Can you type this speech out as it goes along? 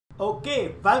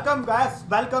Okay, welcome guys.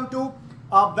 Welcome to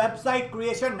website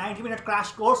creation 90-minute crash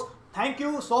course. Thank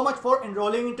you so much for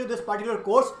enrolling into this particular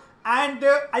course. And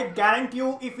I guarantee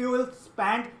you, if you will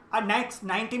spend next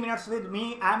 90 minutes with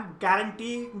me, I'm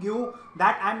guaranteeing you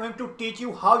that I'm going to teach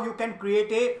you how you can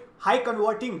create a high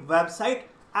converting website.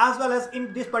 As well as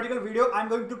in this particular video, I'm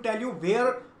going to tell you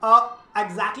where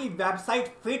exactly website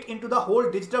fit into the whole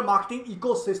digital marketing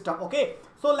ecosystem. Okay,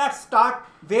 so let's start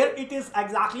where it is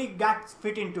exactly gets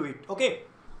fit into it. Okay,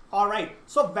 all right,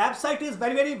 so website is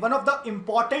very one of the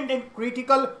important and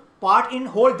critical part in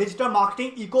whole digital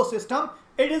marketing ecosystem.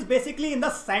 It is basically in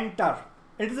the center.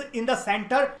 It is in the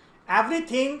center.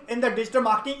 Everything in the digital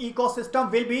marketing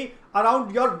ecosystem will be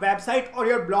around your website or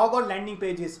your blog or landing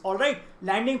pages. All right,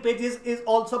 landing pages is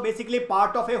also basically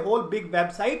part of a whole big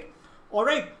website. All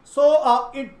right, so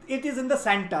it is in the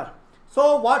center.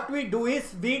 So what we do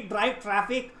is we drive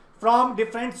traffic from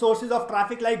different sources of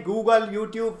traffic like Google,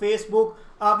 YouTube, Facebook.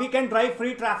 We can drive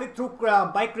free traffic through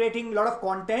by creating a lot of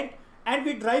content, and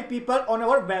we drive people on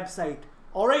our website.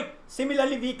 All right,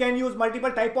 similarly we can use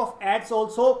multiple type of ads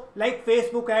also, like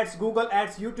Facebook ads, Google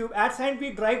ads, YouTube ads, and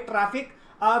we drive traffic,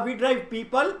 we drive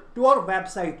people to our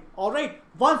website. All right,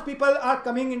 once people are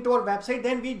coming into our website,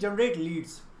 then we generate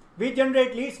leads. We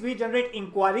generate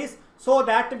inquiries, so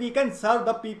that we can serve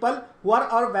the people who are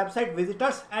our website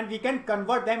visitors, and we can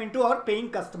convert them into our paying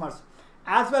customers.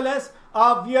 As well as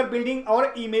we are building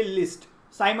our email list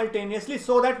simultaneously,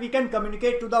 so that we can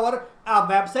communicate to our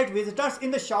website visitors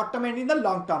in the short term and in the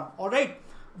long term. All right,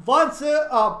 once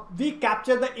we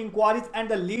capture the inquiries and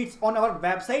the leads on our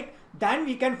website, then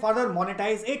we can further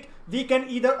monetize it. We can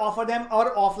either offer them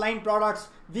our offline products,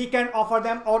 we can offer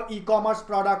them our e-commerce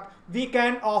product, we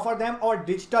can offer them our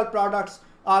digital products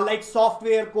like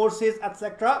software, courses,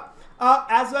 etc.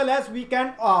 As well as we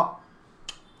can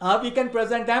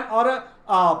present them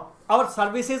our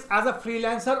services as a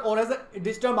freelancer or as a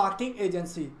digital marketing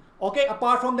agency. Okay,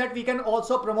 apart from that, we can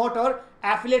also promote our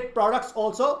affiliate products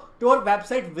also to our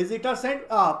website visitors and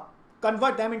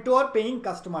convert them into our paying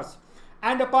customers.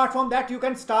 And apart from that, you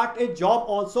can start a job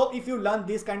also if you learn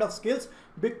these kind of skills,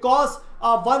 because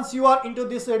once you are into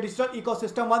this digital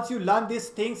ecosystem, once you learn these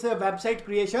things, website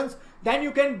creations, then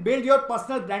you can build your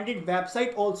personal branded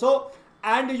website also,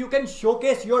 and you can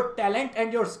showcase your talent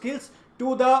and your skills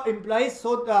to the employees,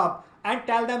 so and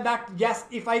tell them that yes,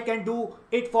 if I can do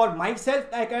it for myself,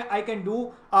 I can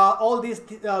do all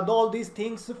these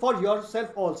things for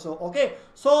yourself also. Okay,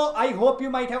 so I hope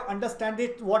you might have understand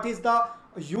it, what is the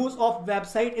use of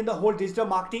website in the whole digital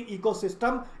marketing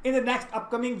ecosystem. In the next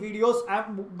upcoming videos,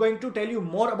 I'm going to tell you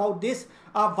more about this,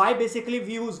 why basically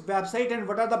we use website and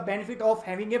what are the benefit of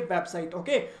having a website.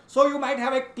 Okay, so you might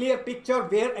have a clear picture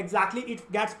where exactly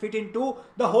it gets fit into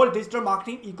the whole digital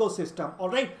marketing ecosystem. All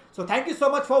right, so thank you so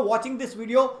much for watching this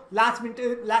video. Last meet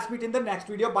in the next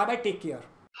video. Bye bye, take care.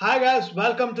 Hi guys,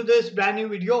 welcome to this brand new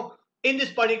video. In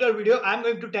this particular video, I'm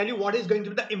going to tell you what is going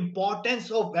to be the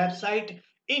importance of website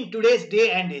in today's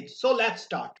day and age. So let's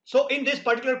start. So in this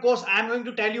particular course, I'm going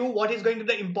to tell you what is going to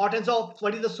be the importance of,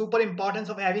 what is the super importance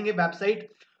of having a website.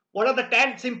 What are the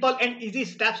 10 simple and easy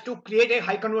steps to create a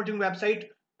high converting website?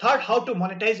 Third, how to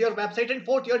monetize your website, and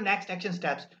fourth, your next action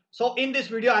steps. So in this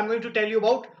video, I'm going to tell you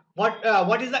about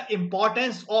what is the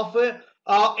importance of a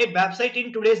website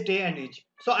in today's day and age.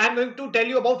 So I'm going to tell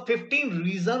you about 15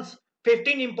 reasons,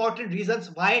 15 important reasons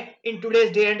why in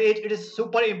today's day and age it is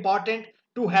super important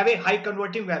to have a high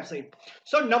converting website.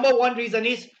 So number one reason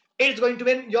is it's going to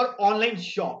be your online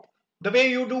shop. The way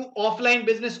you do offline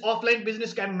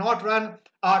business cannot run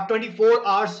 24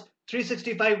 hours,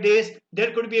 365 days.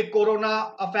 There could be a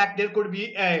corona effect, there could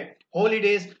be a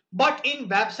holidays. But in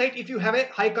website, if you have a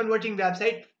high converting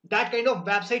website, that kind of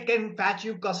website can fetch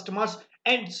you customers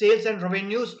and sales and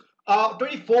revenues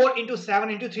 24 into 7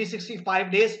 into 365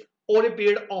 days over a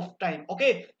period of time.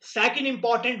 Okay, second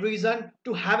important reason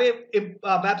to have a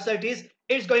website is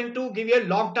it's going to give you a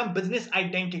long-term business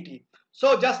identity.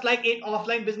 So just like in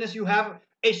offline business, you have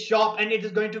a shop and it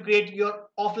is going to create your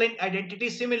offline identity.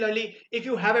 Similarly, if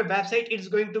you have a website, it's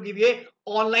going to give you a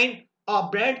online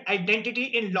brand identity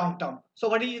in long term. So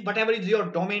whatever is your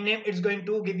domain name, it's going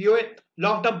to give you a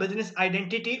long-term business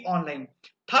identity online.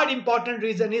 Third important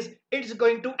reason is it's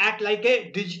going to act like a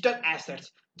digital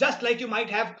assets. Just like you might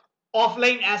have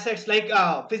offline assets like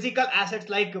physical assets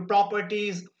like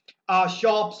properties,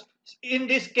 shops. In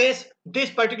this case, this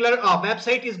particular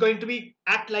website is going to be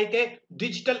act like a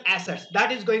digital assets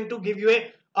that is going to give you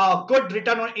a good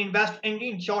return on investment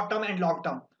in short term and long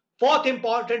term. Fourth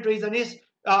important reason is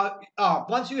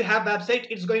once you have website,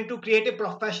 it's going to create a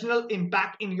professional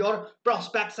impact in your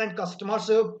prospects and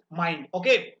customers mind.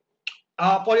 Okay,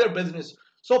 for your business.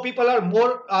 So people are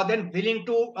more than willing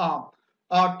to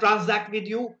transact with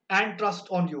you and trust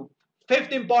on you.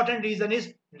 Fifth important reason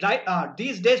is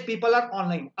these days people are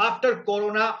online. After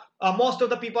Corona, most of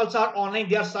the people are online.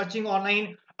 They are searching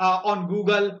online on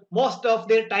Google. Most of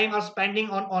their time are spending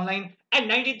on online. And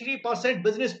 93%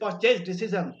 business purchase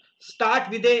decision start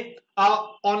with a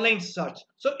online search.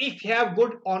 So if you have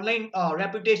good online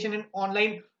reputation and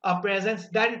online presence,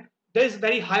 then there is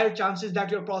very higher chances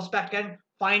that your prospect can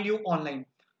find you online.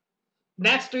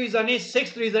 Next reason is,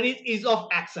 sixth reason is ease of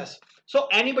access. So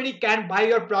anybody can buy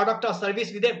your product or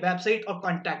service with a website or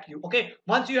contact you. Okay,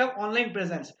 once you have online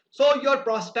presence, so your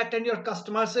prospect and your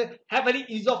customers have very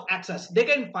ease of access. They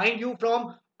can find you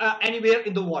from anywhere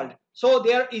in the world. So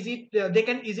they are easy. They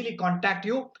can easily contact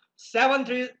you. Seventh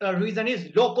reason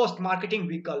is low cost marketing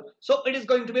vehicle. So it is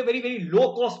going to be a very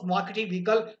low cost marketing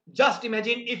vehicle. Just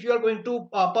imagine if you are going to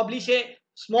publish a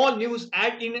small news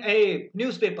ad in a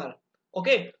newspaper.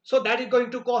 Okay, so that is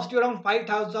going to cost you around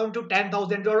 5,000 to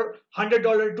 10,000 or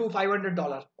 $100 to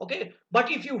 $500. Okay, but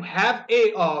if you have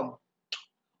a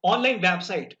online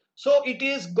website, so it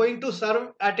is going to serve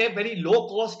at a very low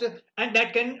cost, and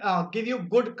that can give you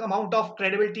good amount of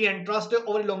credibility and trust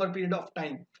over a longer period of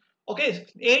time. Okay,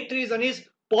 eighth reason is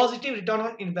positive return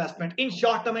on investment. In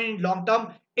short term and in long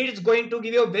term, it is going to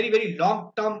give you a very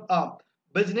long term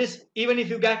business. Even if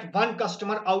you get one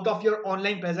customer out of your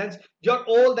online presence, your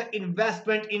all the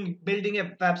investment in building a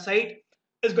website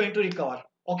is going to recover.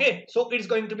 Okay, so it's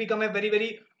going to become a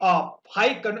very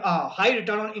high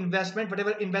return on investment,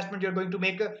 whatever investment you're going to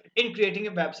make in creating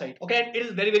a website. Okay, and it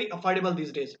is very affordable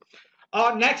these days.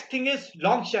 Next thing is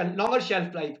longer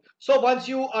shelf life. So once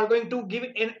you are going to give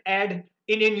an ad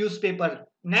in a newspaper,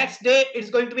 next day it's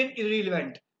going to be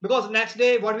irrelevant, because next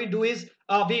day what we do is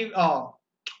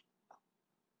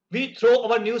we throw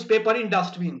our newspaper in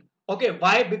dustbin. Okay,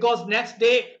 why? Because next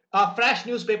day a fresh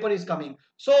newspaper is coming.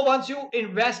 So once you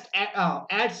invest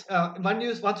ads,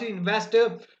 once you invest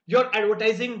your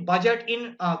advertising budget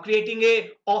in creating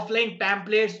a offline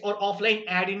pamphlets or offline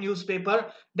ad in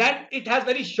newspaper, then it has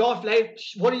very short life,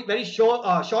 very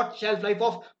short shelf life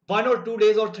of 1 or 2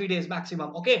 days or 3 days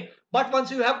maximum. Okay, but once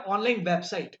you have online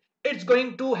website, it's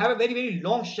going to have a very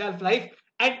long shelf life,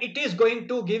 and it is going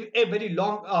to give a very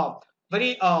long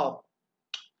very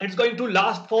it's going to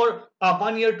last for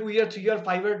 1 year, 2 year, 3 year,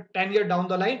 5 year, 10 year down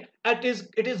the line. It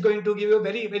is going to give you a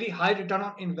very high return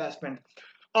on investment.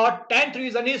 Tenth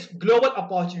reason is global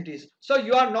opportunities. So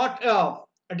you are not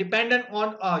dependent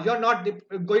on you're not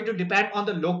going to depend on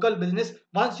the local business.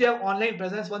 Once you have online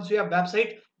presence, once you have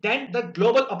website, then the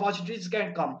global opportunities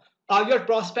can come. Your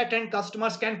prospect and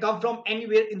customers can come from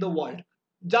anywhere in the world.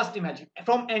 Just imagine,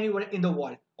 from anywhere in the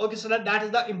world. Okay, so that is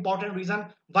the important reason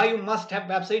why you must have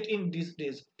website in these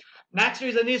days. Next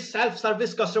reason is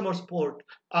self-service customer support.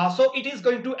 So it is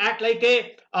going to act like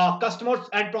a customers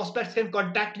and prospects can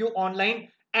contact you online,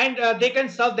 and they can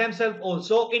serve themselves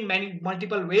also in many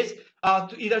multiple ways.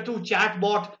 Either through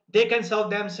chatbot, they can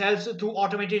serve themselves through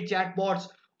automated chatbots,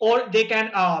 or they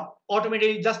can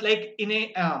automatically, just like in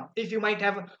a if you might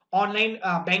have online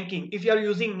banking, if you are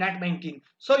using net banking,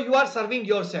 so you are serving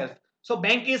yourself. So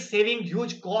bank is saving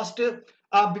huge cost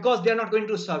because they are not going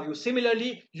to serve you.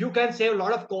 Similarly, you can save a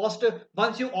lot of cost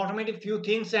once you automate a few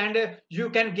things, and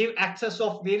you can give access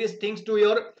of various things to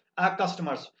your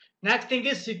customers. Next thing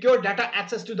is secure data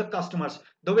access to the customers.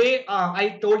 The way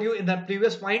I told you in the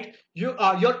previous point, your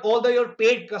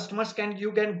paid customers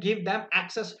you can give them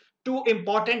access to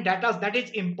important data that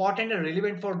is important and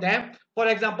relevant for them. For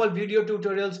example, video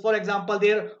tutorials, for example,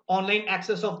 their online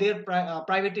access of their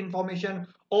private information,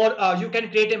 or you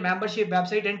can create a membership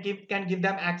website and can give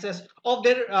them access of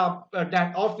their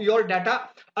of your data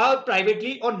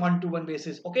privately on one-to-one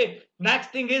basis. Okay,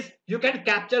 next thing is you can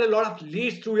capture a lot of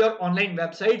leads through your online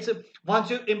websites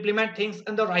once you implement things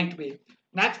in the right way.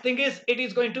 Next thing is it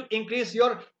is going to increase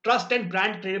your trust and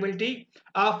brand credibility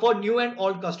for new and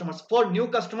old customers. For new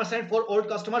customers and for old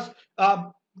customers,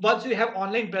 once you have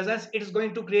online presence, it is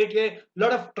going to create a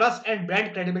lot of trust and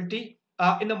brand credibility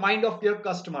in the mind of your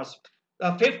customers.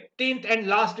 15th and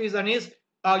last reason is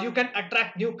you can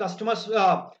attract new customers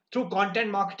through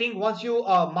content marketing. Once you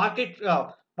market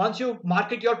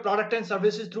your product and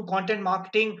services through content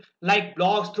marketing, like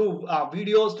blogs, through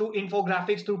videos, through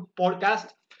infographics, through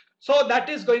podcasts, so that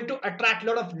is going to attract a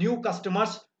lot of new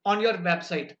customers on your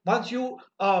website once you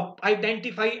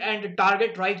identify and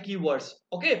target right keywords.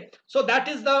 Okay, so that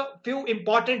is the few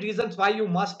important reasons why you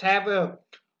must have a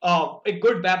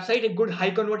good website, a good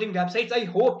high converting websites. I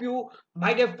hope you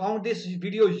might have found this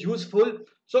video useful.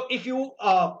 So if you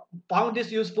found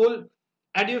this useful,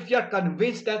 And if you are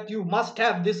convinced that you must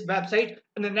have this website,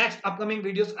 in the next upcoming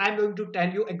videos, I'm going to tell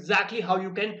you exactly how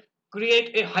you can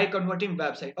create a high converting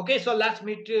website. Okay, so let's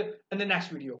meet in the next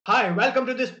video. Hi, welcome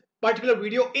to this particular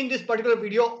video. In this particular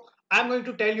video, I'm going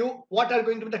to tell you what are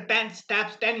going to be the 10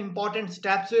 steps, 10 important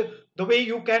steps, the way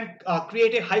you can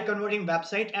create a high converting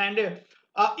website. And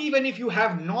even if you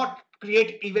have not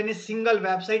create even a single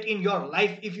website in your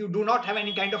life, if you do not have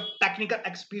any kind of technical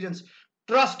experience,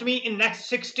 trust me, in next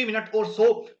 60 minutes or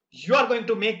so, you are going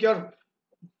to make your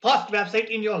first website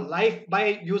in your life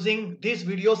by using these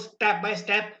videos step by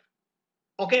step.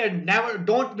 Okay, and never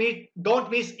don't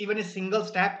miss even a single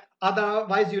step,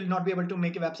 otherwise you will not be able to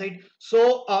make a website.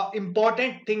 So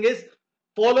important thing is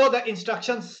follow the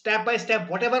instructions step by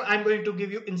step. Whatever I'm going to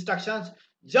give you instructions,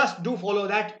 just do follow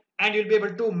that and you'll be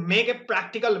able to make a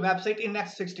practical website in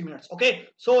next 60 minutes. Okay,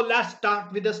 so let's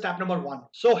start with the step number one.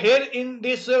 So here in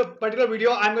this particular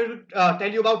video, I'm going to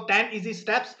tell you about 10 easy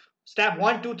steps. Step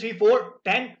 1, 2, 3, 4,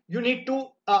 10. You need to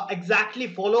exactly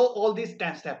follow all these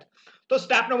 10 steps. So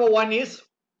step number one is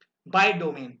by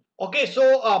domain. Okay,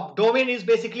 so domain is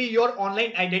basically your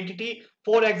online identity.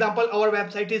 For example, our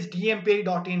website is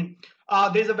dmpa.in.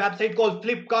 There's a website called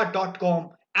flipkart.com,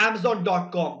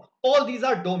 amazon.com. All these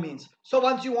are domains. So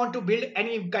once you want to build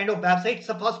any kind of website,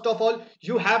 so first of all,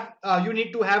 you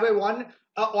need to have a one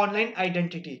online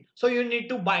identity. So you need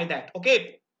to buy that.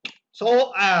 Okay,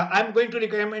 so I'm going to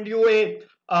recommend you a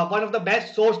one of the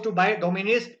best source to buy domain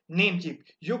is Namecheap.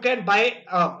 You can buy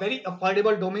very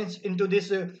affordable domains into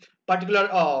this particular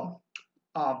uh,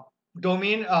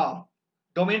 domain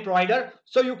domain provider.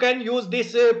 So you can use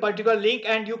this particular link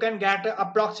and you can get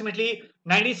approximately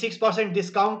 96%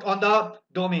 discount on the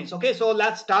domains. Okay, so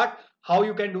let's start how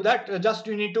you can do that. Just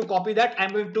you need to copy that.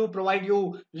 I'm going to provide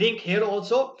you link here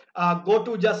also. Go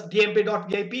to just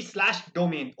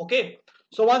dmp.vip/domain. Okay,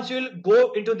 so once you'll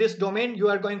go into this domain, you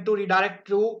are going to redirect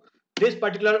to this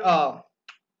particular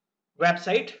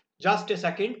website. Just a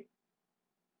second.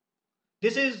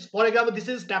 This is, for example, this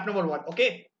is step number one.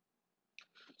 Okay,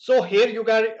 so here you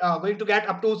are going to get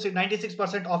up to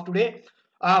 96% off today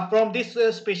from this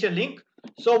special link.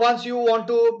 So once you want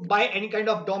to buy any kind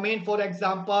of domain, for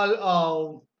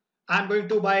example, I'm going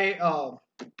to buy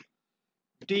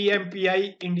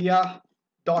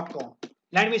tmpiindia.com.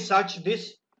 Let me search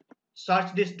this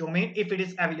domain if it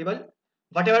is available.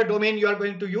 Whatever domain you are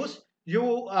going to use,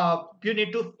 you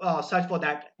need to search for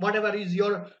that. Whatever is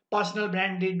your personal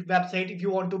branded website, if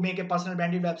you want to make a personal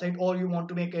branded website or you want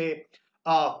to make a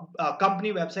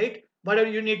company website, whatever,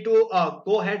 you need to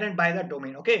go ahead and buy that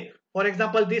domain. Okay, for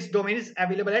example, this domain is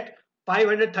available at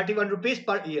 531 rupees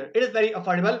per year. It is very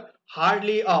affordable,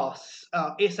 hardly a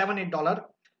 $7-8.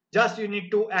 Just you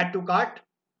need to add to cart.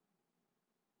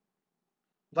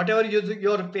 Whatever is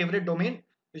your favorite domain,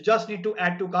 you just need to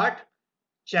add to cart,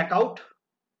 checkout.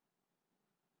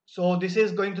 So this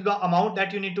is going to the amount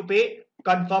that you need to pay,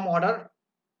 confirm order.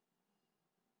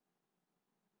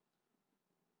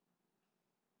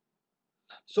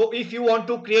 So if you want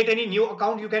to create any new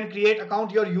account, you can create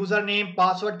account, your username,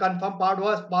 password, confirm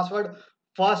password,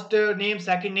 first name,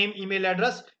 second name, email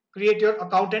address, create your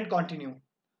account and continue.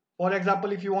 For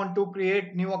example, if you want to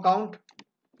create new account,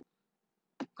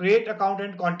 create account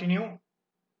and continue.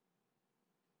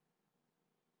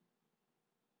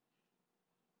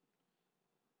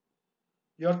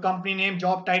 Your company name,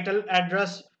 job title,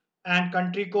 address and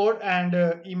country code and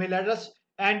email address.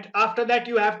 And after that,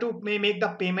 you have to make the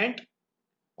payment.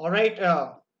 All right.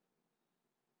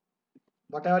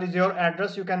 Whatever is your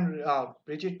address, you can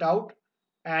reach it out,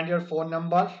 and your phone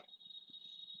number.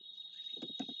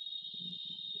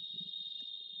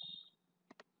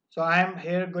 So I am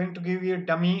here going to give you a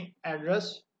dummy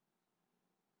address.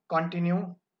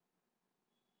 Continue.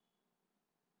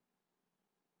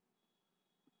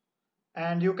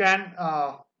 And you can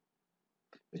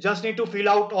just need to fill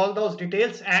out all those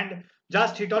details and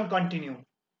just hit on continue.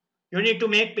 You need to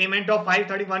make payment of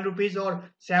 531 rupees or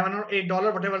 $7 or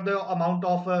 $8, whatever the amount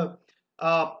of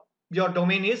your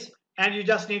domain is, and you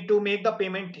just need to make the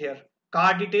payment here.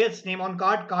 Card details, name on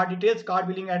card, card details, card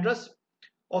billing address.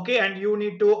 Okay, and you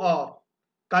need to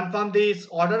confirm this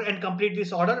order and complete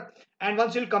this order. And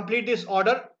once you'll complete this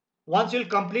order,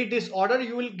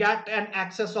 you will get an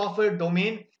access of a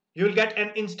domain. You will get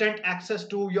an instant access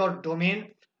to your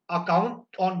domain account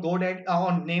on GoDaddy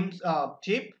on names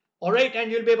cheap. All right,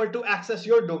 and you'll be able to access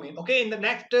your domain. Okay, in the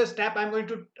next step, I'm going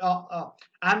to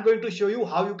show you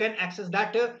how you can access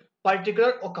that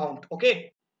particular account.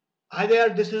 Okay. Hi there,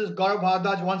 this is Gaurav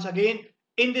Bharadwaj once again.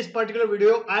 In this particular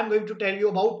video, I'm going to tell you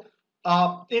about,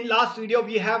 in last video,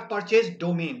 we have purchased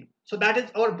domain. So that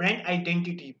is our brand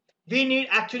identity. we need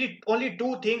actually only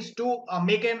two things to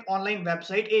make an online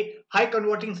website a high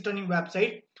converting stunning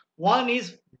website. One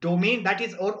is domain, that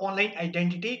is our online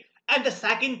identity, and the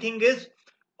second thing is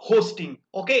hosting,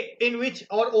 okay, in which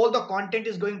all the content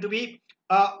is going to be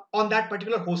on that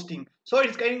particular hosting. So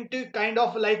it's going to kind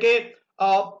of like a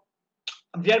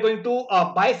we are going to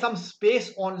buy some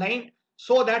space online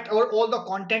so that our all the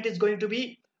content is going to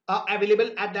be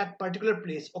available at that particular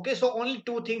place. Okay, so only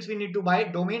two things we need to buy: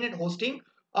 domain and hosting,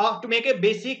 to make a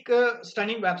basic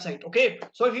stunning website. Okay,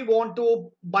 so if you want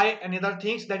to buy another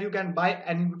things that you can buy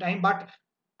anytime, but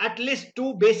at least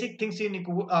two basic things you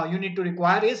need to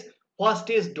require is: first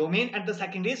is domain and the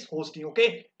second is hosting.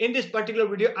 Okay, in this particular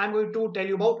video I'm going to tell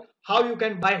you about how you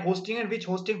can buy hosting and which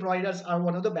hosting providers are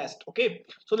one of the best. Okay,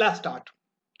 so let's start.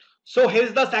 So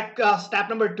here's the step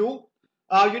number two.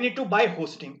 You need to buy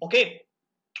hosting. Okay.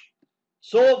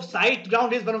 So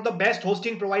SiteGround is one of the best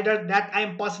hosting provider that I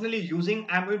am personally using.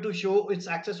 I'm going to show its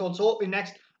access also in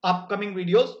next upcoming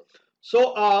videos.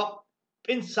 So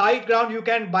in SiteGround, you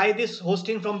can buy this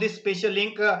hosting from this special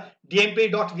link,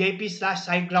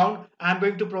 dmp.vip/SiteGround. I'm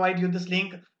going to provide you this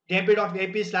link,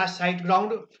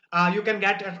 dmp.vip/SiteGround. You can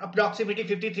get approximately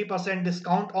 53%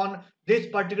 discount on this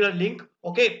particular link.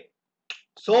 Okay.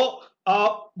 So,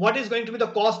 what is going to be the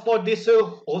cost for this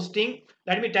hosting?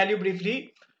 Let me tell you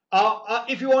briefly.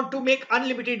 If you want to make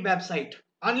unlimited website,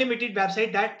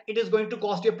 that it is going to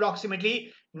cost you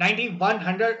approximately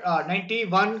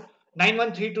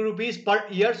 9132 rupees per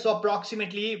year. So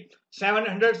approximately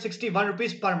 761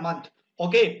 rupees per month.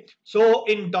 Okay. So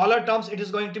in dollar terms, it is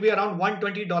going to be around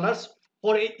 $120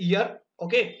 for a year.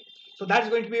 Okay. So that's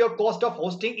going to be your cost of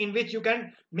hosting, in which you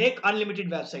can make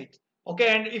unlimited websites. Okay,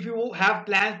 and if you have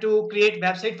plans to create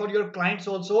website for your clients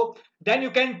also, then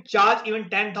you can charge even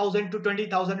 10,000 to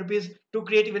 20,000 rupees to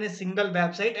create even a single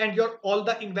website, and your all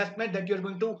the investment that you're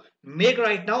going to make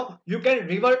right now, you can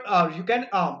revert, you can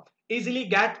easily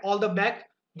get all the back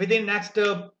within next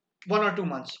 1 or 2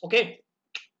 months. Okay,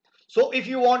 so if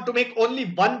you want to make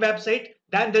only one website,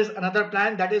 then there's another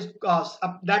plan that is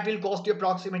that will cost you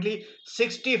approximately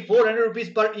 6,400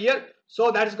 rupees per year. So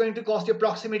that is going to cost you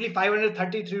approximately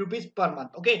 533 rupees per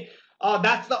month. Okay,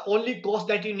 that's the only cost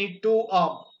that you need to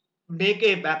make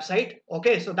a website.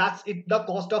 Okay, so that's it, the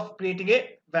cost of creating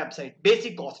a website,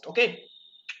 basic cost. Okay,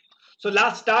 so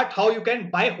let's start how you can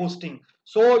buy hosting.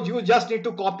 So you just need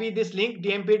to copy this link,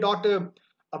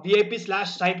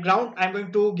 dmp.vip/SiteGround. I'm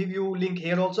going to give you link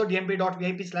here also,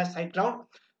 dmp.vip/SiteGround.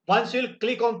 Once you'll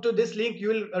click onto this link, you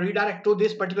will redirect to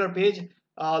this particular page.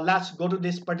 Let's go to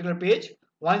this particular page.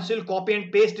 Once you'll copy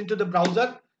and paste into the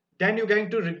browser, then you're going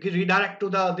to redirect to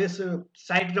the this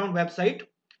SiteGround website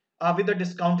with the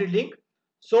discounted link.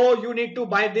 So you need to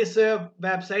buy this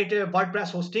website WordPress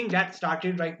hosting. Get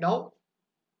started right now.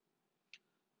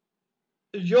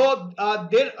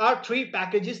 There are three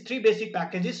basic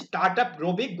packages: startup,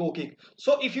 grow big, go gig.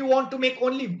 So if you want to make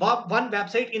only one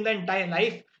website in the entire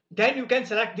life, then you can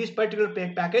select this particular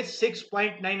package,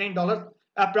 $6.99,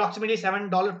 approximately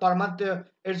 $7 per month.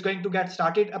 It's going to get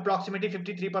started, approximately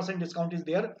 53% discount is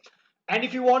there. And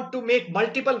if you want to make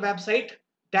multiple website,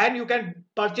 then you can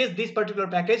purchase this particular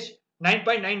package,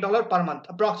 $9.9 per month,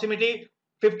 approximately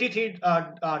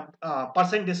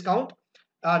 53% discount.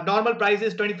 Normal price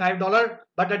is $25,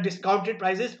 but the discounted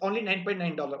price is only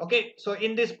 $9.9. Okay, so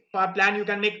in this plan you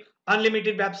can make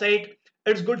unlimited website.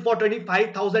 It's good for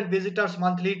 25,000 visitors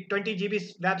monthly, 20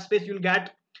 GB web space you'll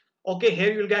get. Okay,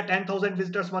 here you'll get 10,000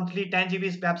 visitors monthly, 10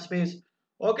 GB web space.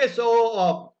 Okay,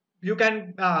 so you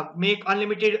can make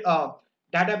unlimited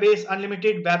database,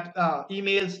 unlimited web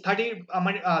emails,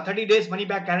 30 days money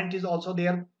back guarantee is also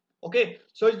there. Okay,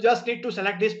 so you just need to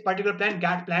select this particular plan,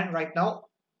 get plan right now.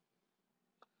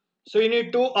 So you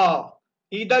need to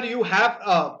either you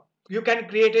can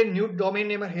create a new domain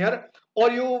name here,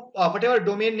 or you whatever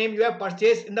domain name you have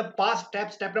purchased in the past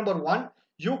step number one,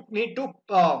 you need to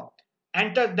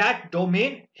enter that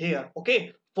domain here.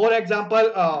 Okay, for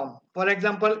example,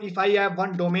 if I have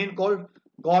one domain called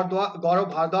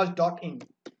gauravbharadwaj.in,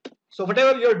 so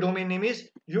whatever your domain name is,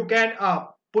 you can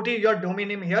put in your domain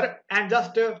name here and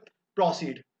just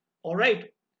proceed. All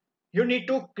right, you need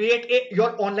to create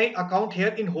your online account here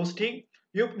in hosting.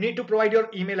 You need to provide your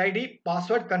email ID,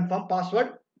 password, confirm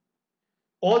password,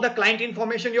 all the client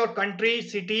information, your country,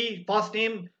 city, first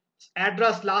name,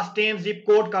 address, last name, zip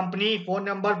code, company, phone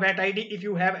number, VAT ID if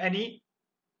you have any,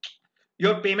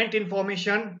 your payment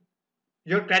information,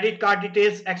 your credit card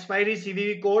details, expiry,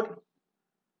 CVV code,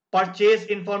 purchase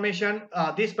information.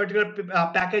 This particular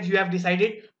package you have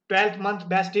decided 12th month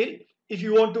best deal. if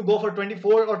you want to go for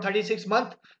 24 or 36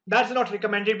 month, that's not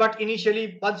recommended. But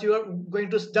initially, once you are going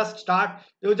to just start,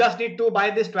 you just need to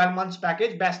buy this 12 months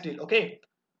package, best deal. Okay,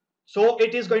 so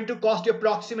it is going to cost you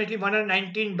approximately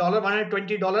 $119,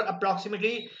 $120,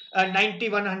 approximately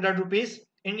 100 rupees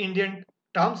in Indian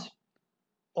terms.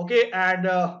 Okay, and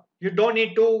you don't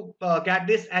need to get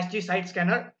this SG site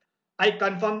scanner. I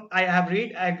confirm, I have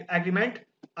read agreement.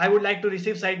 I would like to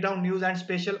receive SiteGround news and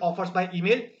special offers by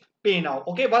email. Pay now.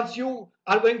 Okay, once you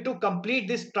are going to complete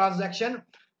this transaction,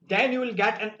 then you will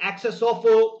get an access of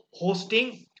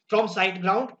hosting from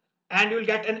SiteGround, and you will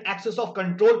get an access of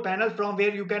control panel from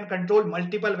where you can control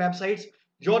multiple websites,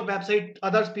 your website,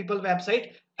 others people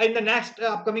website. In the next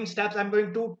upcoming steps, I'm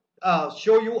going to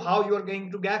show you how you are going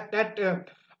to get that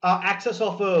access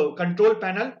of control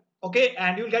panel. Okay,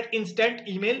 and you'll get instant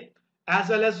email as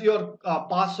well as your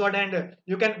password, and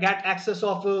you can get access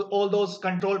of all those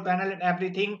control panel and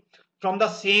everything from the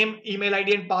same email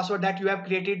ID and password that you have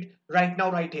created right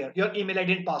now, right here. Your email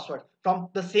ID and password, from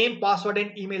the same password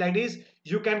and email IDs,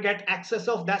 you can get access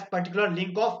of that particular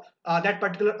link of that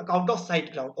particular account of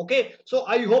SiteGround. Okay, so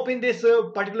I hope in this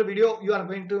particular video you are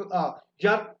going to you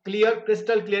are clear,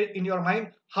 crystal clear in your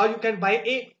mind how you can buy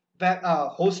a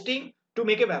hosting to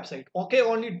make a website. Okay,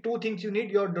 only two things you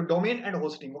need: your domain and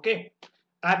hosting. Okay,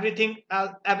 everything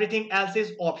else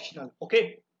is optional.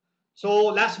 Okay, so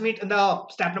let's meet in the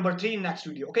step number 3 in next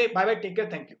video. Okay, bye bye, take care,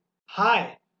 thank you.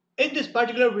 Hi, in this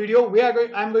particular video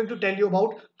I'm going to tell you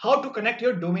about how to connect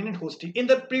your domain and hosting. In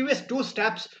the previous two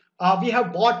steps, we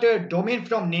have bought a domain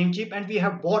from Namecheap and we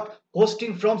have bought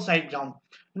hosting from SiteGround.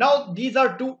 Now these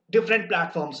are two different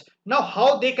platforms. Now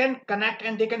how they can connect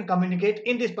and they can communicate,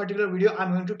 in this particular video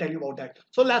I'm going to tell you about that.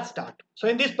 So let's start. So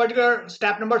in this particular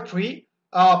step number 3,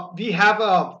 we have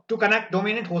to connect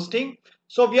domain and hosting.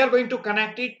 So we are going to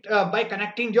connect it by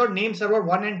connecting your name server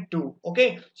 1 and 2.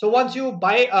 Okay, so once you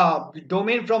buy a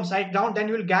domain from SiteGround, then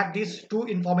you will get these two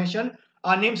information,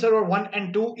 name server 1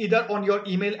 and 2, either on your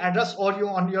email address or you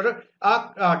on your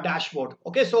dashboard.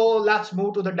 Okay, so let's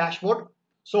move to the dashboard.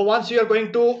 So once you are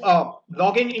going to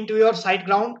log in into your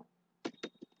SiteGround,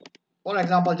 for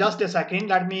example, just a second,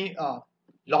 let me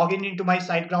log in into my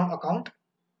SiteGround account.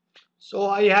 So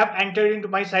I have entered into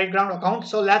my SiteGround account.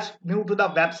 So let's move to the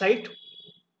website.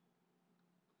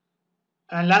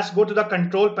 And let's go to the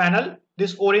control panel,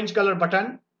 this orange color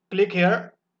button, click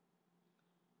here.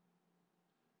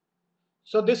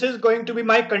 So this is going to be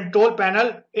my control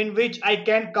panel in which I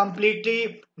can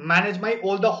completely manage my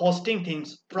all the hosting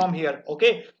things from here.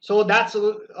 Okay, so that's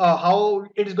how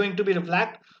it is going to be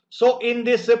reflect. So in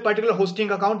this particular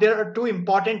hosting account, there are two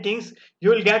important things.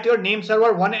 You will get your name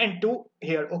server 1 and 2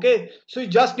 here. Okay, so you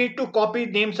just need to copy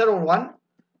name server 1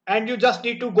 and you just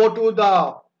need to go to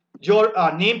the your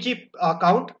Namecheap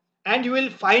account, and you will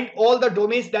find all the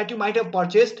domains that you might have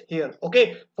purchased here.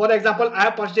 Okay, for example, I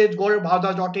have purchased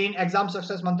gauravbhardas.in,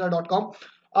 examsuccessmantra.com.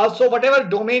 So whatever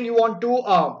domain you want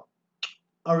to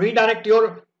redirect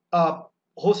your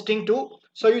hosting to,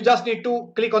 so you just need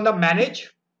to click on the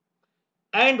manage,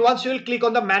 and once you will click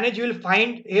on the manage, you will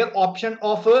find here option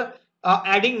of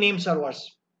adding name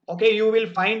servers. Okay, you will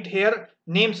find here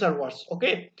name servers.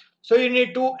 Okay, so you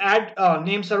need to add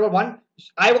name server 1.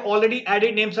 I've already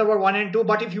added name server 1 and 2,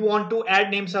 but if you want to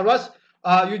add name servers,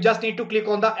 you just need to click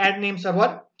on the add name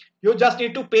server. You just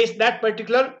need to paste that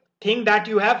particular thing that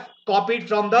you have copied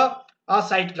from the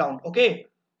SiteGround. Okay,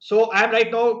 so I'm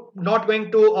right now not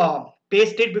going to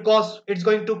paste it because it's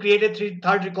going to create a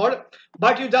third record,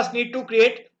 but you just need to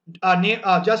create a name,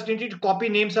 just need to copy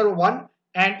name server 1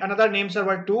 and another name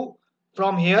server 2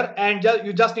 from here, and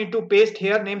you just need to paste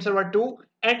here name server 2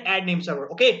 and add name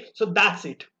server. Okay, so that's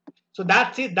it. So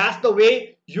that's it. That's the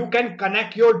way you can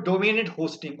connect your domain and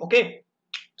hosting. Okay,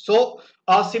 so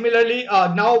similarly,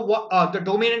 now the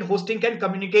domain and hosting can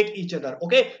communicate each other.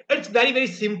 Okay, it's very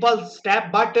simple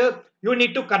step, but you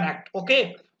need to connect.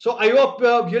 Okay, so I hope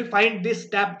you'll find this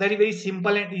step very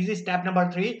simple and easy, step number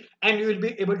 3, and you will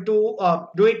be able to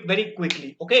do it very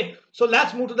quickly. Okay, so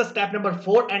let's move to the step number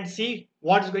 4 and see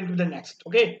what is going to be the next.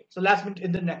 Okay, so let's meet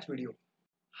in the next video.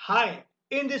 Hi,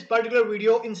 in this particular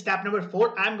video, in step number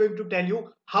 4, I'm going to tell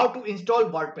you how to install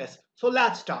WordPress. So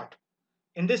let's start.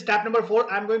 In this step number 4,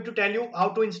 I'm going to tell you how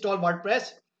to install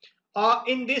WordPress.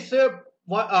 In this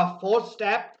fourth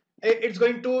step, it's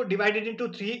going to divide it into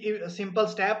 3 simple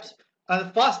steps.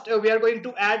 First, we are going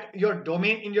to add your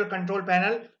domain in your control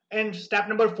panel. In step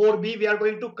number 4B, we are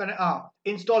going to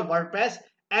install WordPress.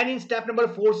 And in step number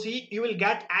 4C, you will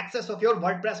get access of your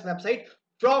WordPress website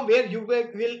from where you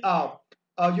will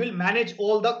you will manage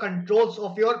all the controls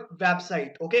of your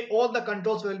website. Okay, all the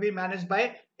controls will be managed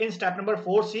by in step number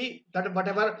 4C, that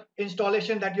whatever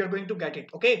installation that you're going to get it.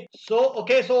 Okay,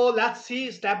 so let's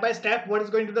see step by step what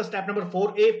is going to the step number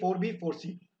 4A, 4B,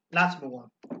 4C. Let's move on.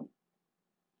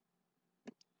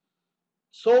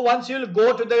 So once you'll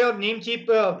go to your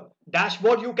Namecheap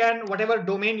dashboard, you can, whatever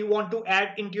domain you want to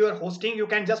add into your hosting, you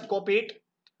can just copy it.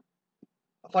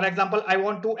 For example, I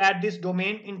want to add this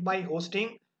domain in my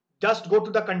hosting. Just go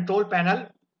to the control panel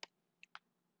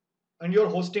in your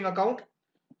hosting account.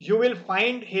 You will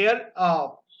find here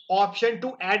option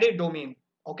to add a domain.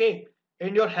 Okay,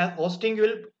 in your hosting you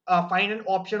will find an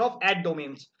option of add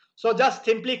domains. So just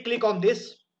simply click on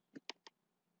this,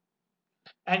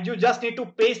 and you just need to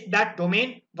paste that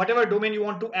domain, whatever domain you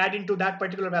want to add into that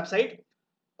particular website.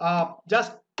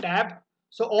 Just tab.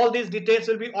 So all these details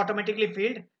will be automatically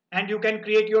filled, and you can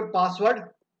create your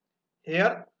password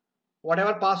here,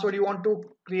 whatever password you want to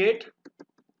create.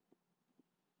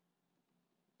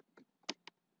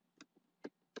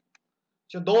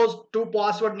 So those two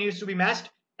password needs to be matched,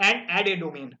 and add a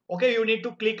domain. Okay, you need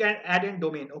to click and add a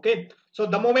domain. Okay, so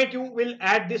the moment you will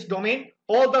add this domain,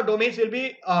 all the domains will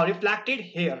be reflected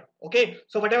here. Okay,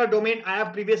 so whatever domain I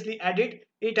have previously added,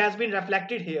 it has been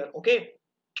reflected here. Okay,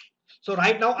 so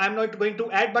right now I'm not going to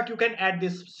add, but you can add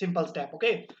this simple step.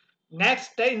 Okay,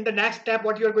 next, in the next step,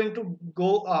 what you are going to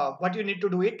go, what you need to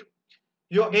do it,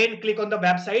 you again click on the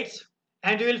websites,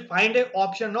 and you will find an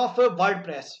option of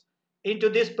WordPress into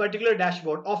this particular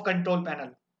dashboard of control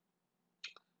panel.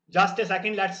 Just a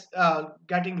second, let's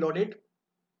getting loaded.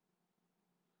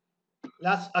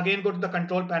 Let's again go to the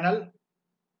control panel.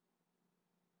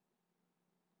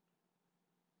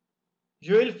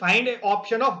 You will find an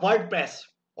option of WordPress.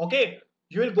 Okay,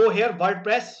 you will go here,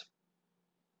 WordPress,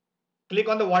 click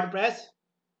on the WordPress,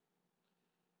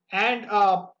 and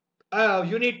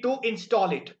you need to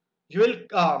install it. You will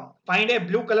find a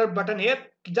blue color button here.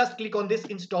 Just click on this,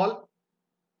 install,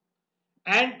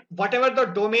 and whatever the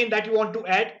domain that you want to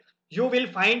add, you will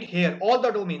find here all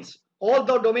the domains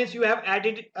you have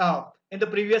added in the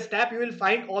previous step. You will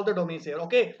find all the domains here.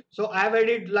 Okay, so I have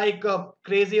added like a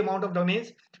crazy amount of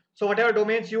domains. So whatever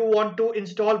domains you want to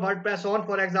install WordPress on,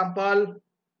 for example,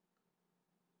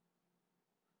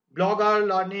 blogger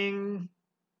learning,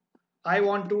 I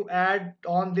want to add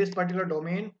on this particular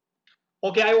domain.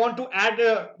 Okay, I want to add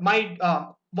my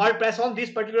WordPress on this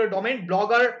particular domain,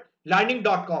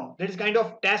 bloggerlearning.com. That is kind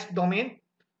of test domain.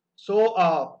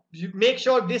 So you make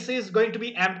sure this is going to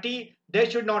be empty. There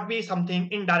should not be something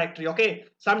in directory. Okay,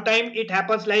 sometimes it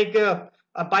happens like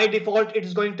by default it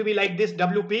is going to be like this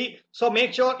WP. So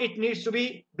make sure it needs to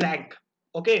be blank.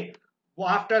 Okay,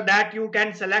 after that you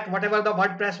can select whatever the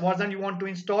WordPress version you want to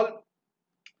install.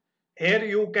 Here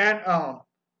you can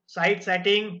site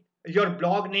setting, your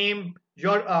blog name,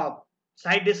 your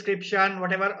site description,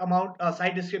 whatever amount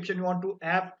site description you want to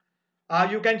have.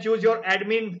 You can choose your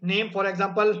admin name, for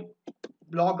example,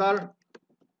 blogger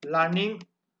learning,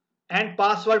 and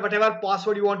password, whatever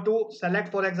password you want to select,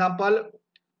 for example.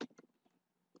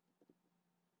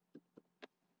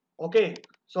 Okay,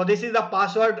 so this is the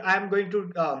password. I am going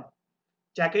to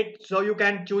check it. So you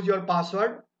can choose your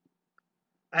password,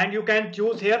 and you can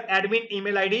choose here admin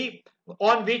email ID,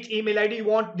 on which email ID you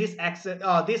want this access,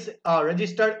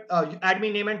 registered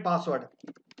admin name and password.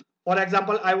 For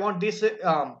example, I want this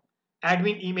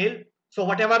admin email. So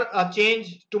whatever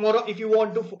change tomorrow, if you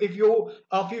want to, if you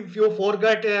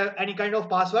forget any kind of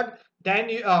password, then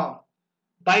you,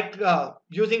 by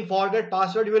using forget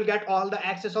password, you will get all the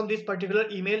access on this particular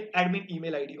email, admin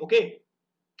email ID. Okay,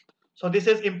 so this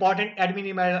is important, admin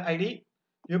email ID.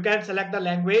 You can select the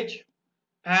language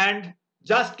and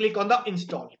just click on the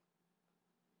install.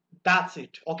 That's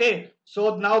it. Okay,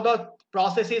 so now the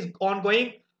process is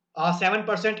ongoing. 7%,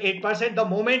 8%. The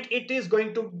moment it is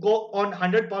going to go on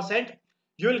 100%,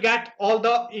 you will get all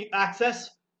the access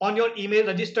on your email,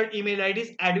 registered email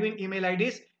IDs, admin email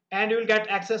IDs, and you will get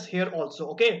access here also.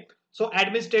 Okay, so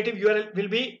administrative URL will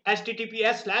be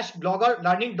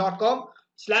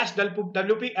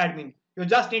https:/bloggerlearning.com/wp admin. You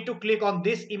just need to click on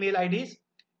this email IDs,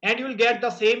 and you will get the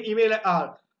same email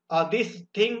this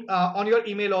thing on your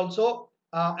email also,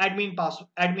 admin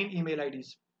email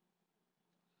IDs.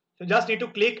 So just need to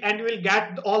click, and you will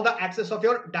get all the access of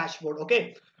your dashboard.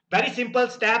 Okay, very simple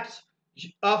steps.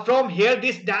 From here,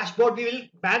 this dashboard, we will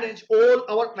manage all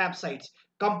our websites.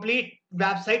 Complete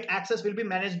website access will be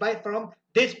managed by from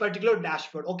this particular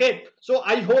dashboard. Okay, so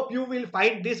I hope you will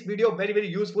find this video very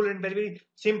useful and very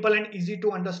simple and easy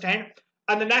to understand.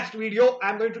 And the next video,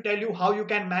 I'm going to tell you how you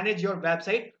can manage your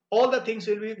website. All the things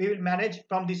we will manage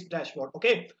from this dashboard.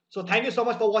 Okay, so thank you so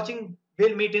much for watching.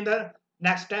 We'll meet in the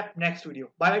next step, next video.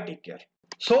 Bye bye, take care.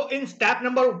 So in step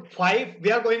number 5,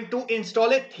 we are going to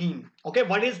install a theme. Okay,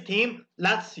 what is theme?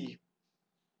 Let's see.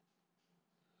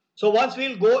 So once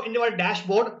we'll go into our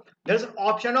dashboard, there's an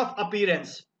option of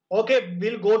appearance. Okay,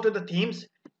 we'll go to the themes.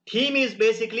 Theme is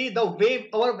basically the way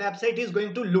our website is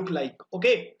going to look like.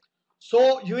 Okay,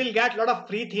 so you will get a lot of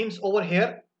free themes over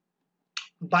here.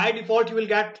 By default, you will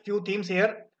get few themes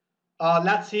here.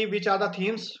 Let's see which are the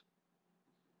themes.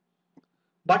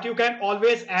 But you can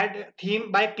always add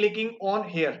theme by clicking on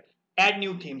here, add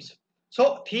new themes.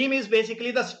 So theme is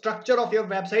basically the structure of your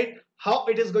website, how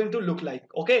it is going to look like.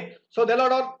 Okay, so there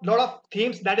are a lot of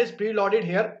themes that is preloaded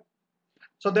here.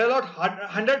 So there are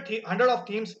 100 of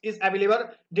themes is available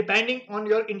depending on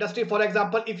your industry. For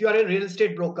example, if you are a real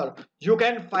estate broker, you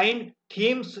can find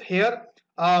themes here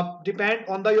depend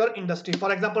on your industry.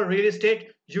 For example, real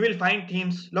estate, you will find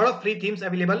themes, lot of free themes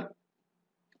available.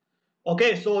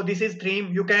 Okay, so this is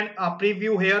theme. You can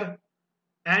preview here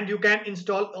and you can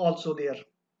install also there.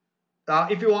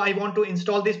 If I want to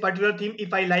install this particular theme,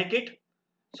 if I like it,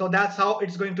 so that's how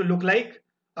it's going to look like.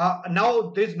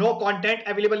 Now there's no content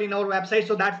available in our website,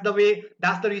 so that's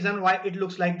the reason why it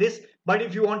looks like this. But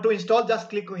if you want to install, just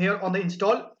click here on the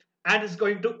install and it's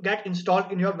going to get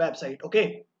installed in your website.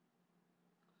 Okay,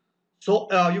 so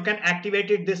you can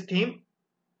activate this theme.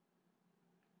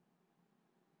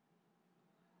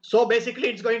 So basically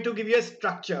it's going to give you a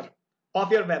structure of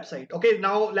your website. Okay,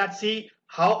 now let's see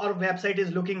how our website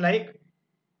is looking like.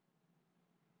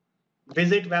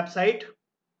 Visit website.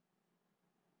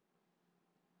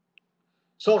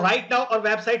 So right now our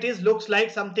website looks like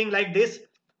something like this,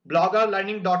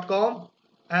 bloggerlearning.com,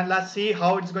 and let's see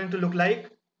how it's going to look like.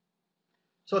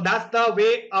 So that's the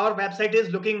way our website is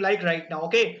looking like right now.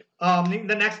 Okay, in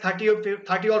the next 30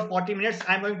 or 40 minutes,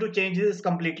 I'm going to change this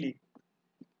completely.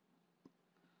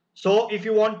 So if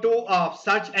you want to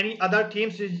search any other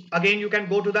themes, again you can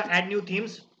go to the add new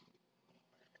themes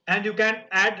and you can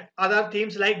add other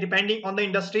themes like depending on the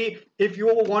industry. If you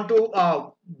want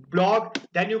to blog,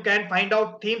 then you can find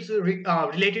out themes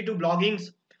related to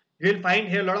bloggings. You will find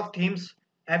here a lot of themes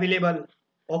available.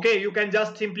 Okay, you can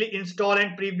just simply install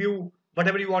and preview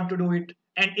whatever you want to do it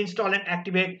and install and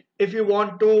activate. If you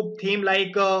want to theme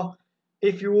like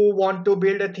if you want to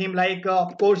build a theme like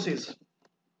courses,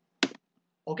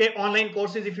 okay, online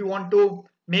courses, if you want to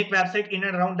make website in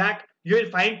and around that, you will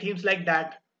find themes like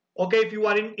that. Okay, if you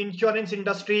are in insurance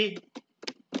industry,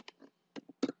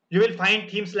 you will find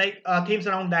themes like themes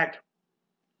around that.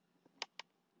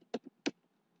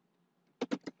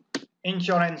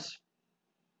 Insurance.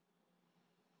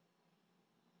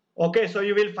 Okay, so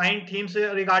you will find themes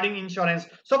regarding insurance.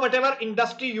 So whatever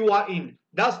industry you are in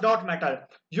does not matter.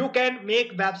 You can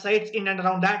make websites in and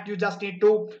around that. You just need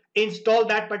to install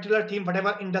that particular theme,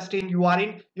 whatever industry you are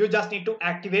in. You just need to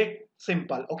activate.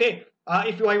 Simple. Okay.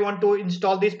 If I want to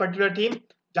install this particular theme,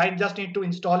 I just need to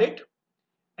install it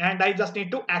and I just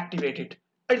need to activate it.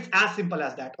 It's as simple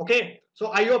as that. Okay.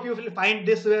 So I hope you will find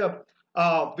this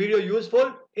video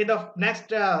useful. In the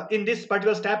next in this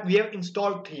particular step, we have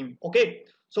installed theme. Okay,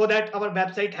 so that our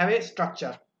website have a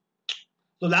structure.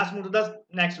 So let's move to the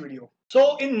next video.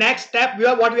 So in next step,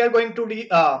 what we are going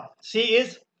to see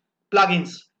is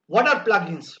plugins. What are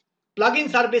plugins?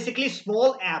 Plugins are basically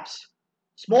small apps.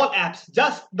 Small apps,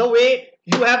 just the way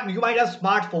you might have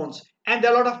smartphones, and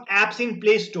there are a lot of apps in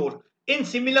Play Store. In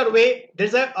similar way,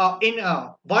 there's in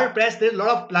WordPress, there's a lot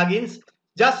of plugins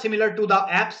just similar to the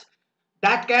apps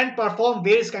that can perform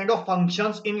various kind of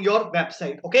functions in your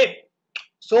website. Okay,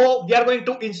 so we are going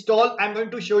to install. I'm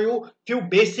going to show you few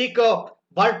basic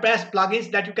WordPress plugins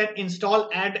that you can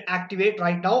install and activate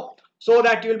right now, so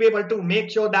that you will be able to make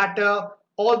sure that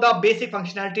all the basic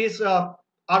functionalities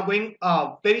are going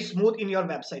very smooth in your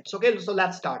websites. Okay, so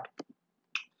let's start.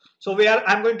 So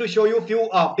I'm going to show you few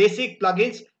basic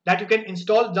plugins that you can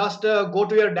install. Just go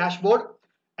to your dashboard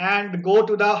and go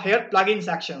to the here plugin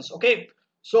sections. Okay,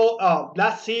 so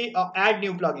let's see add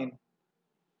new plugin.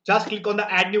 Just click on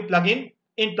the add new plugin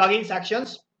in plugin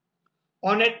sections.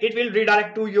 On it will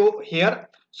redirect to you here.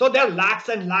 So there are lakhs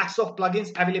and lakhs of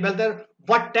plugins available there.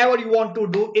 Whatever you want to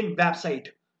do in website,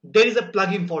 there is a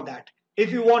plugin for that.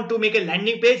 If you want to make a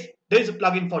landing page, there is a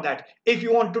plugin for that. If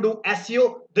you want to do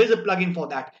SEO, there is a plugin for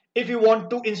that. If you want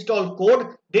to install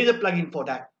code, there is a plugin for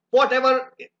that.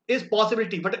 Whatever is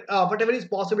possibility, whatever is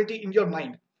possibility in your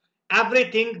mind,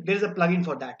 everything, there is a plugin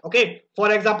for that. Okay,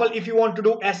 for example, if you want to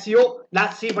do SEO,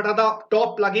 let's see what are the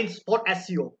top plugins for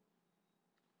SEO.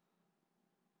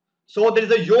 So there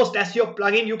is a Yoast SEO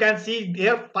plugin. You can see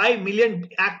there 5 million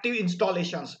active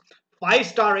installations.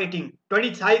 5-star rating,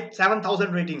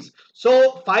 27,000 ratings.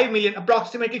 So 5 million,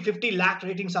 approximately 50 lakh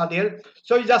ratings are there.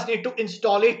 So you just need to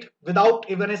install it without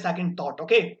even a second thought.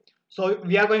 Okay. So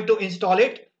we are going to install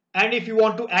it. And if you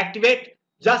want to activate,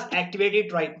 just activate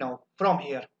it right now from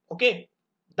here. Okay.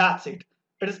 That's it.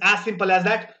 It is as simple as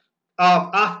that.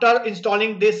 After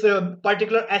installing this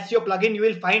particular SEO plugin, you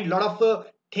will find a lot of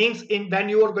things in when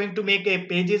you are going to make a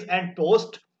pages and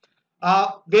post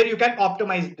where you can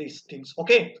optimize these things.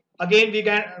 Okay. Again, we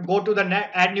can go to the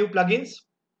add new plugins,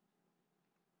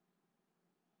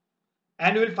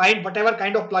 and you will find whatever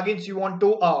kind of plugins you want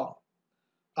to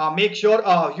make sure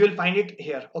you will find it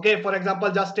here. Okay. For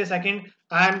example, just a second.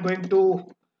 I am going to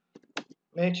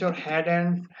make sure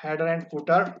header and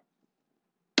footer.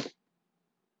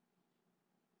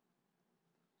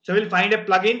 So we'll find a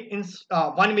plugin in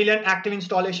 1 million active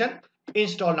installation.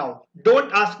 Install now.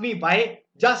 Don't ask me why.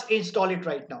 Just install it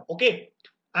right now. Okay.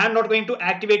 I'm not going to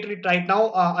activate it right now.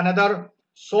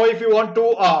 So if you want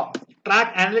to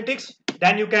track analytics,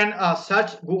 then you can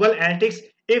search Google Analytics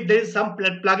if there is some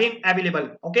plugin available.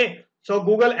 Okay. So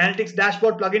Google Analytics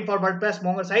dashboard plugin for WordPress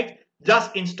Mongo site.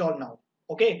 Just install now.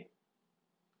 Okay.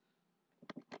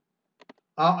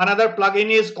 Another plugin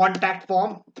is contact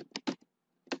form,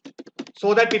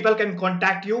 so that people can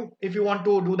contact you. If you want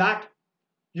to do that,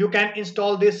 you can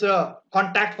install this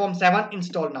contact form 7.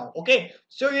 Install now. Okay.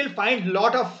 So you'll find a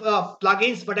lot of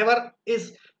plugins,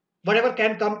 whatever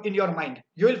can come in your mind,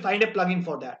 you will find a plugin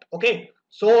for that. Okay.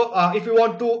 So if you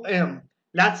want to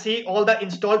let's see all the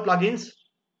installed plugins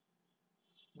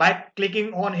by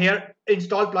clicking on here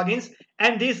install plugins,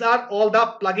 and these are all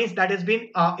the plugins that has been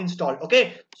installed.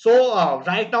 Okay. So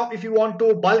right now, if you want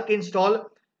to bulk install,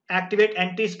 activate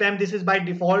anti-spam, this is by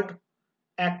default.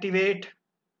 Activate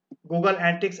Google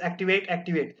Analytics,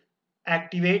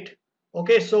 activate.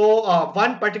 Okay. So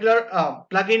one particular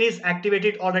plugin is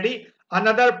activated already.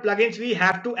 Another plugins we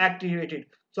have to activate it.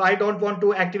 So I don't want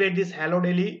to activate this Hello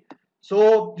Daily.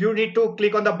 So you need to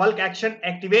click on the bulk action,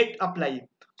 activate, apply.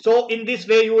 So in this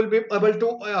way, you will be able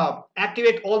to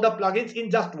activate all the plugins in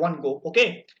just one go.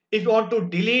 Okay. If you want to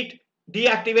delete,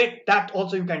 deactivate, that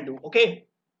also you can do. Okay.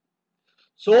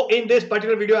 So in this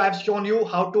particular video, I have shown you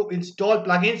how to install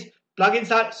plugins.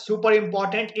 Plugins are super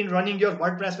important in running your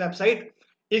WordPress website.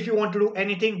 If you want to do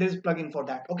anything, there is plugin for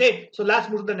that. Okay. So let's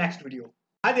move to the next video.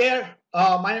 Hi there.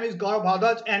 My name is Gaurav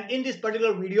Bhardwaj, and in this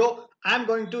particular video, I'm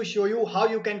going to show you how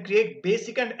you can create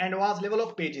basic and advanced level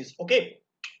of pages. Okay.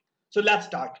 So let's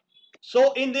start.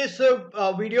 So in this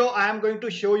video, I am going to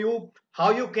show you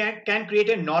how you can create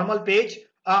a normal page,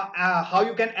 how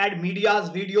you can add medias,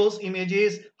 videos,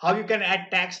 images, how you can add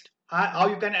text, how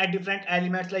you can add different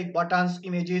elements like buttons,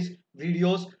 images,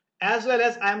 videos, as well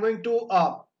as I am going to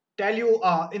tell you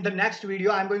in the next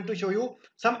video, I'm going to show you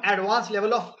some advanced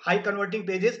level of high converting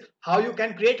pages, how you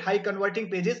can create high converting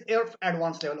pages at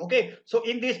advanced level. Okay. So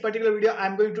in this particular video,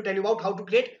 I'm going to tell you about how to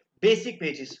create basic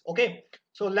pages. Okay.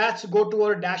 So let's go to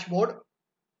our dashboard.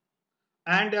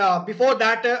 And before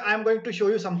that, I'm going to show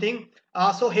you something.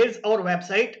 So here's our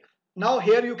website. Now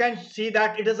here you can see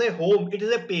that it is a home. It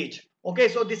is a page. Okay.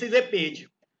 So this is a page.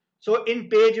 So in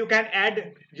page, you can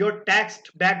add your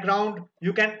text, background.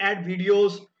 You can add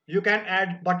videos. You can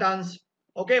add buttons.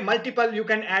 Okay. Multiple, you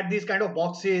can add these kind of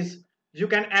boxes. You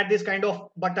can add this kind of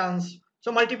buttons.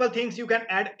 So multiple things you can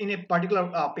add in a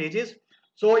particular pages.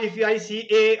 So if I see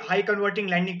a high converting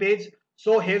landing page,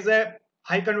 so here's a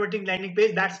high converting landing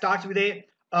page that starts with a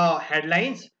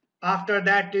headlines. After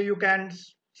that, you can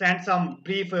send some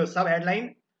brief sub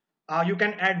headline. You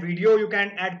can add video, you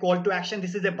can add call to action.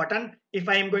 This is a button. If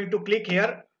I am going to click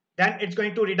here, then it's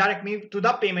going to redirect me to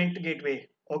the payment gateway.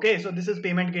 Okay, so this is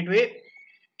payment gateway.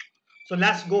 So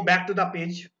let's go back to the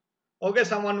page. Okay,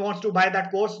 someone wants to buy that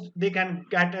course, they can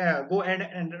get go ahead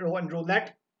and enroll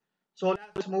that. So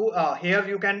let's move here.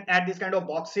 You can add this kind of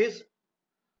boxes.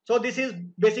 So this is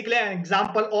basically an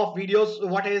example of videos.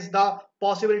 What is the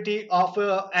possibility of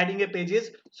adding a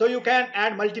pages? So you can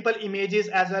add multiple images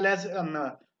as well as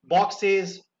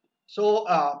boxes. So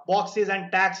boxes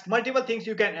and text, multiple things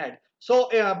you can add. So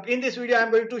in this video,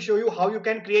 I'm going to show you how you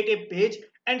can create a page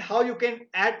and how you can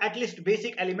add at least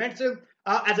basic elements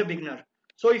as a beginner.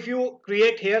 So if you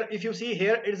create here, if you see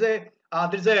here, it is a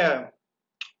there's a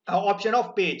option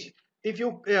of page. If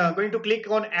you going to click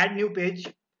on add new page,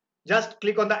 just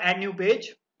click on the add new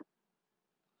page.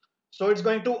 So it's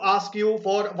going to ask you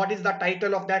for what is the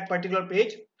title of that particular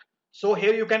page. So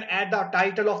here you can add the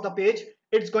title of the page.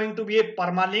 It's going to be a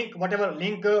permalink. Whatever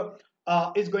link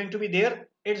is going to be there,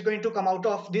 it's going to come out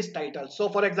of this title. So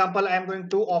for example, I am going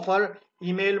to offer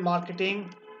email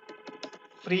marketing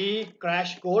free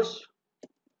crash course.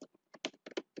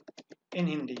 in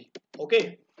Hindi.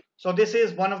 Okay, so this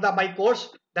is one of the my course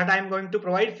that I am going to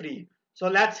provide free. So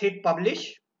let's hit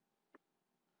publish,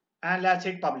 and let's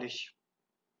hit publish.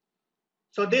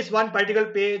 So this one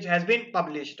particular page has been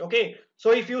published. Okay,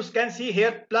 so if you can see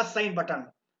here plus sign button,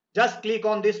 just click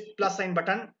on this plus sign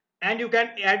button and you can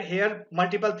add here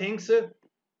multiple things,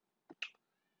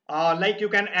 like you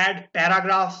can add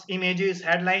paragraphs, images,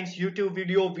 headlines, YouTube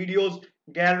video, videos,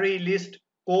 gallery, list,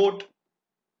 quote,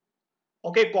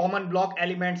 okay, common block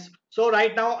elements. So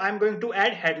right now I'm going to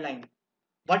add headline.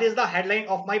 What is the headline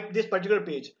of my this particular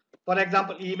page? For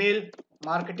example, email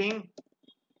marketing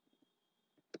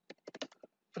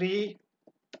free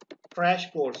crash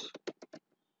course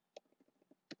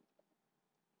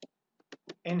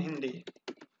in Hindi.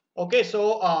 Okay,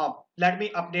 so let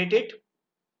me update it,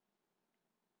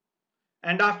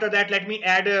 and after that let me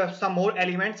add some more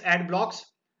elements, add blocks,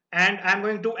 and I'm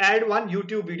going to add one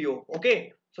YouTube video.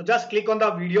 Okay, so just click on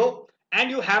the video and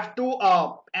you have to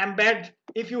embed.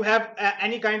 If you have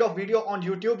any kind of video on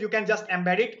YouTube, you can just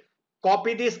embed it,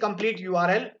 copy this complete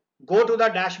URL, go to the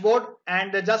dashboard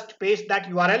and just paste that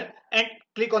URL and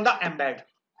click on the embed.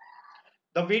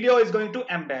 The video is going to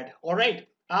embed. All right,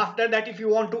 after that if you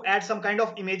want to add some kind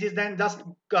of images, then just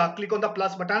click on the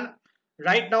plus button.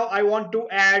 Right now I want to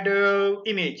add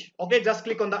image. Okay, just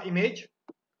click on the image.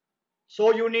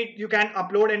 So you can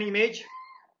upload an image.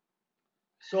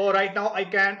 So right now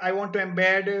I want to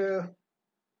embed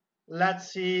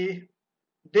let's see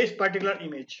this particular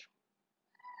image.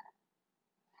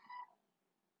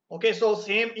 Okay, so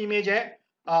same image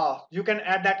hai, you can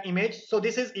add that image. So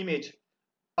this is image.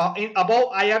 In above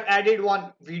I have added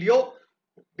one video.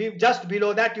 Just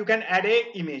below that you can add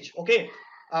a image. Okay,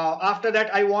 after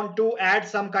that I want to add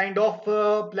some kind of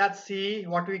let's see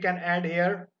what we can add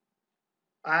here,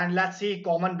 and let's see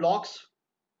common blocks.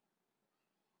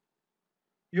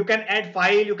 You can add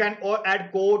file, you can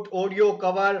add quote, audio,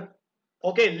 cover,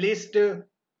 okay, list,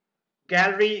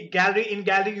 gallery. In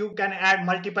gallery you can add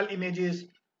multiple images,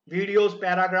 videos,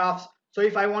 paragraphs. So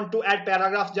if I want to add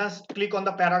paragraphs, just click on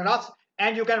the paragraphs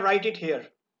and you can write it here.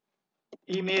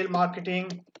 Email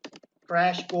marketing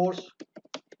crash course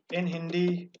in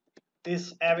Hindi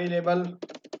is available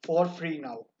for free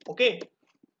now. Okay,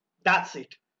 that's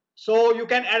it. So you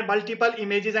can add multiple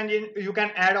images and you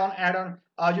can add on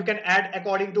you can add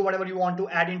according to whatever you want to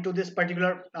add into this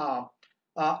particular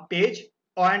page.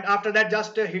 And after that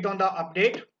just hit on the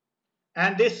update,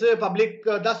 and this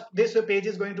this page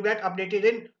is going to get updated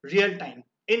in real time,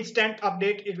 instant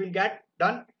update it will get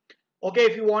done. Okay,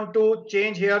 if you want to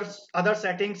change here other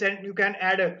settings, and you can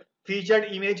add a featured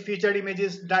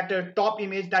images, that top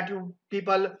image that you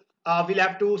people will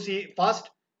have to see first.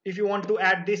 If you want to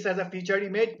add this as a featured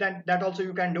image, then that also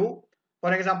you can do.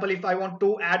 For example, if I want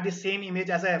to add the same image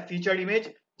as a featured image,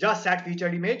 just set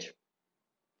featured image.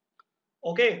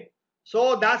 Okay,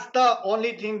 so that's the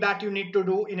only thing that you need to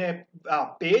do in a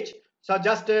page. So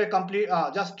just click on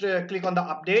the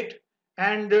update,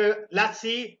 and let's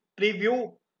see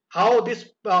preview how this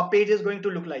page is going to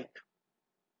look like.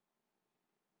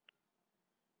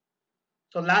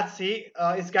 So let's see,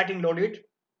 it's getting loaded.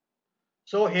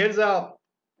 So here's our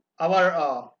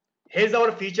here's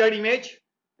our featured image.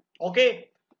 Okay,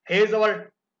 here's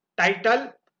our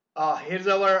title, here's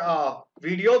our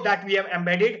video that we have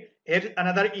embedded, here's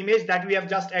another image that we have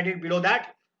just added below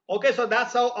that. Okay, so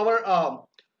that's how our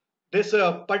this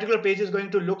particular page is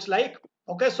going to looks like.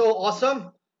 Okay, so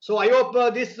awesome. So I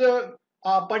hope this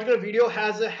particular video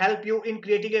has helped you in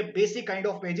creating a basic kind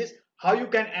of pages, how you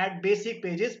can add basic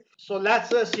pages. So let's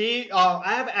see,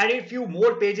 I have added few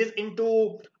more pages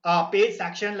into page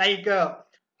section, like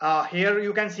here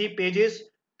you can see pages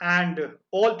and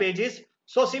all pages.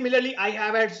 So similarly I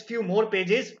have added few more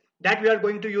pages that we are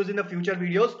going to use in the future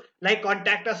videos, like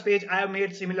contact us page I have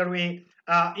made similar way,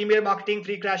 email marketing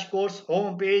free crash course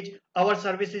home page, our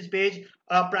services page,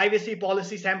 privacy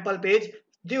policy sample page.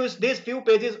 These few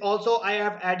pages also I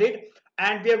have added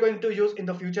and we are going to use in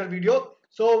the future video.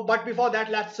 So but before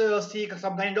that, let's see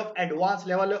some kind of advanced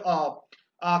level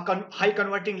high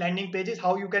converting landing pages,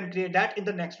 how you can create that in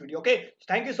the next video. Okay,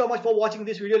 thank you so much for watching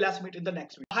this video. Let's meet in the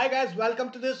next video. Hi guys,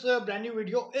 welcome to this brand new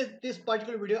video. In this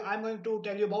particular video I'm going to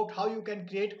tell you about how you can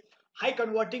create high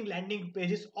converting landing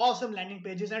pages, awesome landing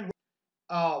pages, and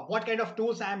what kind of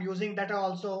tools I am using, that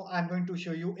also I'm going to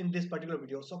show you in this particular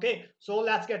videos. Okay, so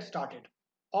let's get started.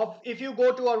 If you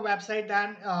go to our website,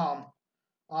 then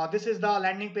this is the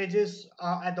landing pages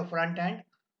at the front end.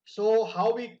 So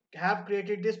how we have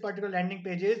created this particular landing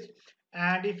pages,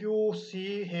 and if you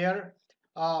see here,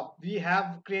 we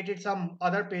have created some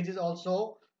other pages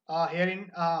also. Herein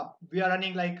we are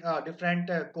running like different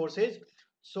courses.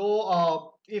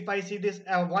 So if I see this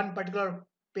one particular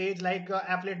page like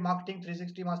affiliate marketing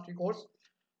 360 mastery course,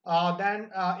 then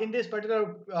in this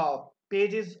particular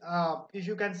pages, if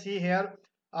you can see here,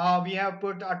 we have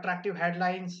put attractive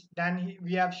headlines, then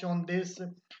we have shown this,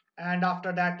 and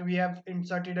after that we have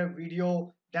inserted a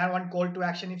video, then one call to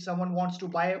action. If someone wants to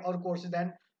buy our courses,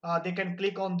 then they can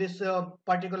click on this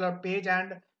particular page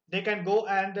and they can go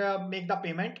and make the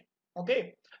payment.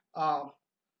 Okay. uh,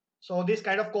 so this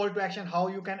kind of call to action, how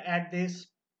you can add this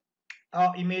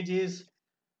images.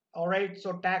 All right,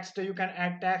 so text, you can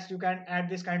add text, you can add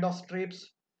this kind of strips,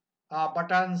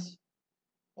 buttons.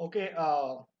 Okay,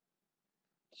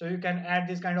 so you can add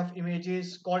this kind of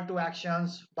images, call to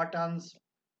actions, buttons.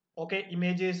 Okay,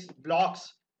 images,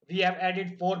 blocks. We have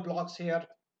added 4 blocks here.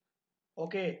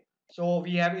 Okay, so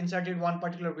we have inserted one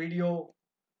particular video.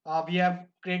 We have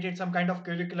created some kind of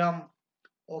curriculum.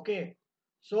 Okay,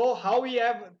 so how we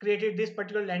have created this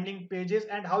particular landing pages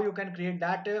and how you can create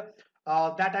that,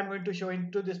 that I'm going to show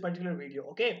into this particular video.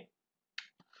 Okay,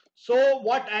 so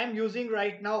what I'm using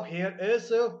right now here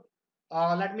is,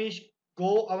 let me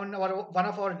go on our one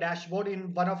of our dashboard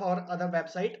in one of our other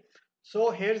website. So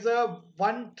here's a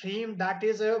one theme, that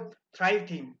is a Thrive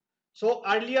theme. So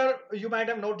earlier you might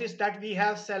have noticed that we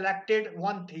have selected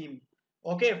one theme.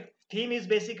 Okay, theme is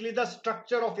basically the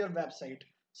structure of your website.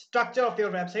 Structure of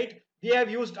your website. We have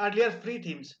used earlier free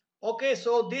themes. Okay,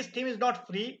 so this theme is not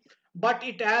free, but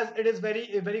it is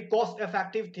very cost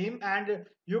effective theme, and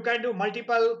you can do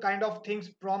multiple kind of things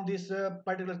from this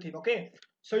particular theme. Okay,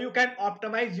 so you can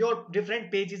optimize your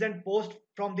different pages and post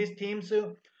from these themes.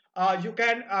 You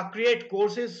can create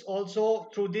courses also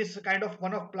through this kind of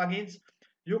one of plugins.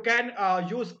 You can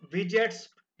use widgets,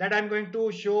 that I'm going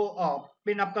to show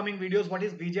in upcoming videos what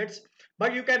is widgets.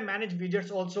 But you can manage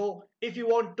widgets also if you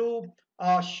want to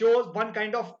show one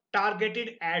kind of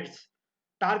targeted ads,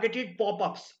 targeted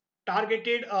pop-ups,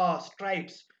 targeted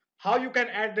stripes. How you can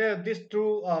add this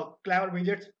through clever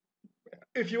widgets.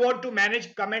 If you want to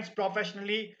manage comments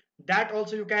professionally, that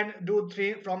also you can do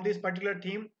three from this particular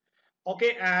theme.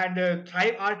 Okay, and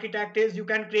Thrive Architect is, you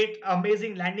can create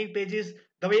amazing landing pages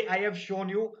the way I have shown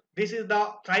you. This is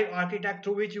the Thrive Architect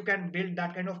through which you can build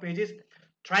that kind of pages.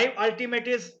 Thrive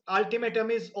Ultimatum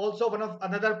is also one of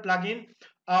another plugin,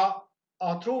 uh,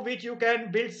 through which you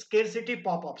can build scarcity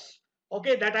pop-ups.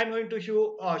 Okay, that I'm going to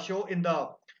show in the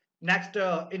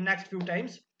next few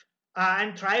times.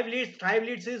 And Thrive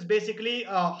leads is basically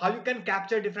how you can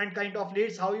capture different kind of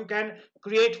leads, how you can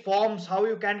create forms, how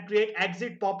you can create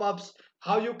exit pop-ups,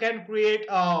 how you can create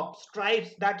stripes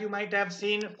that you might have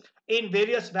seen in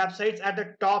various websites. At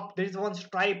the top there is one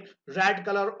stripe, red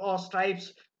color or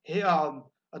stripes here.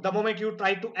 The moment you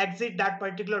try to exit that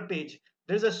particular page,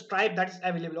 there is a stripe that is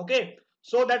available. Okay,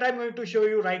 so that I'm going to show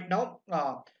you right now.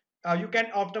 You can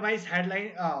optimize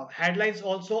headlines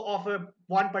also of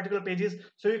one particular pages,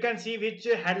 so you can see which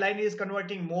headline is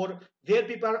converting more, where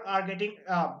people are getting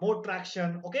more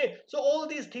traction. Okay, so all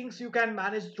these things you can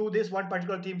manage through this one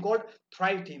particular theme called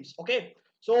Thrive themes. Okay,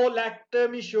 so let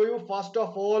me show you first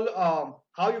of all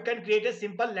how you can create a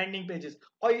simple landing pages,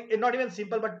 or not even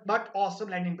simple but awesome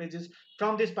landing pages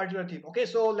from this particular theme. Okay,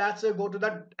 so let's go to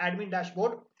the admin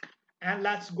dashboard and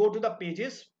let's go to the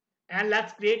pages and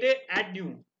let's create a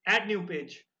add new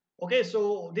page. Okay,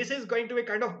 so this is going to be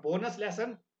kind of bonus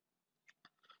lesson.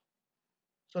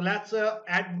 So let's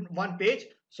add one page.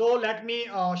 So let me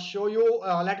show you,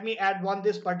 let me add one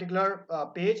this particular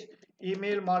page,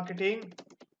 email marketing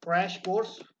crash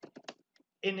course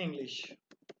in English.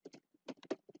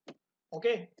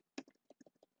 Okay,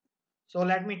 so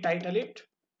let me title it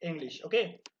English.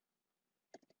 Okay,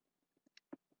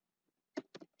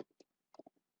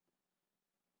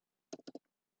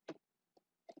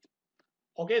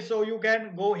 okay, so you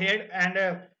can go ahead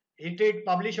and hit it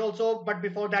publish also, but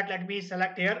before that let me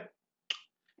select here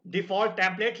default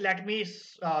template. Let me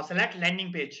select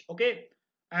landing page. Okay,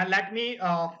 and let me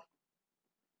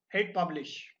hit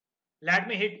publish. Let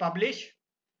me hit publish,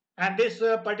 and this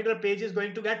particular page is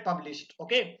going to get published.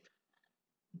 Okay,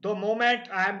 the moment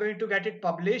I am going to get it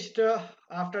published,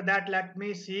 after that let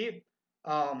me see,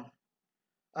 um,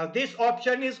 this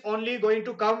option is only going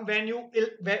to come when you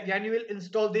will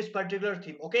install this particular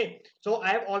theme. Okay, so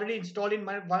I have already installed in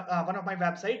my one of my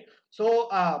website. So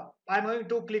I'm going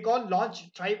to click on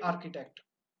launch Thrive Architect.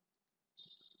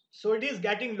 So it is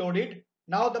getting loaded.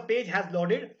 Now the page has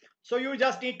loaded. So you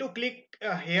just need to click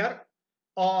here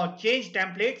or change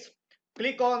templates.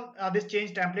 Click on this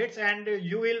change templates, and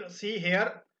you will see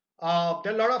here there are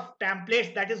a lot of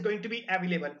templates that is going to be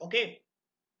available. Okay,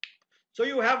 so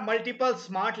you have multiple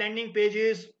smart landing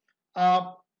pages,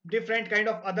 different kind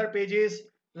of other pages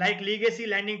like legacy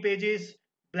landing pages,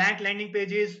 blank landing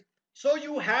pages. So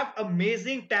you have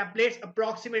amazing templates,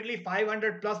 approximately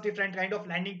 500 plus different kind of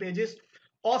landing pages,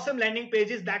 awesome landing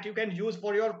pages that you can use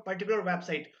for your particular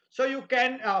website. So you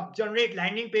can generate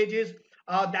landing pages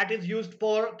that is used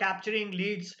for capturing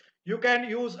leads. You can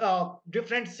use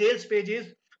different sales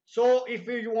pages. So if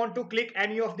you want to click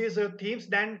any of these themes,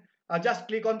 then just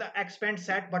click on the expand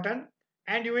set button,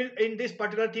 and you will, in this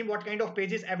particular theme, what kind of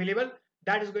page is available,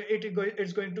 that is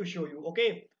it's going to show you.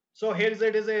 Okay, so here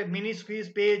it is a mini squeeze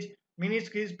page, mini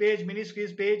squeeze page, mini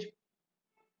squeeze page.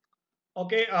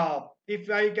 Okay, if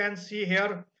I can see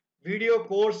here video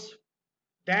course,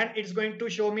 then it's going to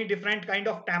show me different kind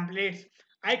of templates.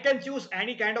 I can choose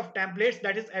any kind of templates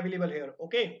that is available here.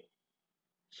 Okay,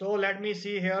 so let me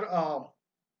see here.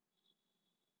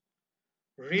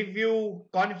 Review,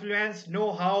 confluence,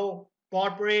 know-how,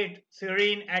 corporate,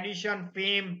 serene, addition,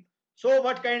 fame. So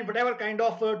whatever kind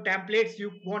of templates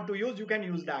you want to use, you can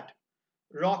use that.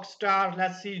 Rockstar,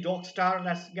 let's see, Rockstar,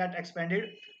 let's get expanded.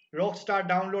 Rockstar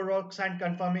download, rocks and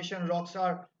confirmation,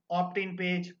 Rockstar opt-in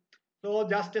page. So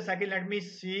just a second, let me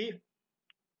see.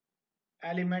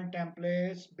 Element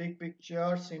templates, big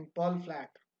picture, simple, flat.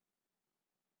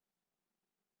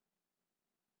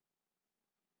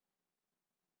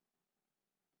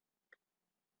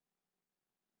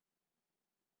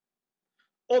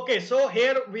 Okay, so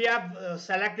here we have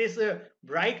select this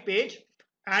bright page,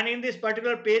 and in this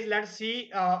particular page, let's see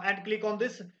and click on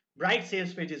this bright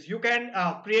sales pages. You can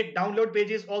create download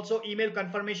pages, also email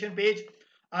confirmation page,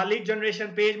 lead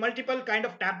generation page, multiple kind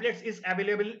of templates is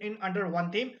available in under one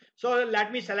theme. So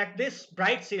let me select this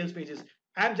bright sales pages.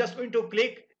 I'm just going to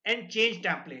click and change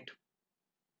template.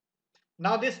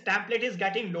 Now this template is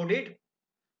getting loaded.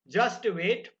 Just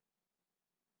wait.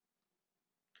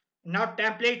 Now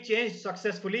template changed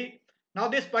successfully. Now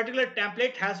this particular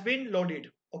template has been loaded.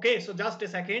 Okay, so just a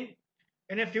second.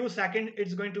 In a few seconds,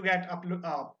 it's going to get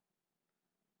upload.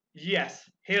 Yes,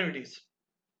 here it is.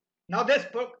 Now this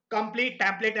complete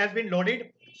template has been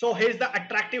loaded. So here's the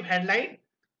attractive headline.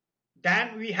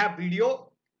 Then we have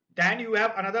video. Then you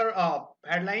have another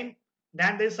headline.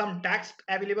 Then there's some text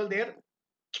available there.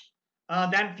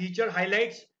 Then feature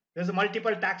highlights. There's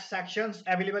multiple text sections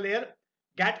available here.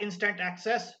 Get instant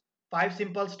access, 5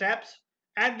 simple steps,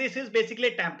 and this is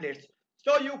basically templates.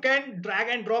 So you can drag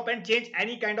and drop and change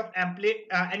any kind of template,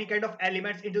 any kind of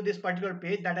elements into this particular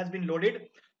page that has been loaded.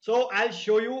 So I'll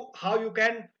show you how you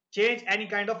can change any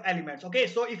kind of elements. Okay,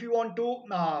 so if you want to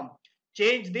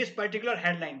change this particular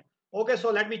headline, okay, so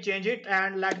let me change it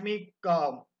and let me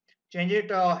change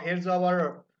it. Here's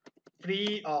our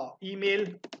free email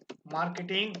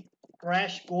marketing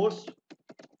crash course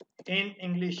in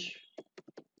English.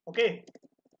 Okay,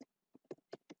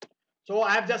 so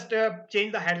I have just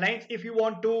changed the headlines. If you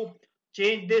want to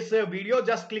change this video,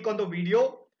 just click on the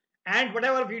video, and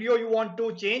whatever video you want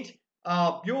to change,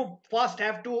 you first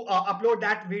have to upload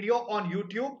that video on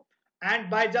YouTube, and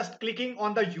by just clicking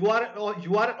on the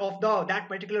URL of the that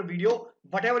particular video,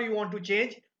 whatever you want to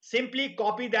change, simply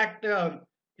copy that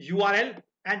URL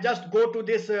and just go to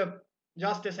this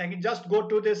just a second, just go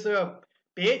to this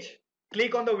page,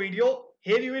 click on the video.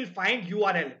 Here you will find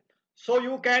URL. So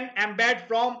you can embed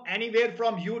from anywhere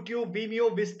from YouTube,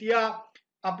 Vimeo, Vistia,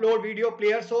 upload video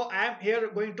player. So I am here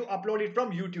going to upload it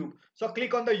from YouTube. So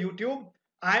click on the YouTube.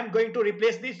 I am going to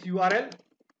replace this URL.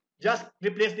 Just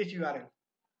replace this URL.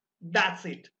 That's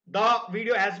it. The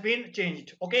video has been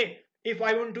changed. Okay. If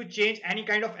I want to change any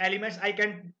kind of elements, I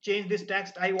can change this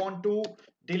text. I want to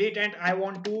delete and I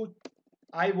want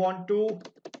to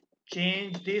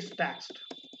change this text.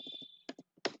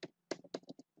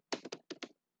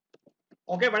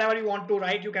 Okay, whatever you want to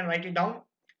write, you can write it down.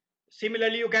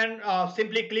 Similarly, you can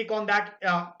simply click on that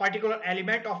particular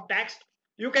element of text.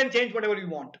 You can change whatever you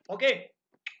want. Okay,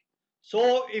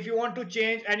 so if you want to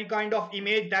change any kind of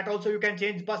image, that also you can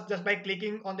change just by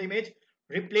clicking on the image,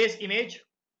 replace image.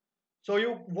 So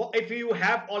if you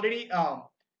have already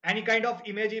any kind of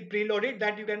image preloaded,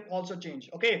 that you can also change.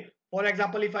 Okay, for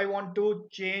example, if I want to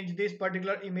change this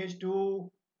particular image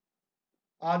to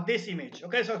this image.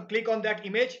 Okay, so click on that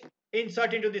image,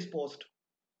 insert into this post.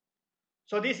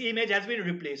 So this image has been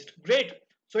replaced. Great.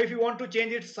 So if you want to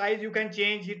change its size, you can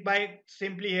change it by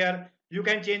simply here. You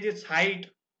can change its height.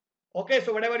 Okay,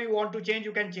 so whatever you want to change,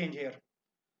 you can change here.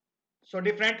 So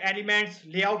different elements,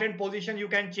 layout and position you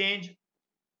can change.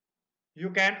 You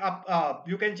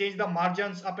can change the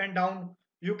margins up and down.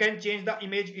 You can change the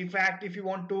image effect if you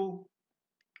want to.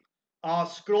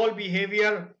 Scroll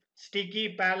behavior,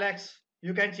 sticky parallax,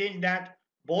 you can change that.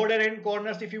 Border and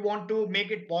corners, if you want to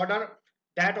make it border,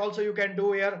 that also you can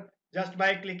do here just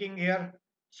by clicking here.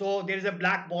 So there is a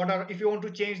black border. If you want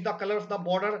to change the color of the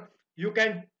border, you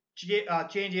can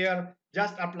change here,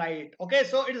 just apply it. Okay,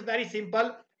 so it is very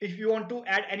simple. If you want to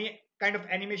add any kind of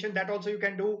animation, that also you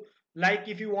can do. Like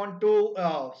if you want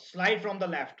to slide from the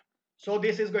left, so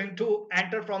this is going to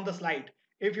enter from the slide.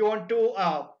 If you want to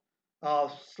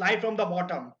slide from the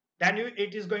bottom, then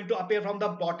it is going to appear from the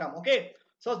bottom. Okay,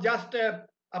 so just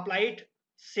apply it,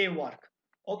 save work.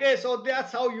 Okay, so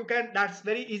that's how you can, that's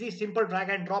very easy, simple drag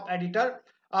and drop editor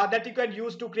that you can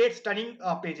use to create stunning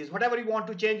pages. Whatever you want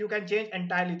to change, you can change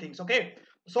entirely things. Okay,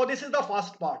 so this is the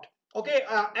first part. Okay,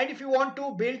 and if you want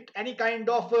to build any kind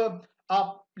of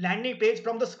landing page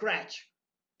from the scratch,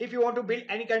 if you want to build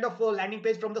any kind of landing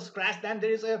page from the scratch, then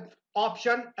there is a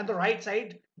option on the right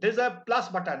side, there's a plus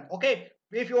button. Okay,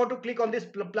 if you want to click on this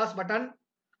plus button,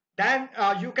 then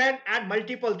you can add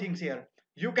multiple things here.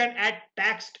 You can add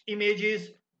text, images,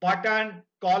 button,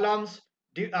 columns,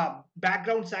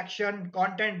 background section,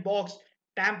 content box,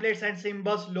 templates and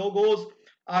symbols, logos,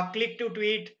 click to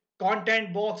tweet,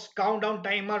 content box, countdown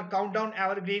timer, countdown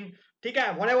evergreen. Okay,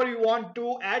 whatever you want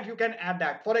to add, you can add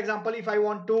that. For example, if I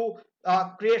want to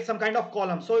create some kind of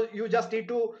column, so you just need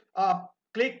to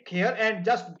click here and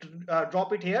just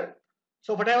drop it here.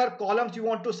 So whatever columns you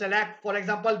want to select, for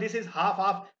example, this is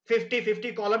half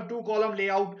 50 column, 2 column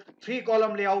layout, 3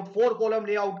 column layout, 4 column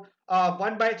layout,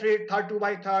 1 by 3 third, 2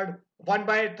 by third, 1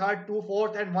 by third, 2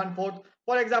 fourth and 1 fourth.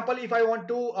 For example, if I want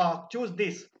to choose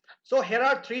this, so here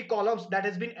are 3 columns that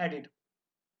has been added.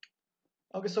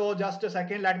 Okay, so just a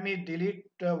second, let me delete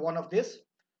one of this.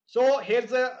 So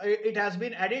here's it has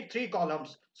been added 3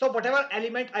 columns. So whatever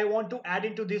element I want to add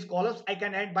into these columns, I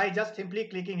can add by just simply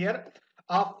clicking here.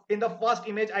 In the first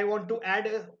image, I want to add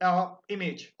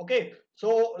image. Okay,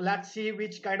 so let's see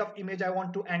which kind of image I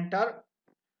want to enter.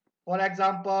 For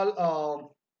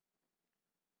example,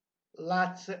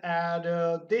 let's add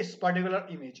this particular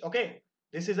image. Okay,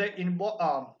 this is a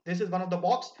this is one of the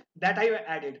box that I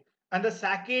added, and the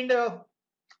second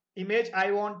image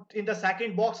I want, in the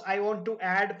second box I want to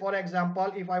add, for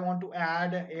example, if I want to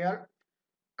add here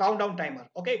countdown timer.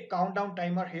 Okay, countdown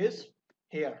timer is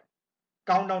here,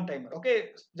 countdown timer. Okay,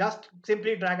 just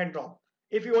simply drag and drop.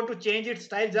 If you want to change its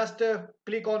style, just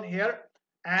click on here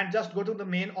and just go to the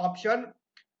main option,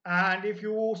 and if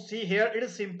you see here, it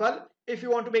is simple. If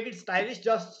you want to make it stylish,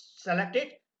 just select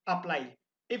it, apply.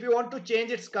 If you want to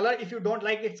change its color, if you don't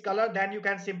like its color, then you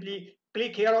can simply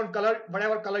click here on color,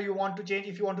 whatever color you want to change.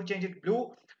 If you want to change it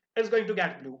blue, it's going to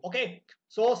get blue. Okay,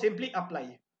 so simply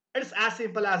apply. It's as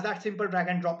simple as that, simple drag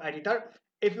and drop editor.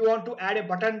 If you want to add a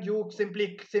button, you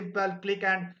simply simple click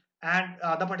and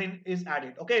the button is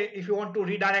added. Okay, if you want to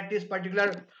redirect this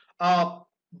particular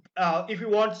uh, if you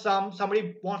want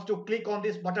somebody wants to click on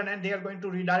this button and they are going to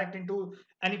redirect into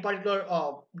any particular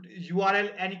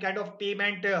URL, any kind of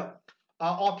payment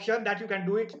option, that you can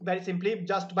do it very simply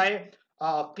just by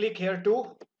click here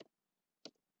to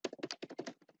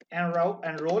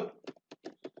enroll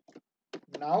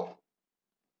now.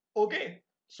 Okay,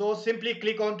 so simply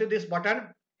click onto this button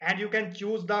and you can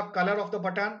choose the color of the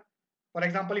button. For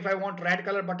example, if I want red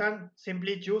color button,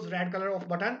 simply choose red color of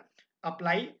button,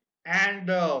 apply. And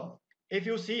if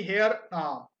you see here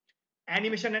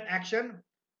animation and action,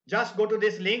 just go to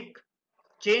this link,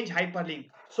 change hyperlink.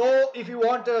 So if you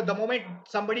want the moment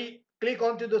somebody click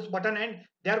onto this button and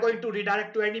they are going to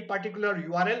redirect to any particular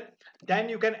URL, then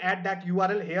you can add that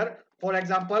URL here. For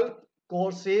example,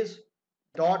 courses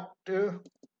dot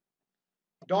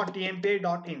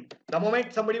 .tmp.in. The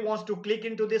moment somebody wants to click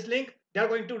into this link, they are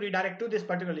going to redirect to this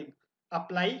particular link.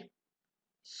 Apply,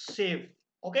 save.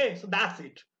 Okay, so that's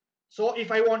it. So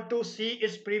if I want to see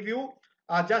its preview,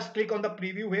 just click on the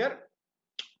preview here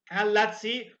and let's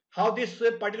see how this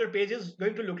particular page is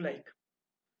going to look like.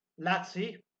 Let's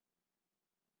see.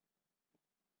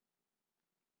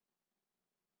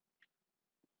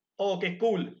 Okay,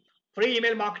 cool. Free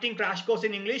email marketing crash course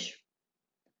in English.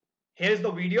 Here's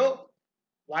the video.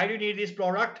 Why do you need this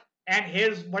product? And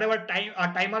here's whatever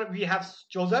timer we have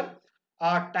chosen.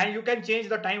 Time, you can change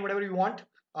the time whatever you want.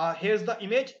 Here's the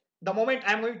image. The moment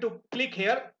I'm going to click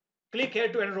here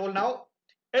to enroll now,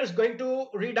 it's going to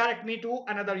redirect me to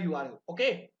another URL.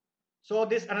 Okay, so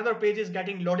this another page is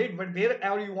getting loaded, but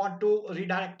wherever you want to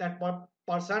redirect that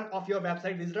person of your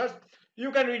website visitors,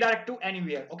 you can redirect to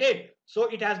anywhere. Okay, so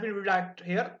it has been redirected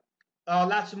here.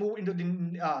 Let's move into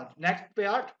the next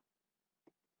part.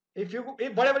 If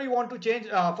whatever you want to change,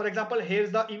 for example,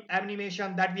 here's the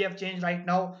animation that we have changed right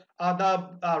now,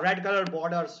 the red color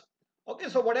borders. Okay,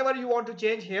 so whatever you want to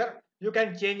change here, you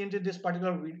can change into this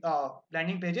particular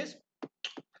landing pages.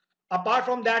 Apart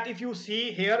from that, if you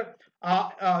see here,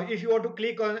 if you want to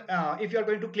click on if you are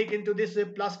going to click into this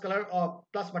plus color or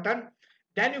plus button,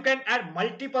 then you can add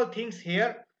multiple things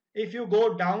here. If you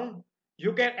go down,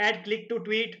 you can add click to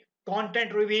tweet,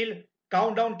 content reveal,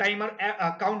 countdown timer,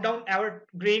 countdown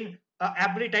evergreen.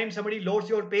 Every time somebody loads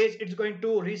your page, it's going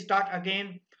to restart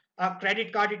again.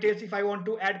 Credit card details. If I want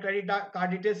to add credit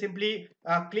card details, simply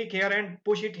click here and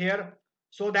push it here,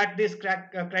 so that this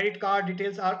credit card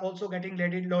details are also getting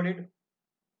loaded.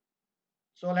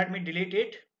 So let me delete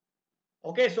it.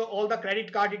 Okay, so all the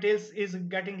credit card details is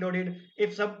getting loaded.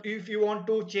 If you want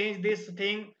to change this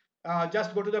thing,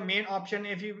 just go to the main option.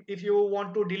 If you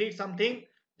want to delete something,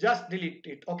 just delete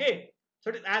it. Okay,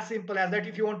 so it's as simple as that.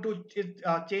 If you want to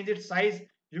change its size,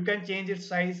 you can change its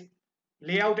size.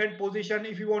 Layout and position,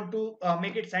 if you want to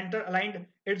make it center aligned,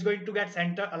 it's going to get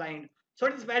center aligned. So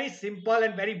it's very simple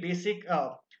and very basic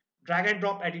drag and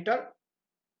drop editor.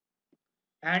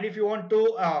 And if you want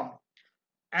to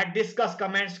add discuss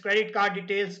comments, credit card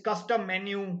details, custom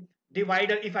menu,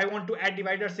 divider. If I want to add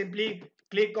divider, simply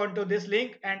click onto this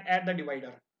link and add the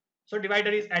divider. So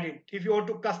divider is added. If you want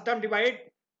to custom divide,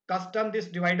 custom this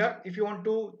divider. If you want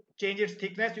to change its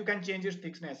thickness, you can change its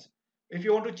thickness. If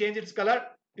you want to change its color,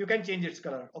 you can change its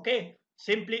color. Okay,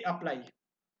 simply apply.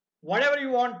 Whatever you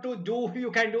want to do,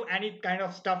 you can do any kind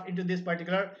of stuff into this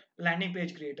particular landing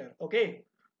page creator. Okay,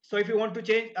 so if you want to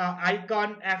change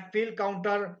icon, fill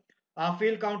counter,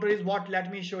 fill counter is what, let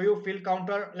me show you. Fill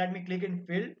counter, let me click in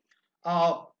fill.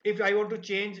 If I want to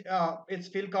change its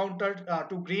fill counter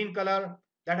to green color,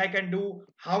 that I can do.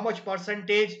 How much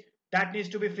percentage that needs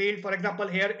to be filled? For example,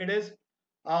 here it is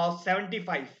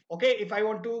 75. Okay, if I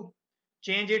want to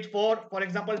change it for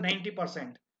example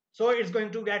 90%, so it's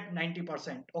going to get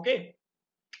 90%. Okay,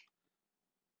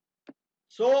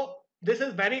 so this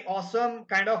is very awesome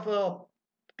kind of a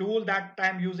tool that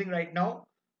I'm using right now,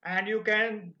 and you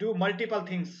can do multiple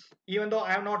things. Even though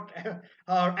I am not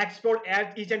expert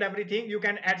at each and everything, you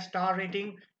can add star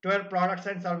rating to your products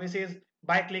and services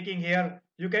by clicking here.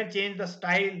 You can change the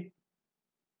style.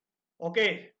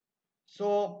 Okay,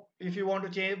 so if you want to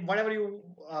change whatever you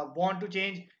want to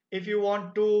change, if you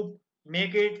want to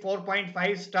make it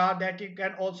 4.5 star, that you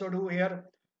can also do here.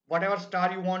 Whatever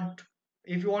star you want.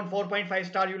 If you want 4.5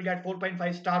 star, you will get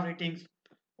 4.5 star ratings.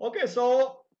 Okay,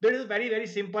 so this is very very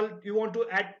simple. You want to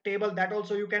add table, that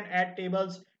also you can add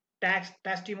tables, tags,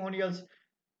 testimonials,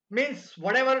 means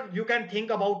whatever you can think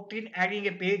about in adding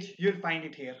a page, you'll find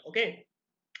it here. Okay,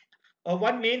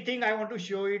 one main thing I want to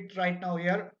show it right now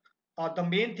here. The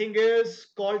main thing is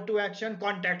call to action,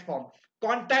 contact form.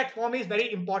 Contact form is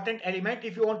very important element.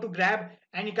 If you want to grab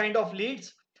any kind of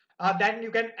leads, then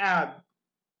you can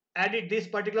edit this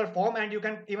particular form, and you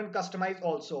can even customize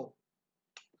also.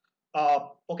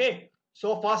 Okay,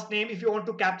 so first name, if you want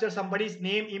to capture somebody's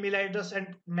name, email address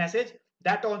and message,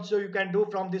 that also you can do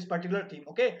from this particular theme.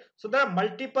 Okay, so there are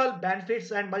multiple benefits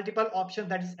and multiple options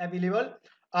that is available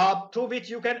through which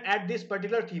you can add this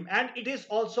particular theme, and it is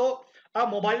also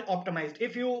mobile optimized.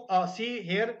 If you see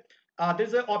here, there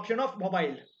is an option of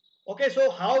mobile. Okay,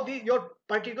 so how your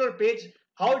particular page,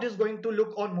 how it is going to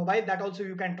look on mobile, that also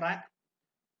you can track.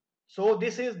 So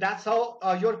that's how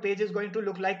your page is going to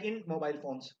look like in mobile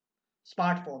phones,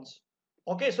 smartphones.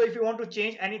 Okay, so if you want to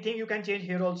change anything, you can change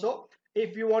here also.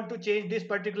 If you want to change this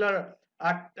particular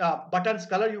buttons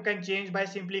color, you can change by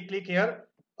simply click here.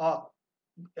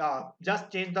 Just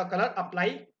change the color,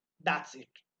 apply. That's it.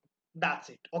 That's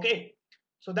it. Okay.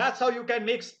 So that's how you can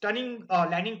make stunning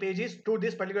landing pages through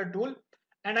this particular tool.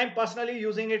 And I'm personally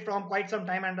using it from quite some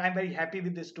time, and I'm very happy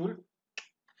with this tool.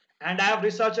 And I have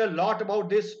researched a lot about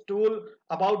this tool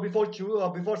about before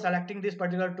selecting this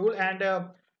particular tool. And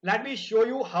let me show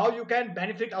you how you can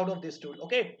benefit out of this tool.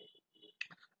 Okay,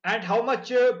 and how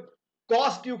much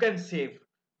cost you can save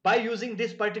by using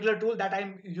this particular tool that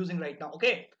I'm using right now.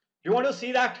 Okay, you want to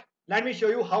see that? Let me show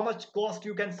you how much cost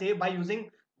you can save by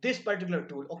using this particular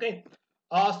tool. Okay,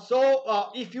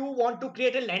 if you want to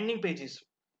create a landing pages,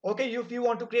 okay, if you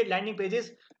want to create landing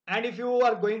pages, and if you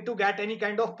are going to get any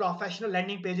kind of professional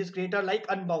landing pages creator like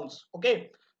Unbounce, okay,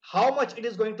 how much it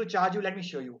is going to charge you? Let me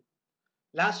show you.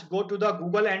 Let's go to the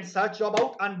Google and search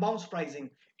about Unbounce pricing.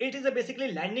 It is a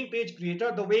basically landing page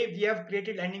creator. The way we have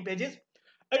created landing pages,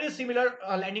 it is similar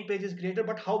landing pages creator,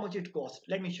 but how much it costs?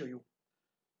 Let me show you.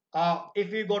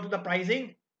 If we go to the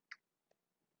pricing,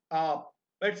 uh,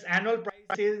 its annual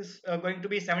price is going to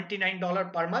be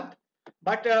 $79 per month.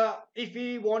 But if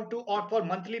we want to opt for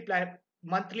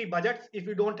monthly budgets, if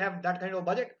you don't have that kind of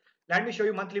budget, let me show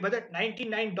you monthly budget.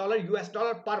 $99 US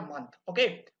dollar per month.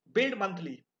 Okay, billed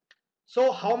monthly.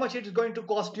 So how much it is going to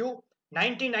cost you?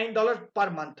 $99 per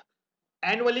month.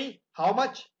 Annually, how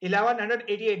much?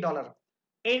 $1,188.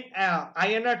 In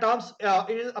INR terms,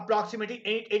 it is approximately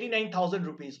 89,000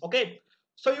 rupees. Okay.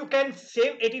 So you can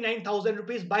save 89,000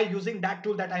 rupees by using that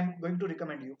tool that I'm going to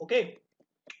recommend you. Okay,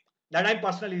 that I'm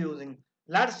personally using.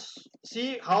 Let's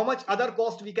see how much other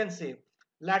cost we can save.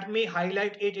 Let me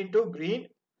highlight it into green.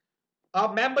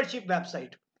 A membership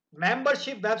website.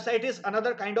 Membership website is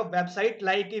another kind of website.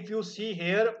 Like if you see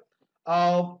here,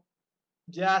 uh,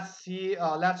 just see,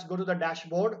 let's go to the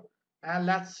dashboard and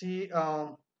let's see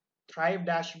Thrive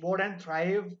dashboard and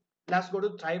Thrive. Let's go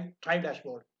to Thrive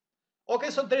dashboard. Okay,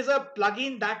 so there is a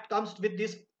plugin that comes with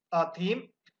this theme,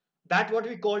 that what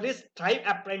we call is Thrive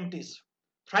Apprentice.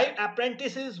 Thrive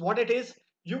Apprentice is what it is.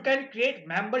 You can create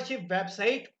membership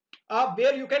website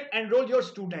where you can enroll your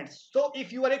students. So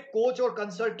if you are a coach or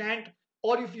consultant,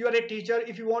 or if you are a teacher,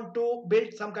 if you want to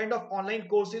build some kind of online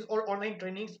courses or online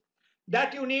trainings,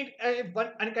 that you need a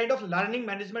kind of learning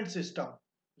management system.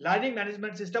 Learning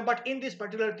management system, but in this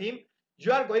particular theme,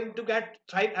 you are going to get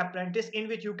Thrive Apprentice, in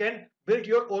which you can build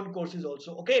your own courses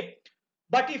also. Okay,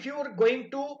 but if you are going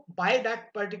to buy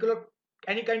that particular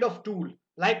any kind of tool,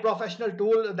 like professional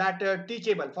tool, that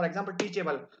Teachable, for example,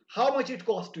 Teachable, how much it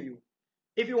costs to you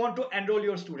if you want to enroll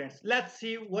your students? Let's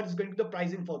see what is going to be the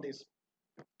pricing for this.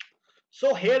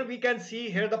 So here we can see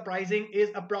here the pricing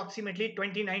is approximately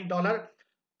 $29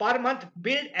 per month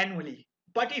billed annually.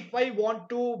 But if I want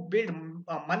to build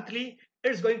monthly,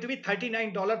 it's going to be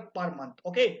 $39 per month.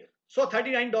 Okay, so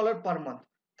 $39 per month.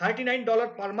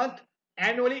 $39 per month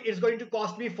annually is going to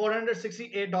cost me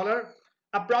 $468,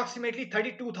 approximately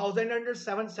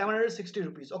 32,760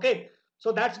 rupees. Okay,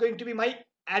 so that's going to be my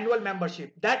annual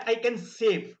membership that I can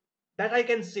save. That I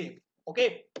can save.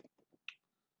 Okay,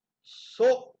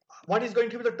 so what is going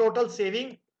to be the total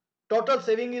saving? Total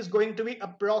saving is going to be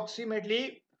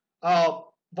approximately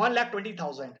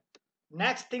 1,20,000.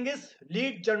 Next thing is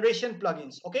lead generation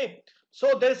plugins. Okay,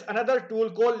 so there's another tool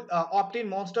called Opt-in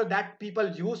Monster that people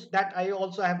use, that I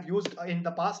also have used in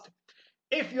the past.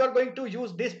 If you are going to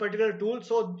use this particular tool,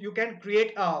 so you can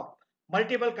create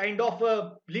multiple kind of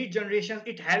lead generation.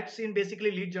 It helps in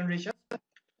basically lead generation.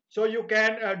 So you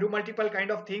can do multiple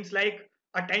kind of things like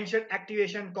attention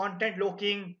activation, content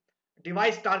locking,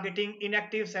 device targeting,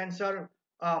 inactive sensor,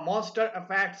 monster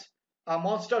effects,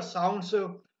 monster sounds,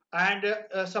 and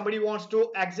somebody wants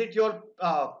to exit your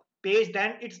page,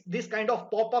 then it's this kind of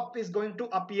pop-up is going to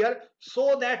appear,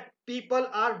 so that people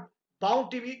are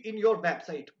bound to be in your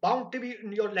website, bound to be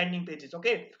in your landing pages.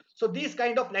 Okay, so these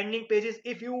kind of landing pages,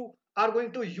 if you are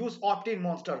going to use opt-in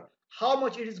monster, how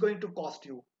much it is going to cost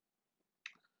you?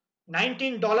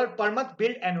 $19 per month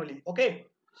billed annually. Okay,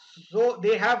 so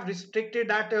they have restricted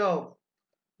that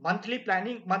monthly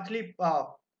planning, monthly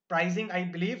pricing, I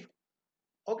believe.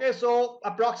 Okay, so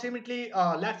approximately,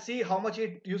 let's see how much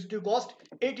it used to cost.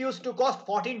 It used to cost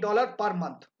 $14 per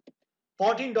month.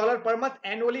 $14 per month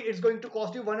annually, it's going to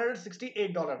cost you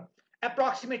 $168,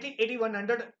 approximately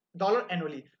 $8,100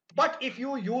 annually. But if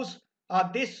you use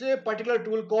this particular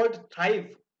tool called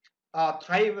Thrive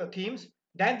themes,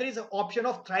 then there is an option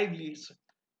of Thrive leads.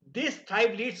 This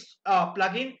Thrive leads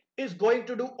plugin is going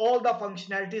to do all the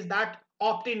functionalities that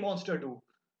opt-in monster do: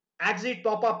 exit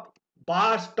pop-up,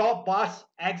 bars, top bars,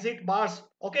 exit bars.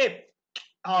 Okay,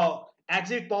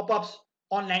 exit pop-ups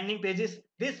on landing pages.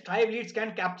 These Thrive leads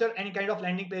can capture any kind of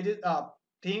landing pages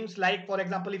themes. Like for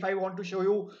example, if I want to show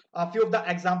you a few of the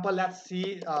example, let's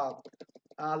see.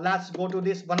 Let's go to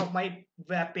this one of my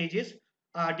web pages,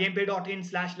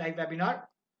 dmp.in/live webinar.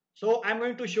 So I'm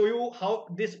going to show you how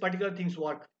this particular things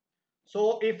work.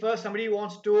 So if somebody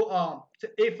wants to,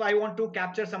 if I want to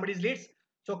capture somebody's leads,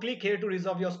 so click here to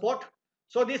reserve your spot.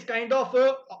 So this kind of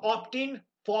opt-in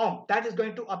form that is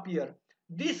going to appear.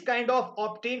 This kind of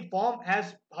opt-in form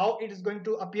has how it is going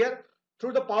to appear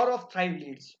through the power of Thrive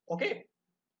leads. Okay,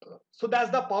 so that's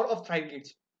the power of Thrive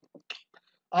leads.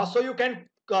 So you can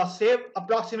save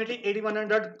approximately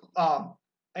 8,100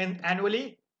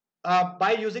 annually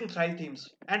by using Thrive themes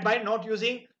and by not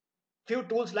using few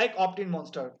tools like opt-in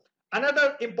monster.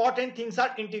 Another important things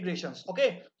are integrations.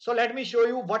 Okay, so let me show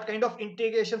you what kind of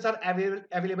integrations are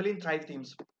available in Thrive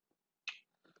themes.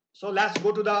 So let's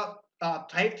go to the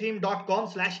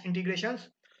thrivetheme.com/integrations.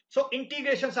 So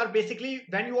integrations are basically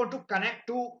when you want to connect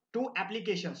to two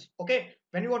applications. Okay,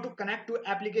 when you want to connect to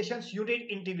applications, you need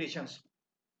integrations.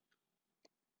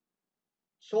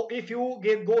 So if you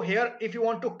go here, if you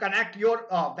want to connect your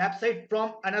website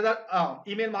from another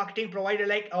email marketing provider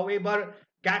like Aweber,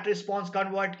 GetResponse,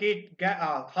 ConvertKit,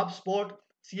 HubSpot,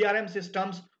 CRM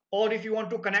systems, or if you want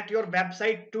to connect your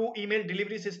website to email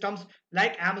delivery systems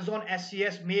like Amazon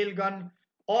SCS, Mailgun,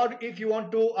 or if you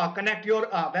want to connect your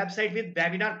website with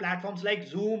webinar platforms like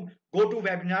Zoom,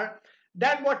 GoToWebinar,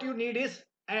 then what you need is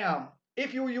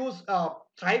if you use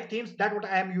Thrive themes, that what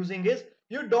I am using is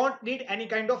you don't need any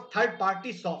kind of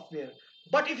third-party software.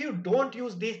 But if you don't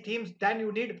use these themes, then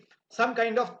you need some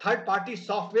kind of third-party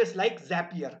softwares like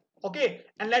Zapier. Okay,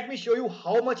 and let me show you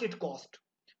how much it cost.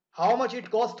 How much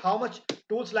it cost, how much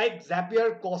tools like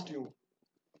Zapier cost you.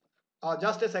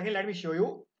 Just a second, let me show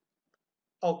you.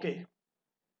 Okay,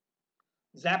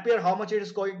 Zapier, how much it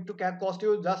is going to cost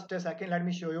you? Just a second, let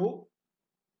me show you.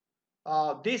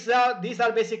 These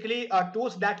are basically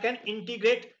tools that can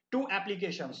integrate two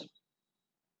applications.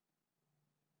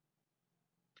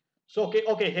 So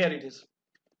okay, here it is.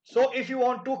 So if you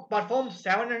want to perform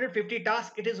 750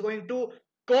 tasks, it is going to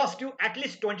cost you at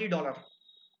least $20.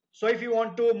 So if you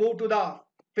want to move to the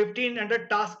 1500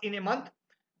 tasks in a month,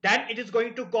 then it is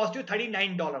going to cost you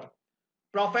 $39.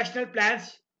 Professional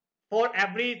plans, for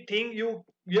everything your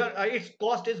its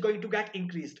cost is going to get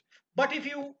increased. But if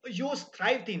you use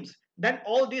Thrive themes, then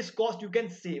all this cost you can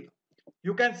save.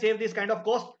 You can save this kind of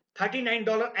cost,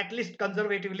 $39 at least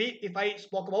conservatively. If I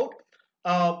spoke about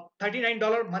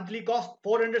 $39 monthly cost,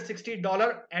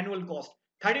 $460 annual cost,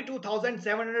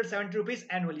 32,770 rupees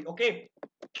annually. Okay,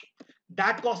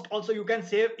 that cost also you can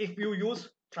save if you use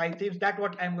Thrive themes. That's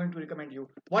what I'm going to recommend you,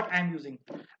 what I'm using.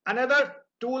 Another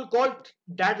tool called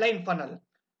Deadline Funnel.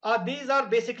 These are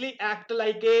basically act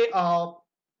like a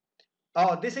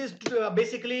this is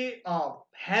basically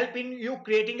help in you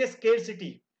creating a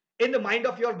scarcity in the mind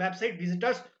of your website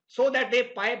visitors, so that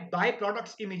they buy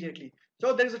products immediately.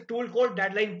 So there is a tool called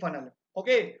Deadline Funnel.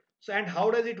 Okay, so and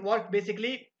how does it work?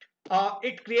 Basically,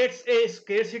 it creates a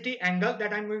scarcity angle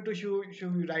that I'm going to show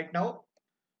you right now.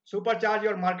 Supercharge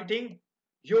your marketing.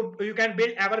 You can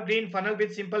build evergreen funnel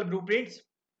with simple blueprints.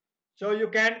 So you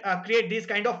can create these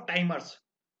kind of timers.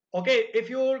 Okay, if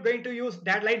you're going to use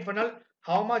Deadline Funnel,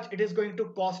 how much it is going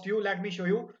to cost you? Let me show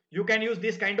you. You can use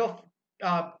this kind of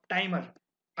timer.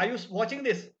 Are you watching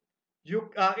this?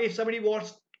 You if somebody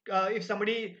wants if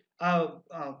somebody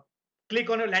click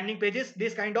on your landing pages,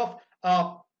 this kind of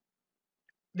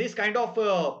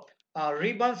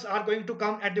ribbons are going to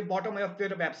come at the bottom of your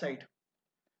website.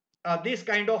 This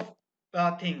kind of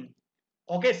thing.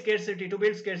 Okay, scarcity, to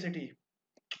build scarcity.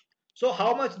 So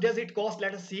how much does it cost?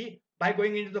 Let us see. By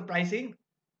going into the pricing,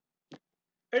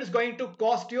 it is going to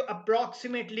cost you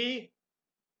approximately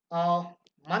uh,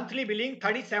 monthly billing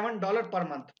 $37 per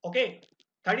month. Okay,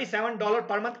 $37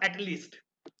 per month at least.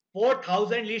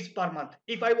 4,000 leads per month.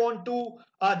 If I want to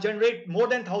generate more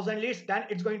than 1,000 leads, then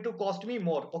it's going to cost me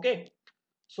more. Okay,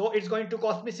 so it's going to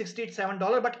cost me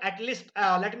 $67, but at least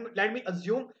let me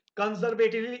assume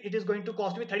conservatively it is going to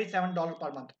cost me $37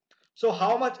 per month. So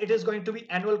how much it is going to be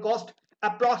annual cost?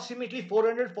 Approximately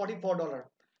 $444,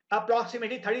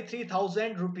 approximately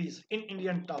 33,000 rupees in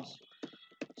Indian terms.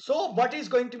 So what is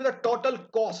going to be the total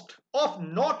cost of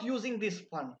not using this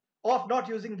fund, of not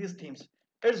using these themes?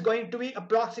 It's going to be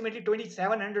approximately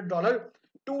 $2,700,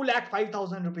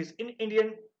 2,05,000 rupees in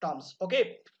Indian terms.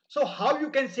 Okay. So how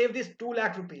you can save this 2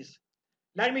 lakh rupees?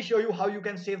 Let me show you how you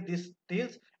can save these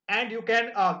deals, and you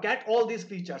can get all these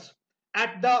features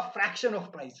at the fraction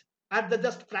of price, at the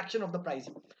just fraction of the price.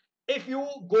 If you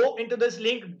go into this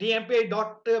link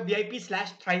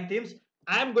dmpa.vip/thrive themes,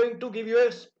 I am going to give you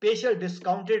a special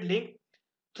discounted link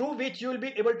through which you will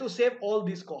be able to save all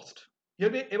these costs. You'll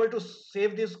be able to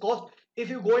save this cost if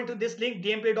you go into this link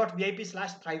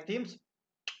dmpa.vip/thrive themes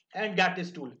and get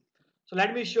this tool. So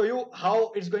let me show you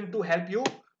how it's going to help you.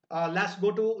 Let's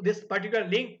go to this particular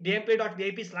link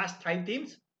dmpa.vip/thrive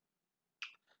themes,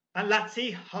 and let's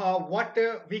see what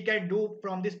we can do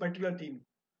from this particular theme.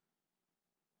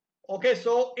 Okay,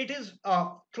 so it is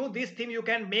through this theme you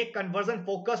can make conversion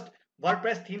focused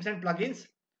WordPress themes and plugins.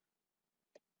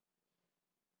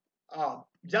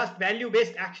 Just value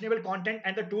based actionable content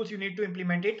and the tools you need to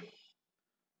implement it.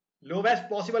 Lowest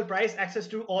possible price, access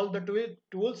to all the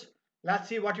tools. Let's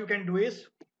see what you can do is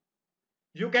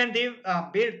you can build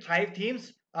Thrive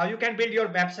themes. You can build your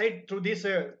website through these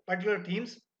particular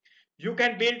themes. You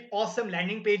can build awesome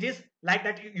landing pages like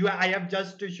that I have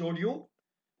just showed you.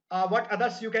 What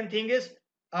others you can think is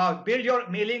build your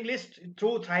mailing list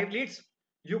through Thrive leads.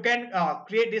 You can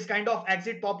create this kind of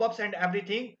exit pop-ups and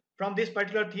everything from these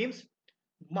particular themes.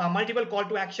 Multiple call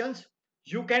to actions.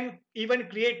 You can even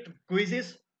create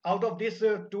quizzes out of this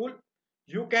tool.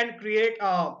 You can create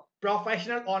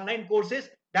professional online courses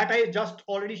that I just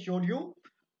already showed you.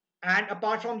 And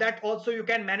apart from that, also you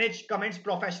can manage comments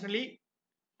professionally.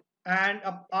 And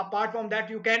apart from that,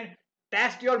 you can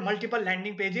test your multiple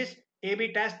landing pages,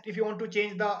 A/B test. If you want to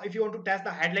if you want to test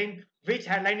the headline, which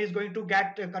headline is going to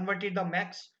get converted the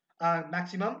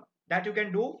maximum, that you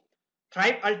can do.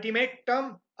 Thrive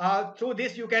Ultimatum. Through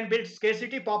this, you can build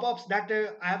scarcity pop-ups that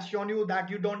I have shown you, that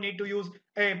you don't need to use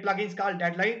a plugins called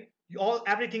Deadline.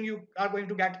 Everything you are going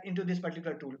to get into this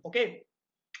particular tool. Okay.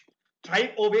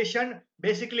 Thrive Ovation,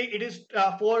 basically it is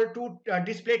for to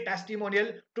display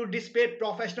testimonial, to display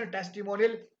professional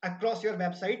testimonial across your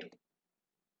website.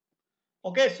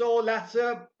 Okay, so let's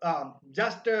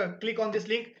just click on this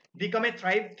link, become a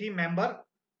Thrive theme member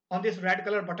on this red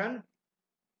color button,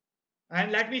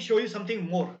 and let me show you something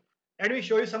more. Let me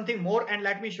show you something more, and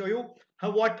let me show you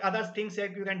what other things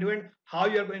that you can do and how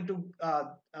you are going to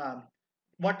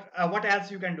what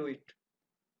else you can do it.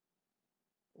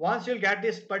 Once you'll get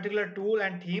this particular tool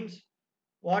and themes,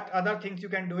 what other things you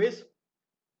can do is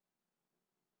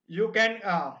you can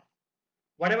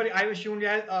whatever I was shown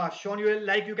you,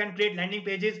 like you can create landing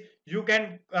pages, you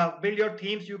can build your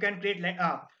themes, you can create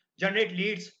generate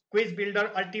leads, quiz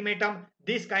builder, ultimatum,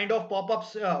 this kind of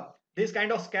pop-ups, this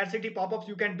kind of scarcity pop-ups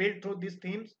you can build through these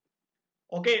themes.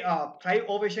 Okay, Thrive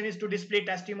Ovation is to display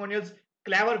testimonials,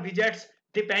 clever widgets,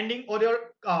 depending on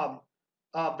your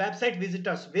website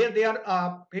visitors, where they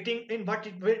are hitting in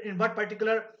what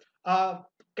particular uh,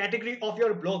 category of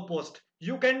your blog post.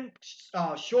 You can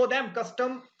show them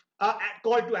custom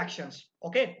call to actions.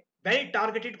 Okay, very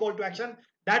targeted call to action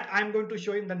that I'm going to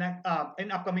show in the next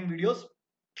in upcoming videos.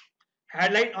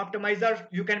 Headline optimizer,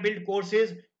 you can build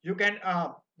courses, you can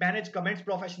manage comments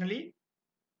professionally.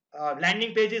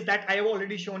 Landing pages that I have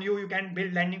already shown you, you can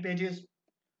build landing pages.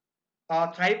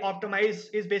 Thrive Optimize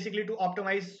is basically to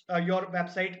optimize your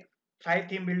website. Thrive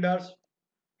Theme Builders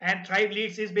and Thrive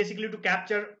Leads is basically to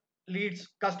capture leads,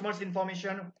 customers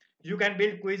information. You can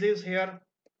build quizzes here.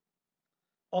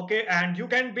 Okay, and you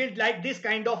can build like this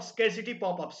kind of scarcity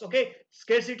pop-ups. Okay,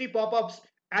 scarcity pop-ups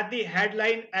at the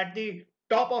headline, at the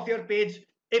top of your page.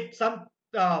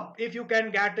 If you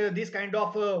can get this kind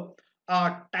of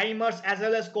timers as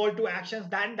well as call to actions,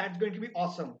 then that's going to be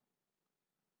awesome.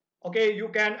 Okay, you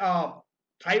can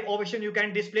Thrive Ovation, you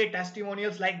can display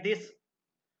testimonials like this.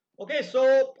 Okay,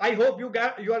 so I hope you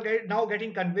are now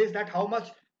getting convinced that how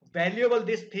much valuable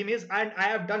this theme is, and I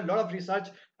have done a lot of research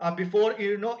before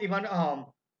even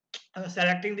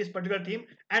selecting this particular theme,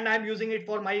 and I'm using it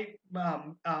for my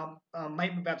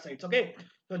websites. Okay,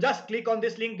 so just click on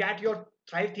this link, get your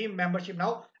Thrive theme membership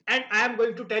now, and I am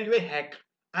going to tell you a hack.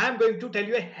 I am going to tell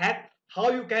you a hack how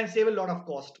you can save a lot of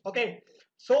cost. Okay,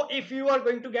 so if you are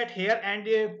going to get here and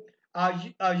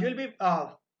you'll be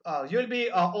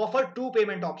offered two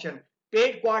payment option,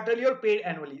 paid quarterly or paid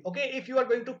annually. Okay, if you are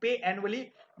going to pay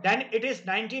annually, then it is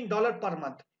 $19 per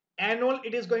month. Annual,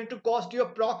 it is going to cost you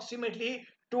approximately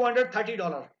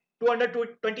 $230,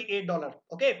 $228.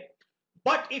 Okay,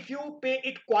 but if you pay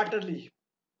it quarterly,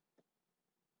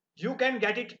 you can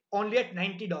get it only at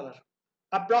 $90,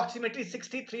 approximately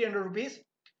 6,300 rupees.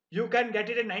 You can get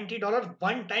it at $90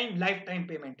 one time lifetime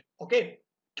payment. Okay,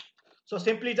 so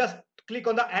simply just click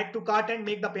on the add to cart and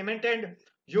make the payment, and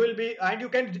you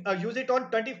can use it on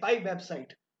 25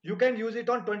 website. You can use it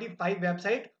on 25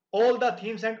 website, all the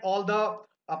themes and all the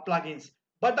plugins.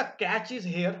 But the catch is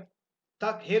here.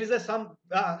 Here is some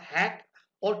hack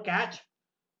or catch.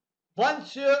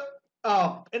 Once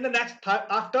in the next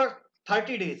after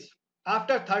 30 days,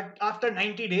 after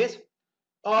 90 days,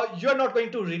 you are not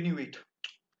going to renew it.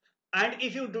 And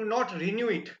if you do not renew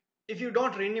it, if you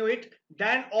don't renew it,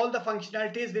 then all the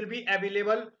functionalities will be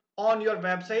available on your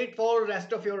website for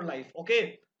rest of your life.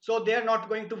 Okay, so they are not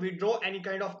going to withdraw any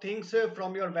kind of things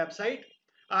from your website.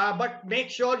 But make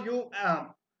sure you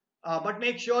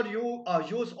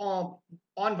use on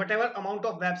whatever amount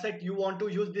of website you want to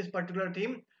use this particular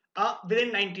theme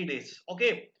within 90 days.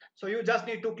 Okay, so you just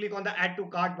need to click on the add to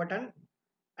cart button,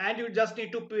 and you just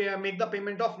need to make the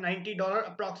payment of $90,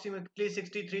 approximately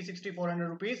 6,400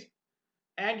 rupees,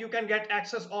 and you can get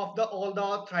access of the all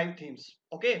the Thrive themes.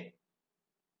 Okay,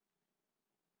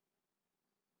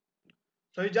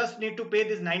 so you just need to pay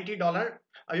this $90.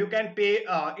 You can pay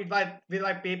it with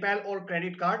my PayPal or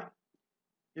credit card.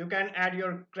 You can add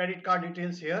your credit card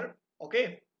details here.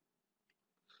 Okay,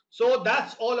 so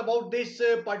that's all about this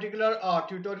particular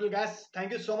tutorial, guys.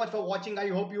 Thank you so much for watching. I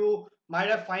hope you might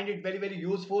have find it very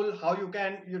useful how you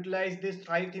can utilize these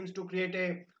Thrive themes to create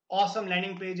a awesome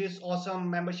landing pages, awesome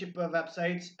membership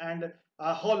websites, and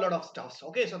a whole lot of stuff.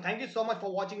 Okay, so thank you so much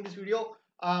for watching this video.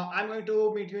 I'm going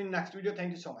to meet you in next video.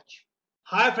 Thank you so much.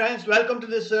 Hi friends, welcome to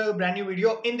this brand new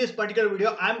video. In this particular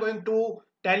video, I'm going to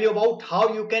tell you about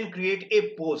how you can create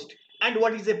a post, and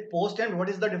what is a post and what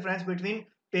is the difference between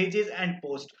pages and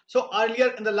post. So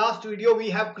earlier in the last video, we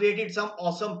have created some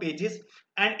awesome pages,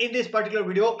 and in this particular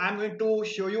video, I'm going to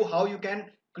show you how you can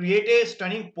create a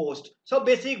stunning post. So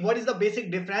what is the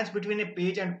basic difference between a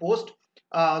page and post?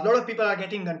 A lot of people are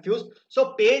getting confused.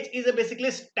 So page is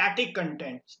basically static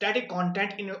content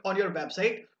on your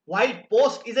website. while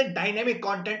post is a dynamic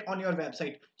content on your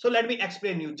website. So let me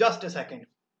explain you just a second.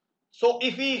 So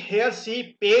if we here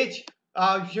see page,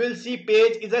 you will see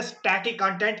page is a static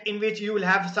content in which you will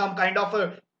have some kind of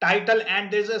a title and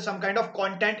there's some kind of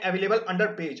content available under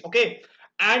page. Okay,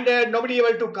 and nobody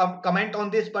able to comment on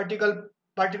this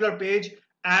particular page,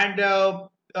 and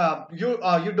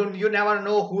you never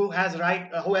know who has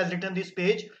written this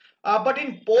page. But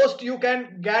in post you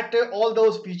can get all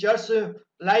those features,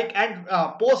 and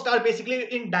posts are basically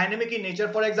in dynamic in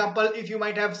nature. For example, if you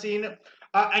might have seen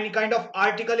any kind of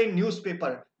article in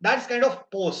newspaper, that's kind of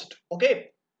post. Okay,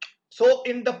 so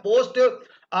in the post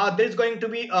there is going to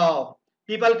be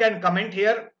people can comment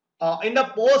here. In the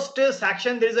post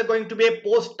section there is going to be a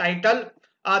post title.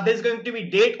 There is going to be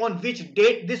date, on which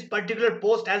date this particular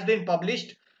post has been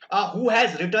published, who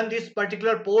has written this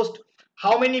particular post,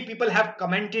 how many people have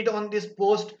commented on this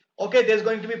post. Okay, there's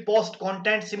going to be post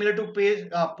content similar to page,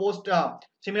 post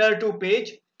similar to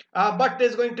page, but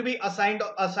there's going to be assigned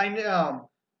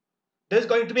there's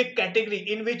going to be a category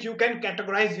in which you can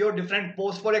categorize your different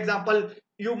posts. For example,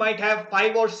 you might have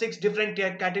 5 or 6 different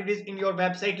categories in your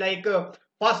website, like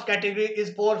first category is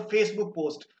for Facebook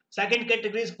post, second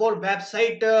category is for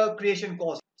website creation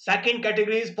cost, second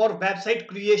category is for website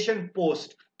creation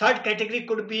post, third category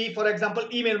could be, for example,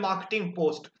 email marketing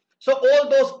post. So all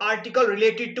those articles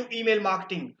related to email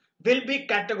marketing will be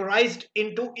categorized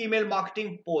into email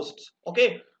marketing posts.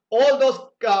 Okay, all those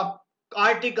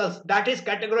articles that is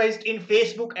categorized in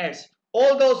Facebook ads,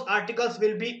 all those articles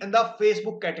will be in the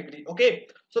Facebook category. Okay,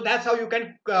 so that's how you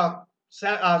can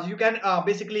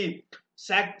basically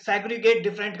segregate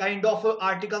different kind of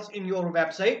articles in your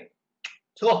website.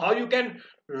 So how you can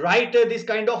write this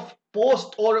kind of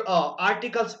post or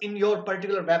articles in your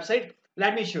particular website,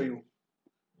 let me show you.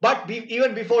 But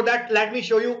even before that, let me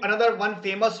show you another one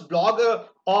famous blog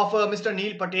of Mr.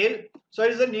 Neil Patel. So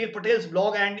it is a Neil Patel's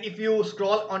blog, and if you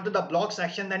scroll onto the blog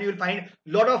section, then you will find a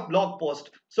lot of blog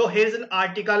posts. So here's an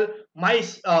article, my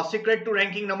secret to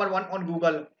ranking #1 on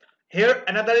Google. Here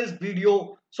another is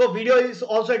video. So video is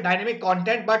also a dynamic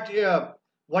content, but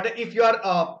what if you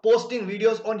are posting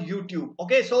videos on YouTube?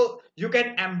 Okay, so you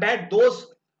can embed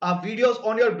those videos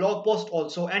on your blog post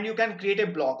also, and you can create a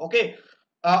blog. Okay,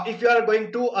 if you are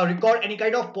going to record any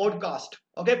kind of podcast.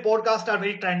 Okay, podcasts are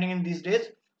very trending in these days,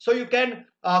 so you can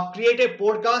create a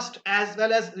podcast, as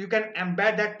well as you can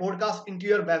embed that podcast into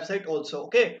your website also.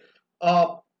 Okay,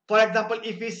 uh, for example,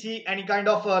 if we see any kind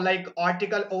of like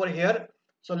article over here,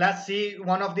 so let's see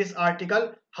one of this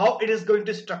article, how it is going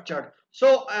to structured.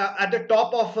 So at the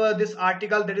top of this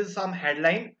article there is some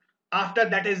headline, after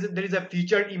that is there is a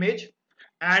featured image,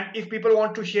 and if people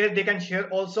want to share, they can share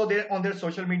also there on their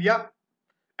social media,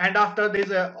 and after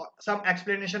there's some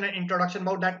explanation and introduction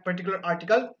about that particular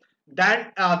article.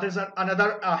 Then there's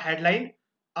another headline,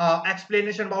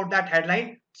 explanation about that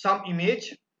headline, some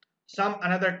image, some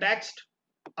another text,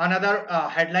 another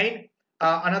headline,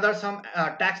 another some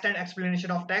text and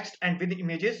explanation of text and with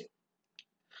images.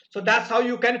 So that's how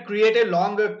you can create a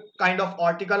long kind of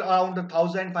article around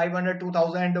 1,500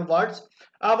 2,000 words,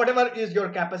 whatever is your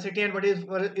capacity and what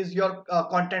is your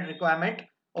content requirement.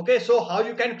 Okay, so how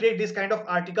you can create this kind of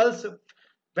articles,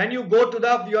 when you go to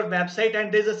the your website and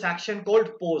there's a section called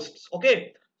posts.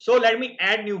 Okay, so let me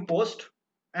add new post,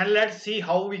 and let's see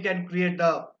how we can create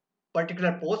the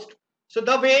particular post. So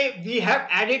the way we have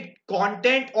added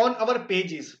content on our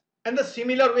pages, and the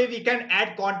similar way we can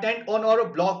add content on our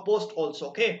blog post also.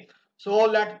 Okay,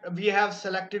 so we have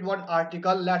selected one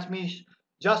article. Let me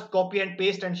just copy and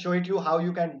paste and show it you how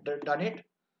you can done it,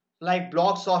 like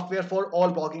blog software for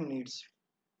all blogging needs.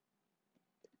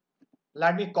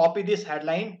 Let me copy this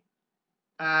headline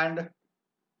and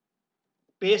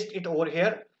paste it over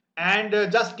here, and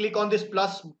just click on this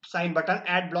plus sign button,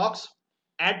 add blocks,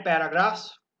 add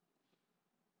paragraphs.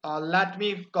 Let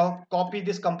me copy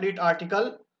this complete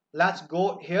article. Let's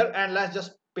go here and let's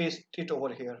just paste it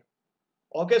over here.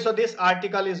 Okay, so this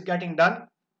article is getting done.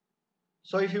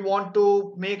 So if you want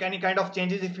to make any kind of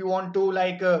changes, if you want to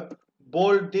like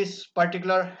bold this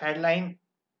particular headline,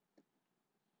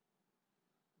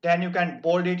 then you can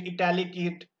bold it, italic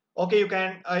it. Okay, you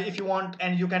can if you want,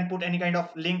 and you can put any kind of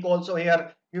link also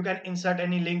here, you can insert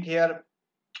any link here.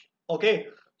 Okay,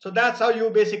 so that's how you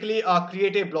basically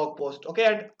create a blog post. Okay,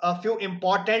 and a few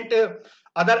important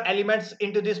other elements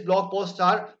into this blog posts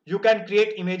are, you can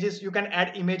create images, you can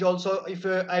add image also. If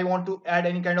I want to add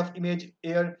any kind of image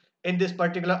here in this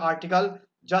particular article,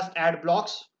 just add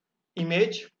blocks,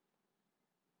 image.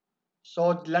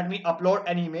 So let me upload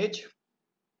an image.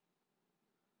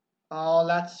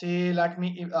 Let's see, let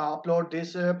me upload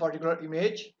this particular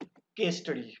image, case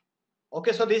study.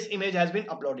 Okay, so this image has been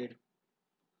uploaded.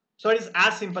 So it is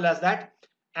as simple as that.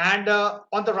 And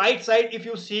on the right side, if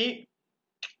you see,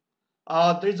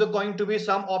 there is going to be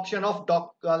some option of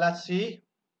doc. Let's see.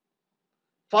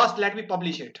 First, let me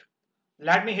publish it.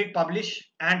 Let me hit publish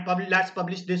and let's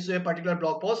publish this particular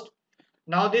blog post.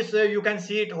 Now this you can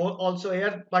see it also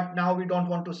here, but now we don't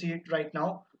want to see it right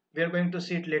now. We are going to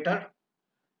see it later.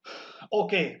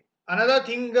 Okay. Another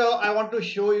thing I want to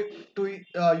show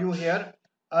you here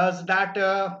is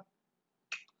that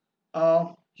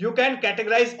you can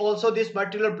categorize also this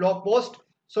particular blog post.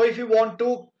 So if you want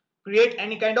to create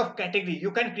any kind of category, you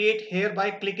can create here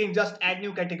by clicking just add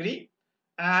new category,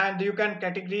 and you can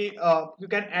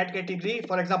add category.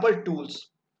 For example,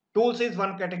 tools is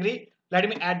one category. Let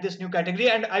me add this new category,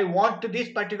 and I want this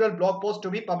particular blog post to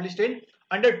be published in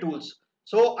under tools.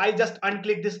 So I just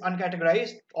unclick this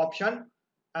uncategorized option,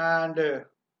 and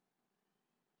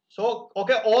so,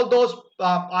 okay, all those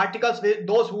articles,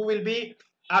 those who will be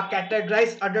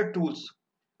categorized under tools,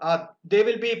 they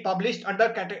will be published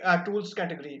under tools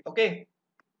category. Okay.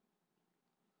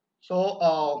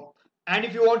 So, and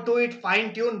if you want to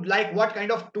fine tune like what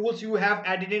kind of tools you have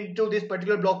added into this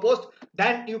particular blog post,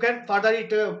 then you can further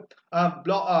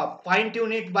fine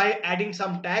tune it by adding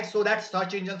some tags so that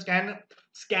search engines can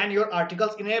scan your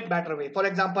articles in a better way. For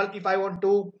example, if I want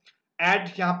to add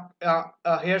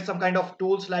here some kind of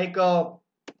tools like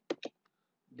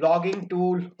blogging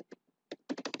tool,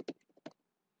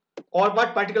 or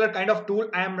what particular kind of tool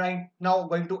I am right now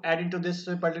going to add into this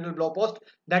particular blog post,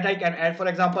 that I can add. For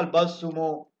example,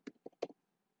 BuzzSumo.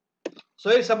 So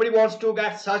if somebody wants to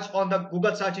get search on the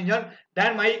Google search engine,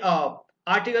 then my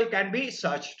article can be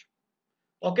searched.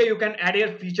 Okay, you can add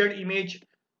a featured image.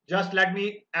 Just let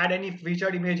me add any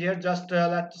featured image here. Just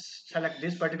let's select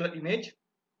this particular image.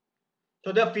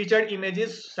 So the featured image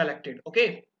is selected.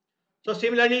 Okay. So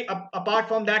similarly, apart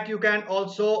from that, you can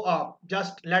also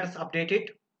just let us update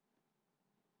it.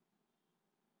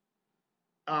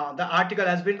 The article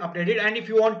has been updated, and if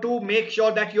you want to make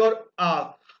sure that your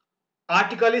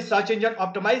article is search engine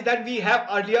optimized, then we have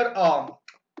earlier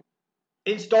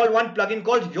installed one plugin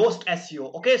called Yoast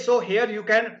SEO. Okay, so here you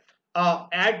can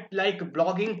add like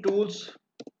blogging tools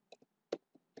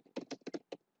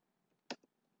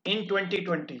in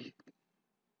 2020.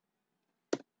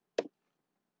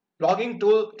 Blogging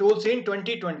tools in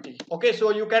 2020. Okay,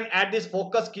 so you can add this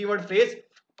focus keyword phrase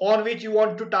on which you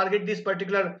want to target this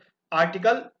particular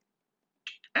article,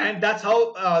 and that's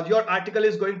how your article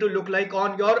is going to look like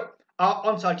on your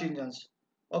on search engines.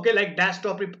 Okay, like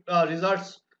desktop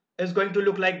results is going to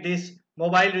look like this,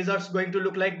 mobile results going to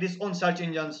look like this on search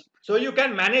engines. So you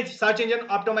can manage search engine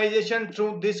optimization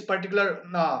through this particular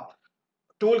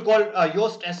tool called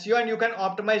Yoast SEO, and you can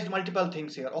optimize multiple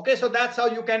things here. Okay, so that's how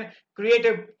you can create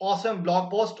a awesome blog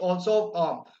post.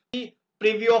 Also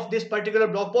preview of this particular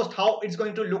blog post, how it's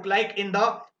going to look like in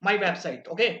the my website.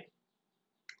 Okay,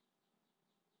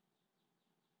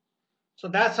 so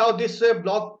that's how this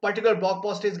particular blog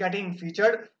post is getting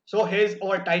featured. So here's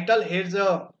our title. Here's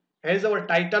our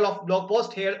title of blog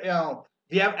post. Here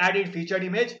we have added featured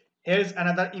image. Here's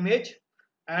another image,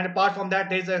 and apart from that,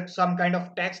 there's some kind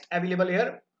of text available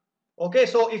here. Okay,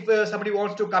 so if somebody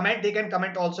wants to comment, they can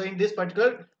comment also in this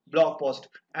particular blog post.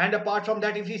 And apart from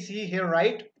that, if you see here,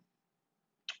 right,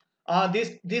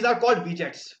 these are called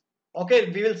widgets.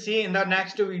 Okay, we will see in the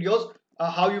next two videos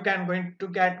how you can going to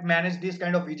manage these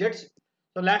kind of widgets.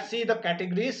 So let's see the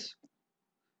categories.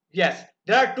 Yes,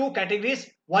 there are two categories.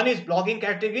 One is blogging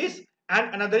categories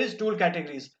and another is tool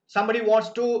categories. Somebody wants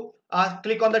to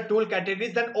click on the tool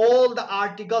categories, then all the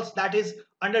articles that is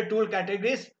under tool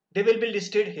categories, they will be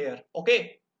listed here.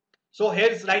 Okay, so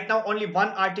here's right now only one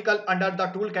article under the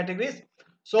tool categories.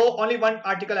 So only one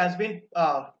article has been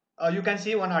you can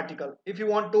see one article. If you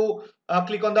want to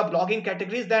click on the blogging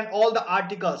categories, then all the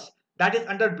articles that is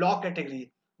under blog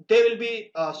category, they will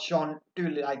be shown to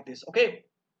you like this. Okay,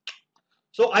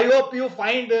 so I hope you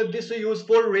find this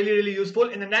useful, really useful.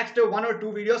 In the next one or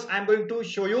two videos, I'm going to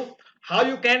show you how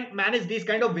you can manage these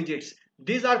kind of widgets.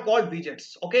 These are called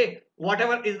widgets. Okay,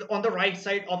 whatever is on the right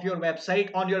side of your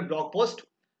website on your blog post,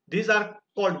 these are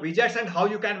called widgets, and how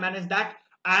you can manage that,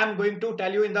 I am going to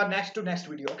tell you in the next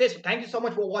video. Okay, so thank you so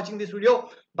much for watching this video.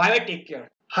 Bye bye, take care.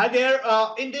 Hi there,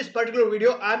 in this particular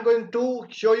video I'm going to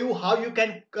show you how you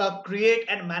can create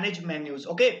and manage menus.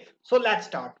 Okay, so let's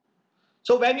start.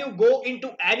 So when you go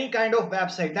into any kind of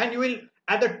website, then you will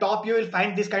at the top you will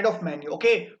find this kind of menu.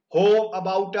 Okay, home,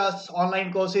 about us,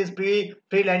 online courses,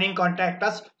 pre-learning, contact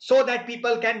us, so that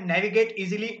people can navigate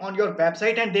easily on your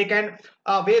website, and they can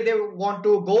where they want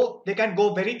to go, they can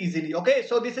go very easily. Okay,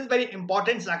 so this is very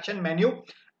important section, menu.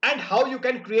 and how you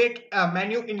can create a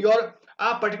menu in your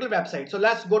particular website. So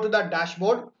let's go to the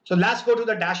dashboard.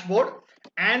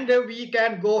 And we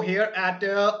can go here at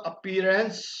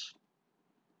appearance.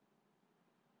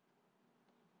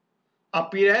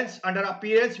 Under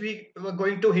appearance we were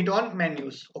going to hit on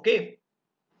menus. Okay,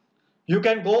 you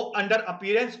can go under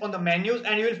appearance on the menus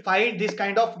and you will find this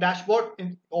kind of dashboard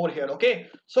over here. Okay,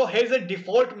 so here's a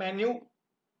default menu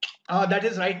that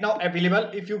is right now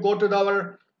available. If you go to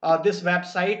our this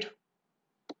website,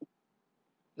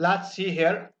 let's see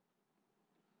here,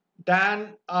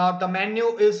 then the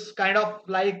menu is kind of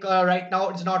like right now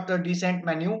it's not a decent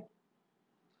menu.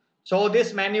 So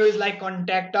this menu is like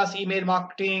contact us, email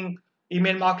marketing,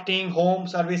 home,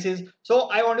 services. So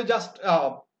I want to just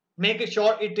make it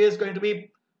sure it is going to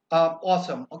be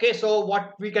awesome. Okay, so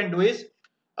what we can do is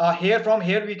from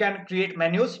here we can create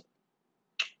menus.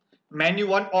 Menu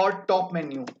 1 or top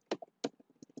menu.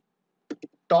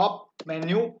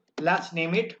 Let's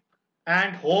name it.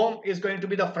 And home is going to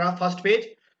be the first page.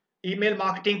 Email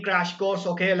marketing crash course.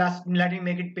 Okay, let me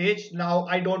make it page. Now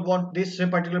I don't want this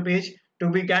particular page to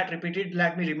be get repeated.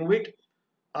 Let me remove it.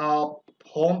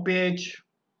 Home page.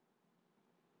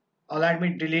 Let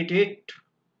me delete it.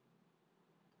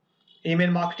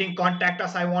 Email marketing contact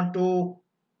us, I want to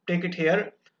take it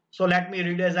here. So let me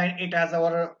redesign it as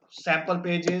our sample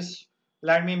pages.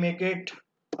 Let me make it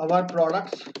our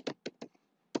products.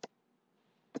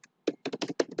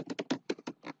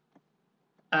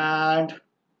 And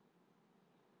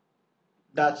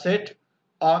that's it.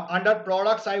 Under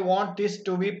products I want this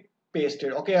to be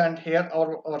pasted. Okay, and here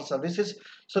our services.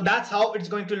 So that's how it's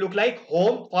going to look like.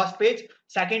 Home, first page.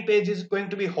 Second page is going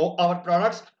to be home, our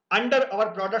products. Under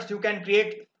our products you can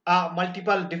create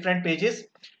multiple different pages,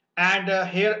 and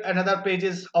here another page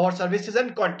is our services,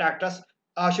 and contact us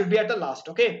should be at the last.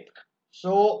 Okay,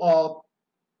 so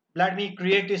let me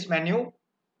create this menu.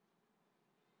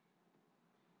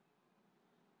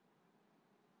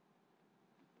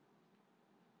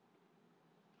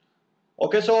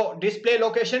 Okay, so display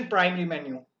location, primary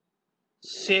menu,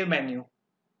 save menu.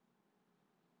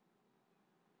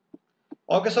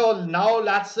 Okay, so now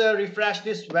let's refresh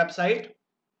this website.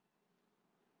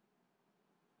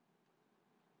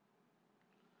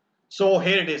 So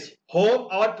here it is, home,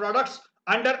 our products.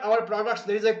 Under our products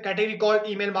there is a category called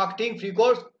email marketing, free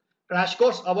course, crash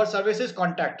course, our services,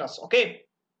 contact us. Okay,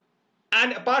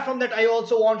 and apart from that I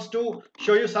also want to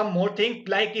show you some more things.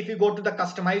 Like if you go to the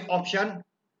customize option,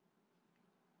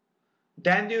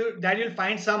 then you'll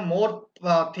find some more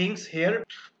things here.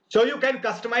 So you can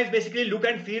customize basically look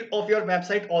and feel of your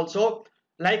website also.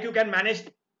 Like you can manage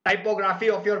typography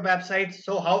of your website,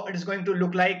 so how it is going to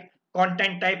look like,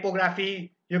 content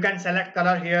typography. You can select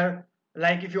color here,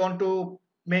 like if you want to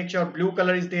make sure blue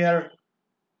color is there,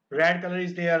 red color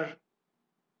is there,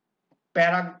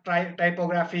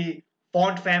 typography,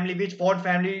 font family, which font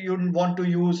family you want to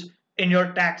use in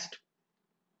your text.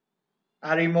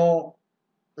 Remove,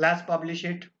 let's publish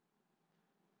it.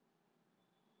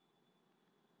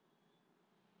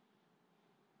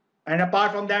 And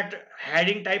apart from that,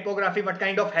 heading typography, what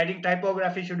kind of heading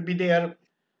typography should be there,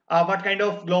 what kind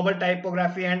of global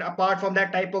typography, and apart from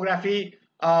that typography,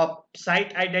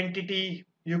 site identity,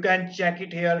 you can check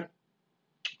it here.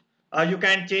 You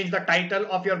can change the title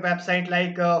of your website,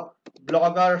 like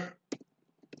blogger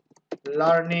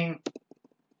learning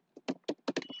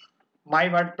my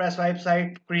WordPress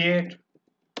website, create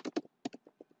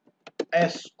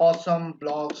awesome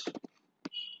blogs.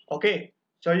 Okay,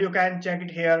 so you can check it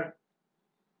here.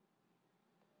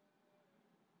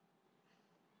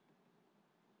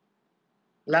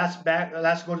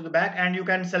 Let's go to the back, and you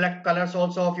can select colors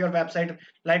also of your website,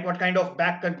 like what kind of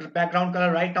background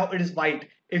color. Right now it is white.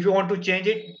 If you want to change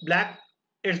it black,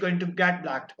 it's going to get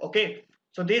black. Okay,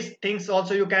 so these things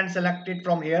also you can select it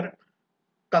from here.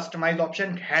 Customize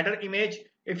option, header image.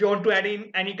 If you want to add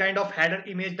in any kind of header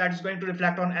image that is going to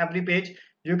reflect on every page,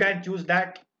 you can choose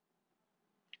that.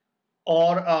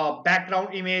 Or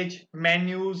background image,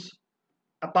 menus.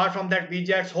 Apart from that,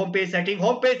 widgets,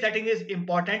 homepage setting is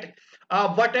important.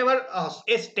 Whatever a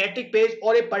static page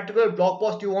or a particular blog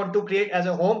post you want to create as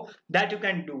a home, that you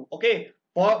can do. Okay,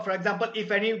 for example, if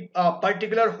any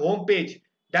particular home page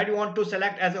that you want to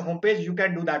select as a home page, you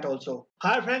can do that also.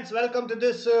 Hi friends, welcome to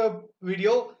this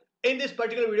video. In this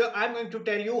particular video I'm going to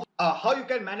tell you how you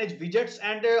can manage widgets,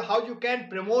 and how you can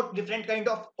promote different kind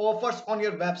of offers on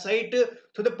your website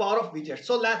through the power of widgets.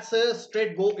 So let's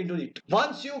straight go into it.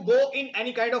 Once you go in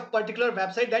any kind of particular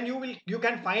website, then you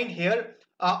can find here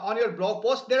on your blog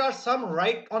post there are some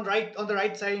on the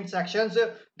right side sections,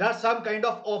 there are some kind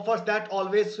of offers that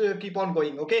always keep on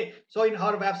going. Okay, so in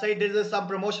her website there is some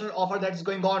promotional offer that is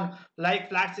going on, like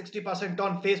flat 60%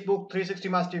 on Facebook 360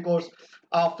 mastery course,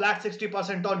 flat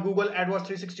 60% on Google AdWords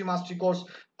 360 mastery course,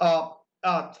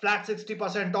 flat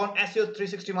 60% on SEO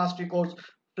 360 mastery course,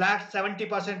 flat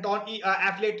 70% on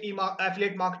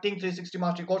affiliate marketing 360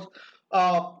 mastery course,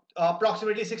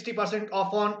 approximately 60%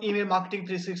 off on email marketing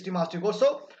 360 mastery course.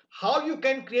 So how you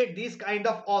can create these kind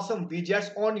of awesome widgets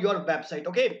on your website.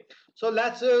 Okay, so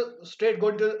let's straight go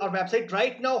into our website.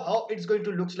 Right now how it's going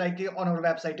to looks like on our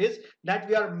website is that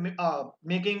we are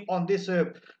making on this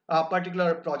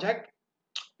particular project.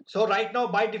 So right now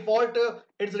by default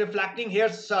it's reflecting here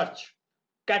search,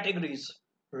 categories,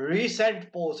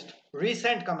 recent post,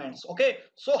 recent comments. Okay,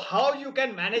 so how you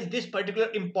can manage this particular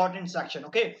important section.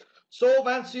 Okay, so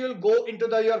once you'll go into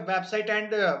your website,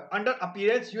 and under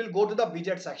appearance you will go to the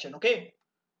widget section. Okay,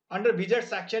 under widget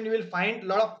section you will find a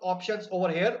lot of options over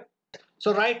here.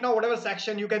 So right now whatever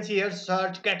section you can see here,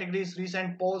 search, categories,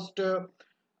 recent post,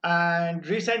 and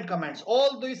recent comments,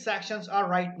 all these sections are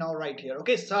right here.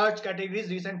 Okay, search, categories,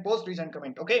 recent post, recent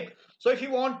comment. Okay, so if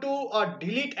you want to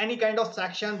delete any kind of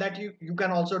section, that you can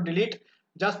also delete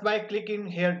just by clicking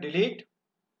here delete.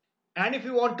 And if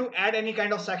you want to add any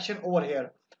kind of section over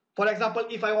here, for example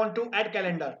if I want to add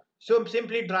calendar, so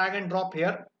simply drag and drop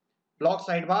here, block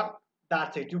sidebar,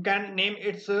 that's it. You can name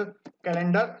its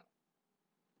calendar,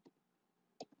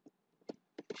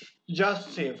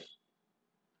 just save,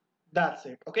 that's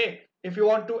it. Okay, if you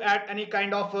want to add any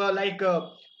kind of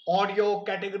audio,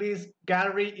 categories,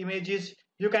 gallery, images,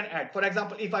 you can add. For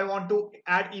example if I want to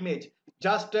add image,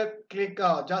 just click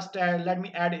let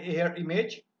me add here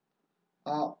image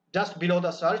just below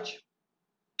the search.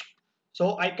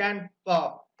 So I can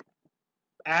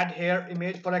add here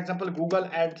image, for example Google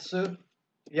Ads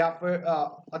yeah, for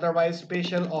otherwise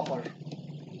special offer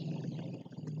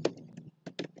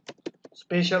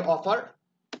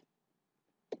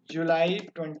July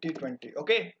 2020.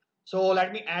 Okay, so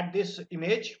let me add this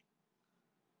image.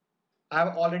 I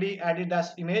have already added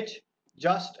this image,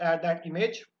 just add that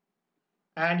image,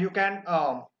 and you can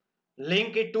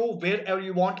link it to wherever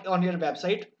you want on your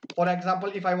website. For example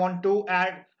if I want to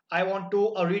add, I want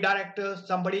to redirect,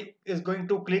 somebody is going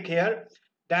to click here,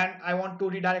 then I want to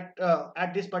redirect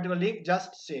at this particular link,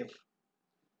 just save,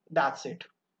 that's it.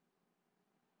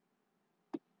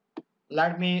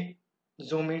 Let me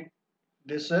zoom it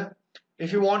this.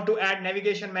 If you want to add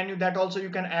navigation menu, that also you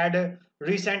can add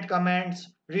recent comments,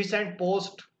 recent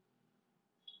post,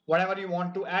 whatever you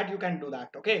want to add you can do that.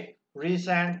 Okay,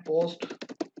 recent post,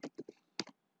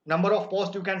 number of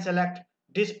posts you can select,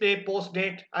 display post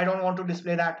date, I don't want to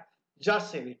display that,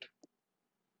 just save it.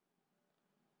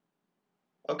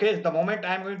 Okay, the moment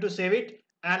I'm going to save it,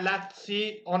 and let's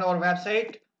see on our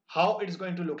website how it is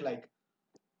going to look like.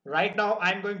 Right now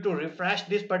I'm going to refresh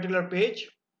this particular page.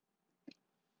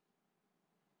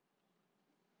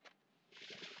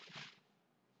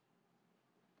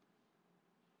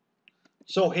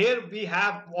 So here we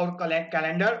have our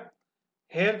calendar.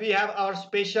 Here we have our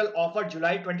special offer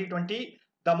July 2020.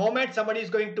 The moment somebody is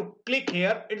going to click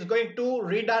here, it's going to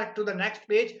redirect to the next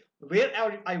page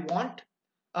wherever I want.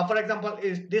 For example,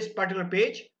 is this particular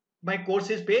page, my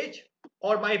courses page,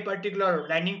 or my particular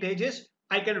landing pages,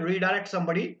 I can redirect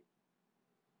somebody.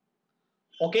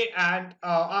 Okay, and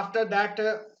after that,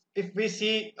 if we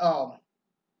see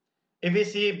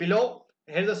below,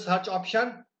 here's a search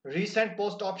option, recent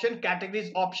post option,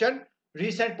 categories option,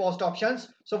 recent post options.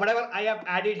 So whatever I have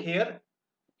added here,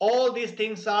 all these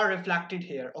things are reflected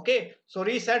here. Okay, so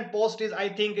recent post is, I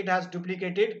think it has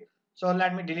duplicated, so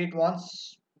let me delete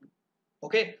once.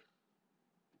 Okay,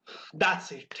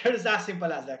 that's it. It is as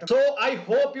simple as that. So I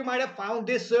hope you might have found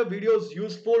this videos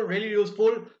useful, really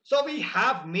useful. So we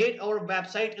have made our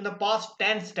website in the past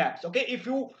 10 steps. Okay, if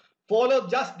you follow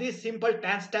just these simple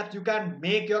 10 steps, you can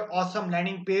make your awesome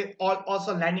landing page,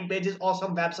 awesome landing pages,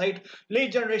 awesome website,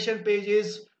 lead generation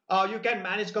pages. You can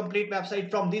manage complete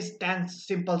website from these 10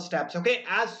 simple steps. Okay,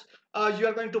 as you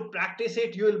are going to practice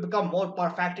it, you will become more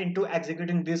perfect into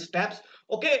executing these steps.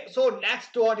 Okay, so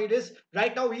next what it is,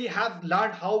 right now we have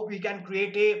learned how we can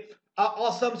create a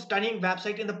awesome stunning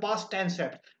website in the past 10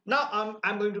 steps. Now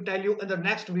I'm going to tell you in the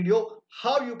next video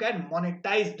how you can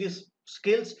monetize these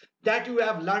skills that you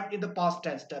have learned in the past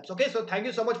 10 steps. Okay, so thank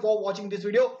you so much for watching this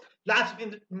video. Let's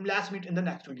meet in the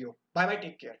next video. Bye bye,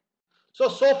 take care. So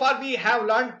far we have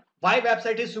learned Why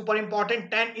website is super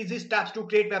important, 10 easy steps to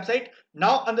create website.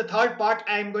 Now on the third part,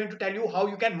 I am going to tell you how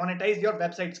you can monetize your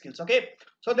website skills. Okay,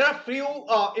 so there are few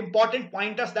important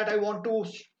pointers that I want to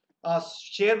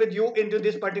share with you into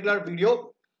this particular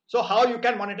video. So how you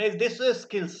can monetize this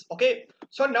skills. Okay,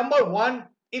 so number one,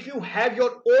 if you have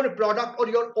your own product or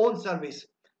your own service,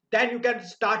 then you can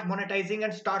start monetizing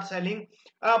and start selling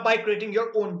by creating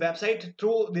your own website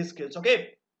through these skills. Okay,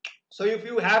 so if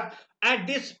you have at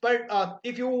this part,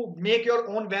 if you make your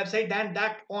own website, then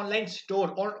that online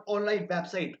store or online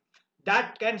website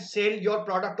that can sell your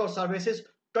product or services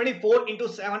 24 into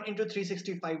 7 into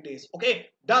 365 days. Okay,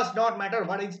 does not matter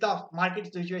what is the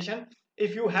market situation.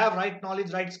 If you have right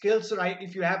knowledge, right skills, right,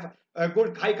 if you have a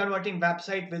good high converting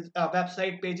website with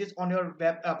website pages on your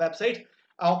website,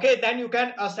 okay, then you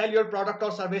can sell your product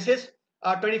or services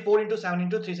 24 into 7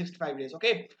 into 365 days.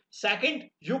 Okay, second,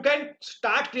 you can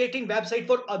start creating website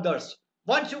for others.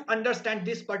 Once you understand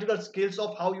this particular skills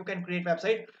of how you can create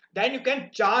website, then you can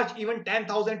charge even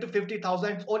 10,000 to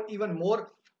 50,000 or even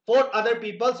more for other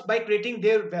people's by creating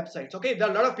their websites. Okay, there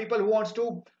are a lot of people who wants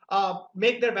to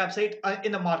make their website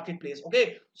in the marketplace.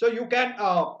 Okay, so you can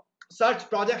search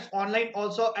projects online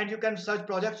also, and you can search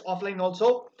projects offline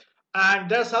also. And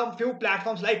there are some few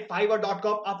platforms like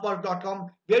fiverr.com, upwork.com,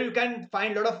 where you can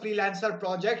find a lot of freelancer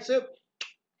projects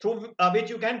through which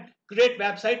you can create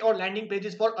website or landing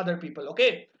pages for other people.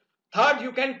 Okay, third,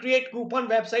 you can create coupon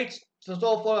websites. So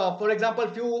for example,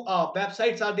 few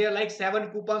websites are there like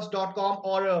 7coupons.com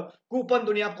or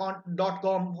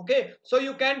coupondunia.com. Okay, so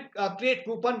you can create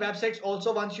coupon websites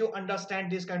also once you understand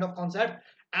this kind of concept.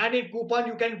 And in coupon,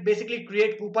 you can basically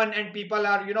create coupon, and people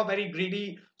are, you know, very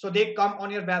greedy, so they come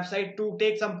on your website to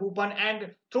take some coupon,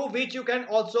 and through which you can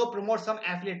also promote some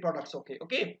affiliate products.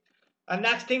 Okay. And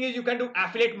next thing is you can do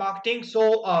affiliate marketing.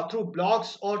 So through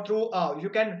blogs or through you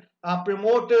can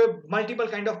promote multiple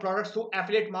kind of products through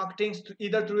affiliate marketing,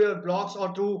 either through your blogs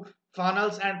or through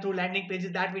funnels and through landing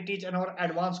pages that we teach in our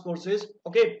advanced courses.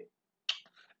 Okay,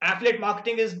 affiliate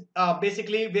marketing is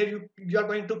basically where you are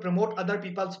going to promote other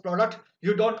people's product.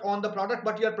 You don't own the product,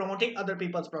 but you are promoting other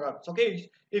people's products. Okay,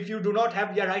 if you do not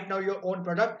have right now your own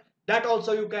product, that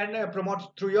also you can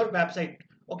promote through your website.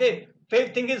 Okay,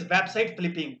 fifth thing is website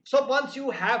flipping. So once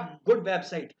you have good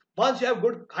website, once you have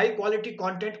good high quality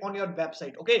content on your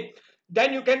website, okay,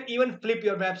 then you can even flip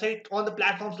your website on the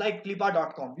platforms like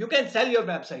flipper.com. You can sell your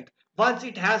website once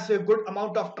it has a good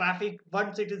amount of traffic,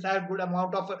 once it is a good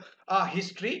amount of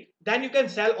history, then you can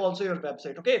sell also your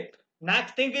website. Okay,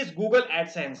 next thing is Google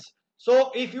AdSense.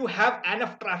 So if you have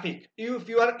enough traffic, if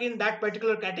you are in that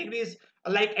particular categories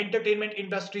like entertainment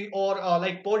industry or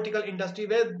like political industry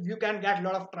where you can get a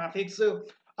lot of traffic, so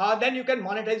then you can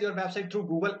monetize your website through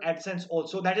Google AdSense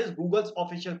also. That is Google's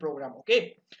official program.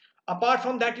 Okay, apart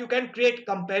from that, you can create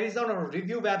comparison or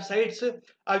review websites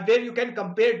where you can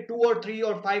compare 2 or 3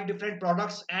 or 5 different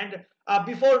products, and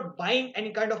before buying any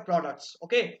kind of products.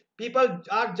 Okay, people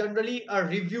are generally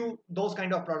review those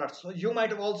kind of products. So you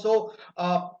might have also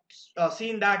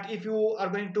seen that if you are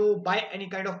going to buy any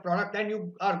kind of product, then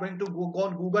you are going to go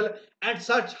on Google and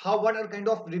search what are kind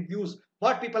of reviews,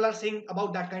 what people are saying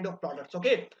about that kind of products.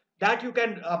 Okay, that you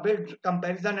can build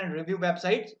comparison and review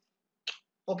websites.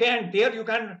 Okay, and there you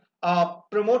can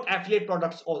promote affiliate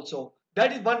products also.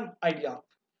 That is one idea.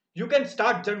 You can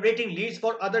start generating leads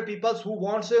for other people who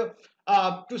wants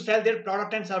to sell their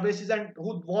product and services, and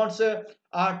who wants to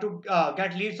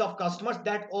get leads of customers.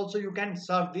 That also you can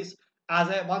serve this as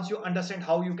a, once you understand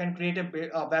how you can create a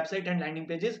website and landing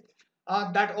pages,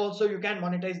 that also you can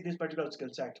monetize this particular skill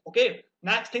set. Okay,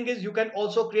 next thing is you can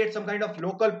also create some kind of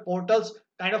local portals,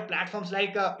 kind of platforms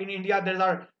like in India there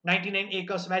are 99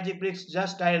 acres, Magic Bricks,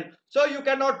 Just Dial. So you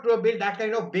cannot build that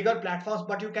kind of bigger platforms,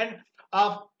 but you can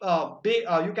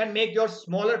you can make your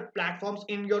smaller platforms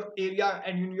in your area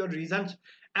and in your regions,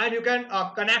 and you can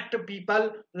connect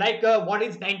people like what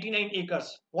is 99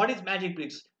 acres, what is Magic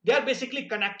Bricks. They are basically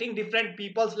connecting different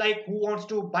peoples like who wants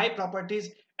to buy properties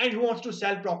and who wants to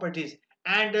sell properties,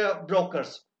 and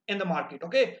brokers in the market.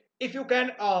 Okay, if you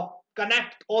can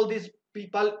connect all these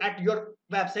people at your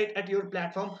website, at your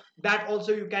platform, that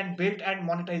also you can build and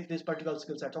monetize this particular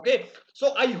skill set. Okay,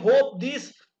 so I hope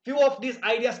these few of these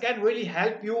ideas can really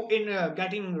help you in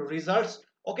getting results.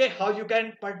 Okay, how you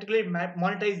can particularly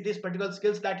monetize these particular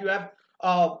skills that you have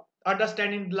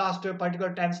understand in the last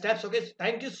particular 10 steps. Okay,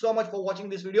 thank you so much for watching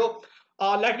this video.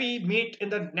 Let me meet in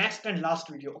the next and last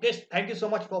video. Okay, thank you so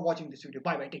much for watching this video.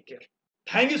 Bye bye, take care.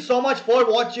 Thank you so much for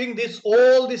watching this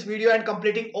video and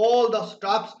completing all the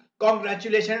steps.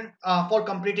 Congratulations for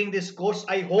completing this course.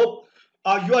 I hope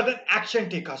you are the action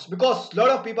takers, because a lot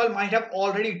of people might have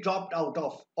already dropped out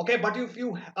of, okay, but if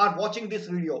you are watching this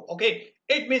video, okay,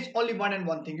 it means only one and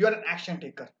one thing: you are an action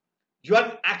taker. You are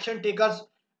an action takers,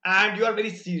 and you are very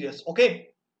serious, okay.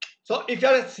 So if you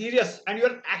are serious and you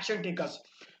are action takers,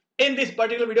 in this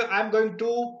particular video I'm going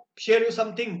to share you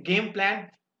something game plan,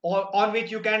 or on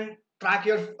which you can track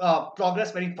your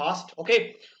progress very fast,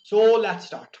 okay. So let's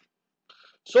start.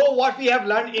 So what we have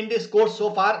learned in this course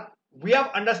so far, we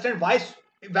have understand why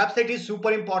website is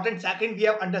super important. Second, we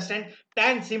have understand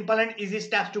 10 simple and easy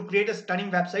steps to create a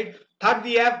stunning website. Third,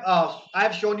 we have I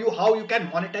have shown you how you can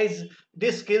monetize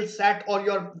this skill set or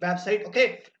your website,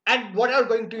 okay. And what are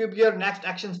going to be your next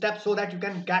action steps so that you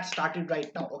can get started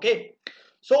right now, okay.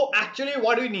 So actually,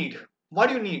 what do you need? What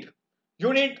do you need?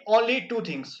 You need only two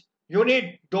things. You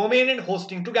need domain and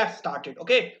hosting to get started,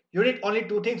 okay. You need only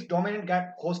two things: domain and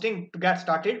get hosting to get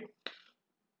started.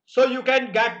 So you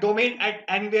can get domain at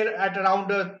anywhere at around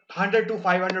 100 to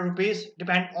 500 rupees,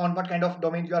 depend on what kind of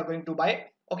domain you are going to buy,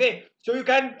 okay. So you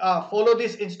can follow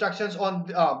these instructions on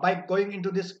by going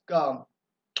into this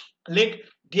link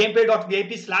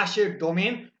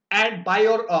gameplay.vip/domain and buy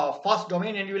your first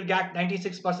domain, and you will get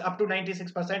 96% up to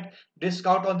 96%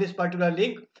 discount on this particular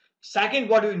link. Second,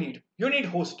 what do you need? You need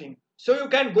hosting. So you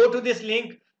can go to this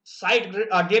link site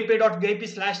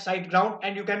gameplay.vip/siteground,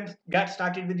 and you can get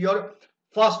started with your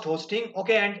first hosting,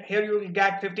 okay. And here you will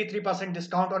get 53%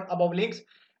 discount on above links.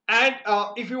 And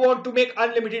if you want to make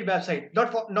unlimited website,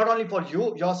 not only for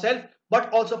you yourself but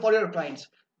also for your clients,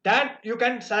 then you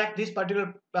can select this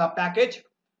particular package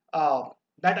uh,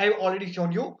 that I've already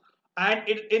shown you. And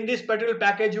in this particular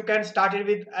package, you can start it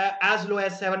with as low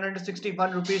as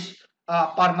 761 rupees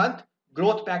per month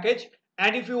growth package.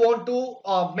 And if you want to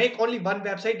make only one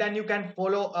website, then you can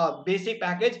follow a basic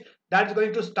package that's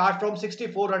going to start from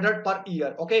 6400 per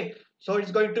year, okay. So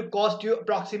it's going to cost you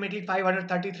approximately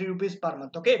 533 rupees per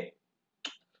month, okay.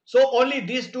 So only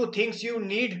these two things you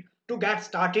need to get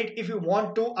started. If you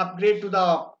want to upgrade to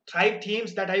the Thrive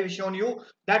themes that I have shown you,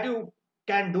 that you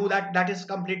can do that. That is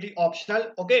completely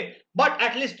optional, okay. But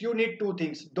at least you need two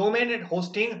things: domain and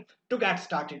hosting to get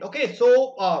started, okay.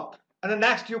 So and the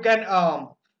next you can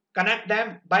connect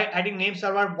them by adding name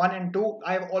server 1 and 2.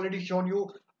 I have already shown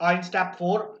you in step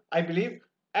 4, I believe.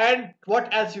 And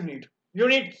what else you need? You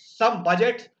need some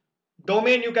budget.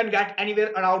 Domain you can get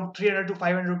anywhere around 300 to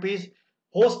 500 rupees.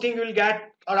 Hosting you will get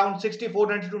around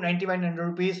 6400 to 9100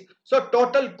 rupees. So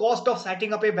total cost of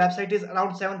setting up a website is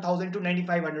around 7000 to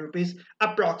 9500 rupees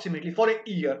approximately for a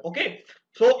year, okay.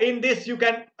 So in this you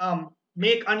can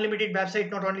make unlimited website,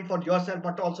 not only for yourself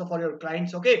but also for your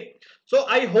clients, okay. So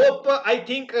I hope I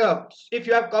think if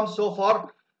you have come so far,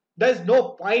 there's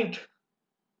no point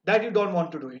that you don't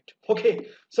want to do it, okay.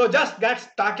 So just get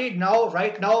started now,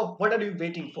 right now. What are you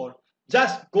waiting for?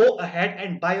 Just go ahead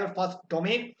and buy your first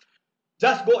domain.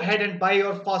 Just go ahead and buy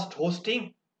your first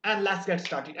hosting, and let's get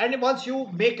started. And once you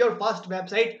make your first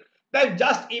website, then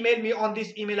just email me on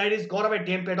this email id is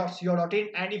gaurav@gameplay.co.in.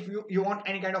 And if you want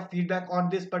any kind of feedback on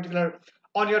this particular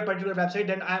on your particular website,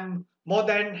 then I'm more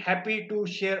than happy to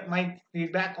share my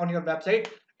feedback on your website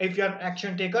if you're an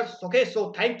action taker, okay.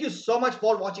 So thank you so much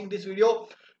for watching this video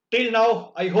till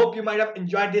now. I hope you might have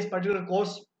enjoyed this particular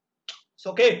course.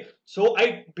 So, okay, so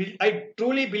I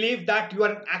truly believe that you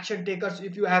are an action taker. So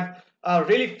if you have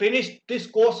really finished this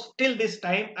course till this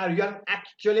time, you are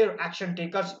actually action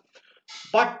takers.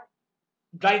 But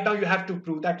right now you have to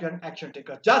prove that you're an action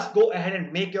taker. Just go ahead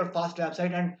and make your first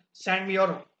website and send me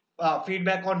your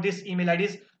feedback on this email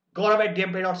IDs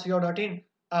gaurav@gameplay.co.in.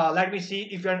 Let me see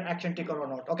if you're an action taker or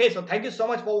not. Okay, so thank you so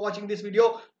much for watching this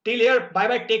video till here. Bye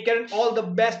bye, take care, and all the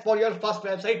best for your first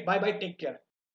website. Bye bye, take care.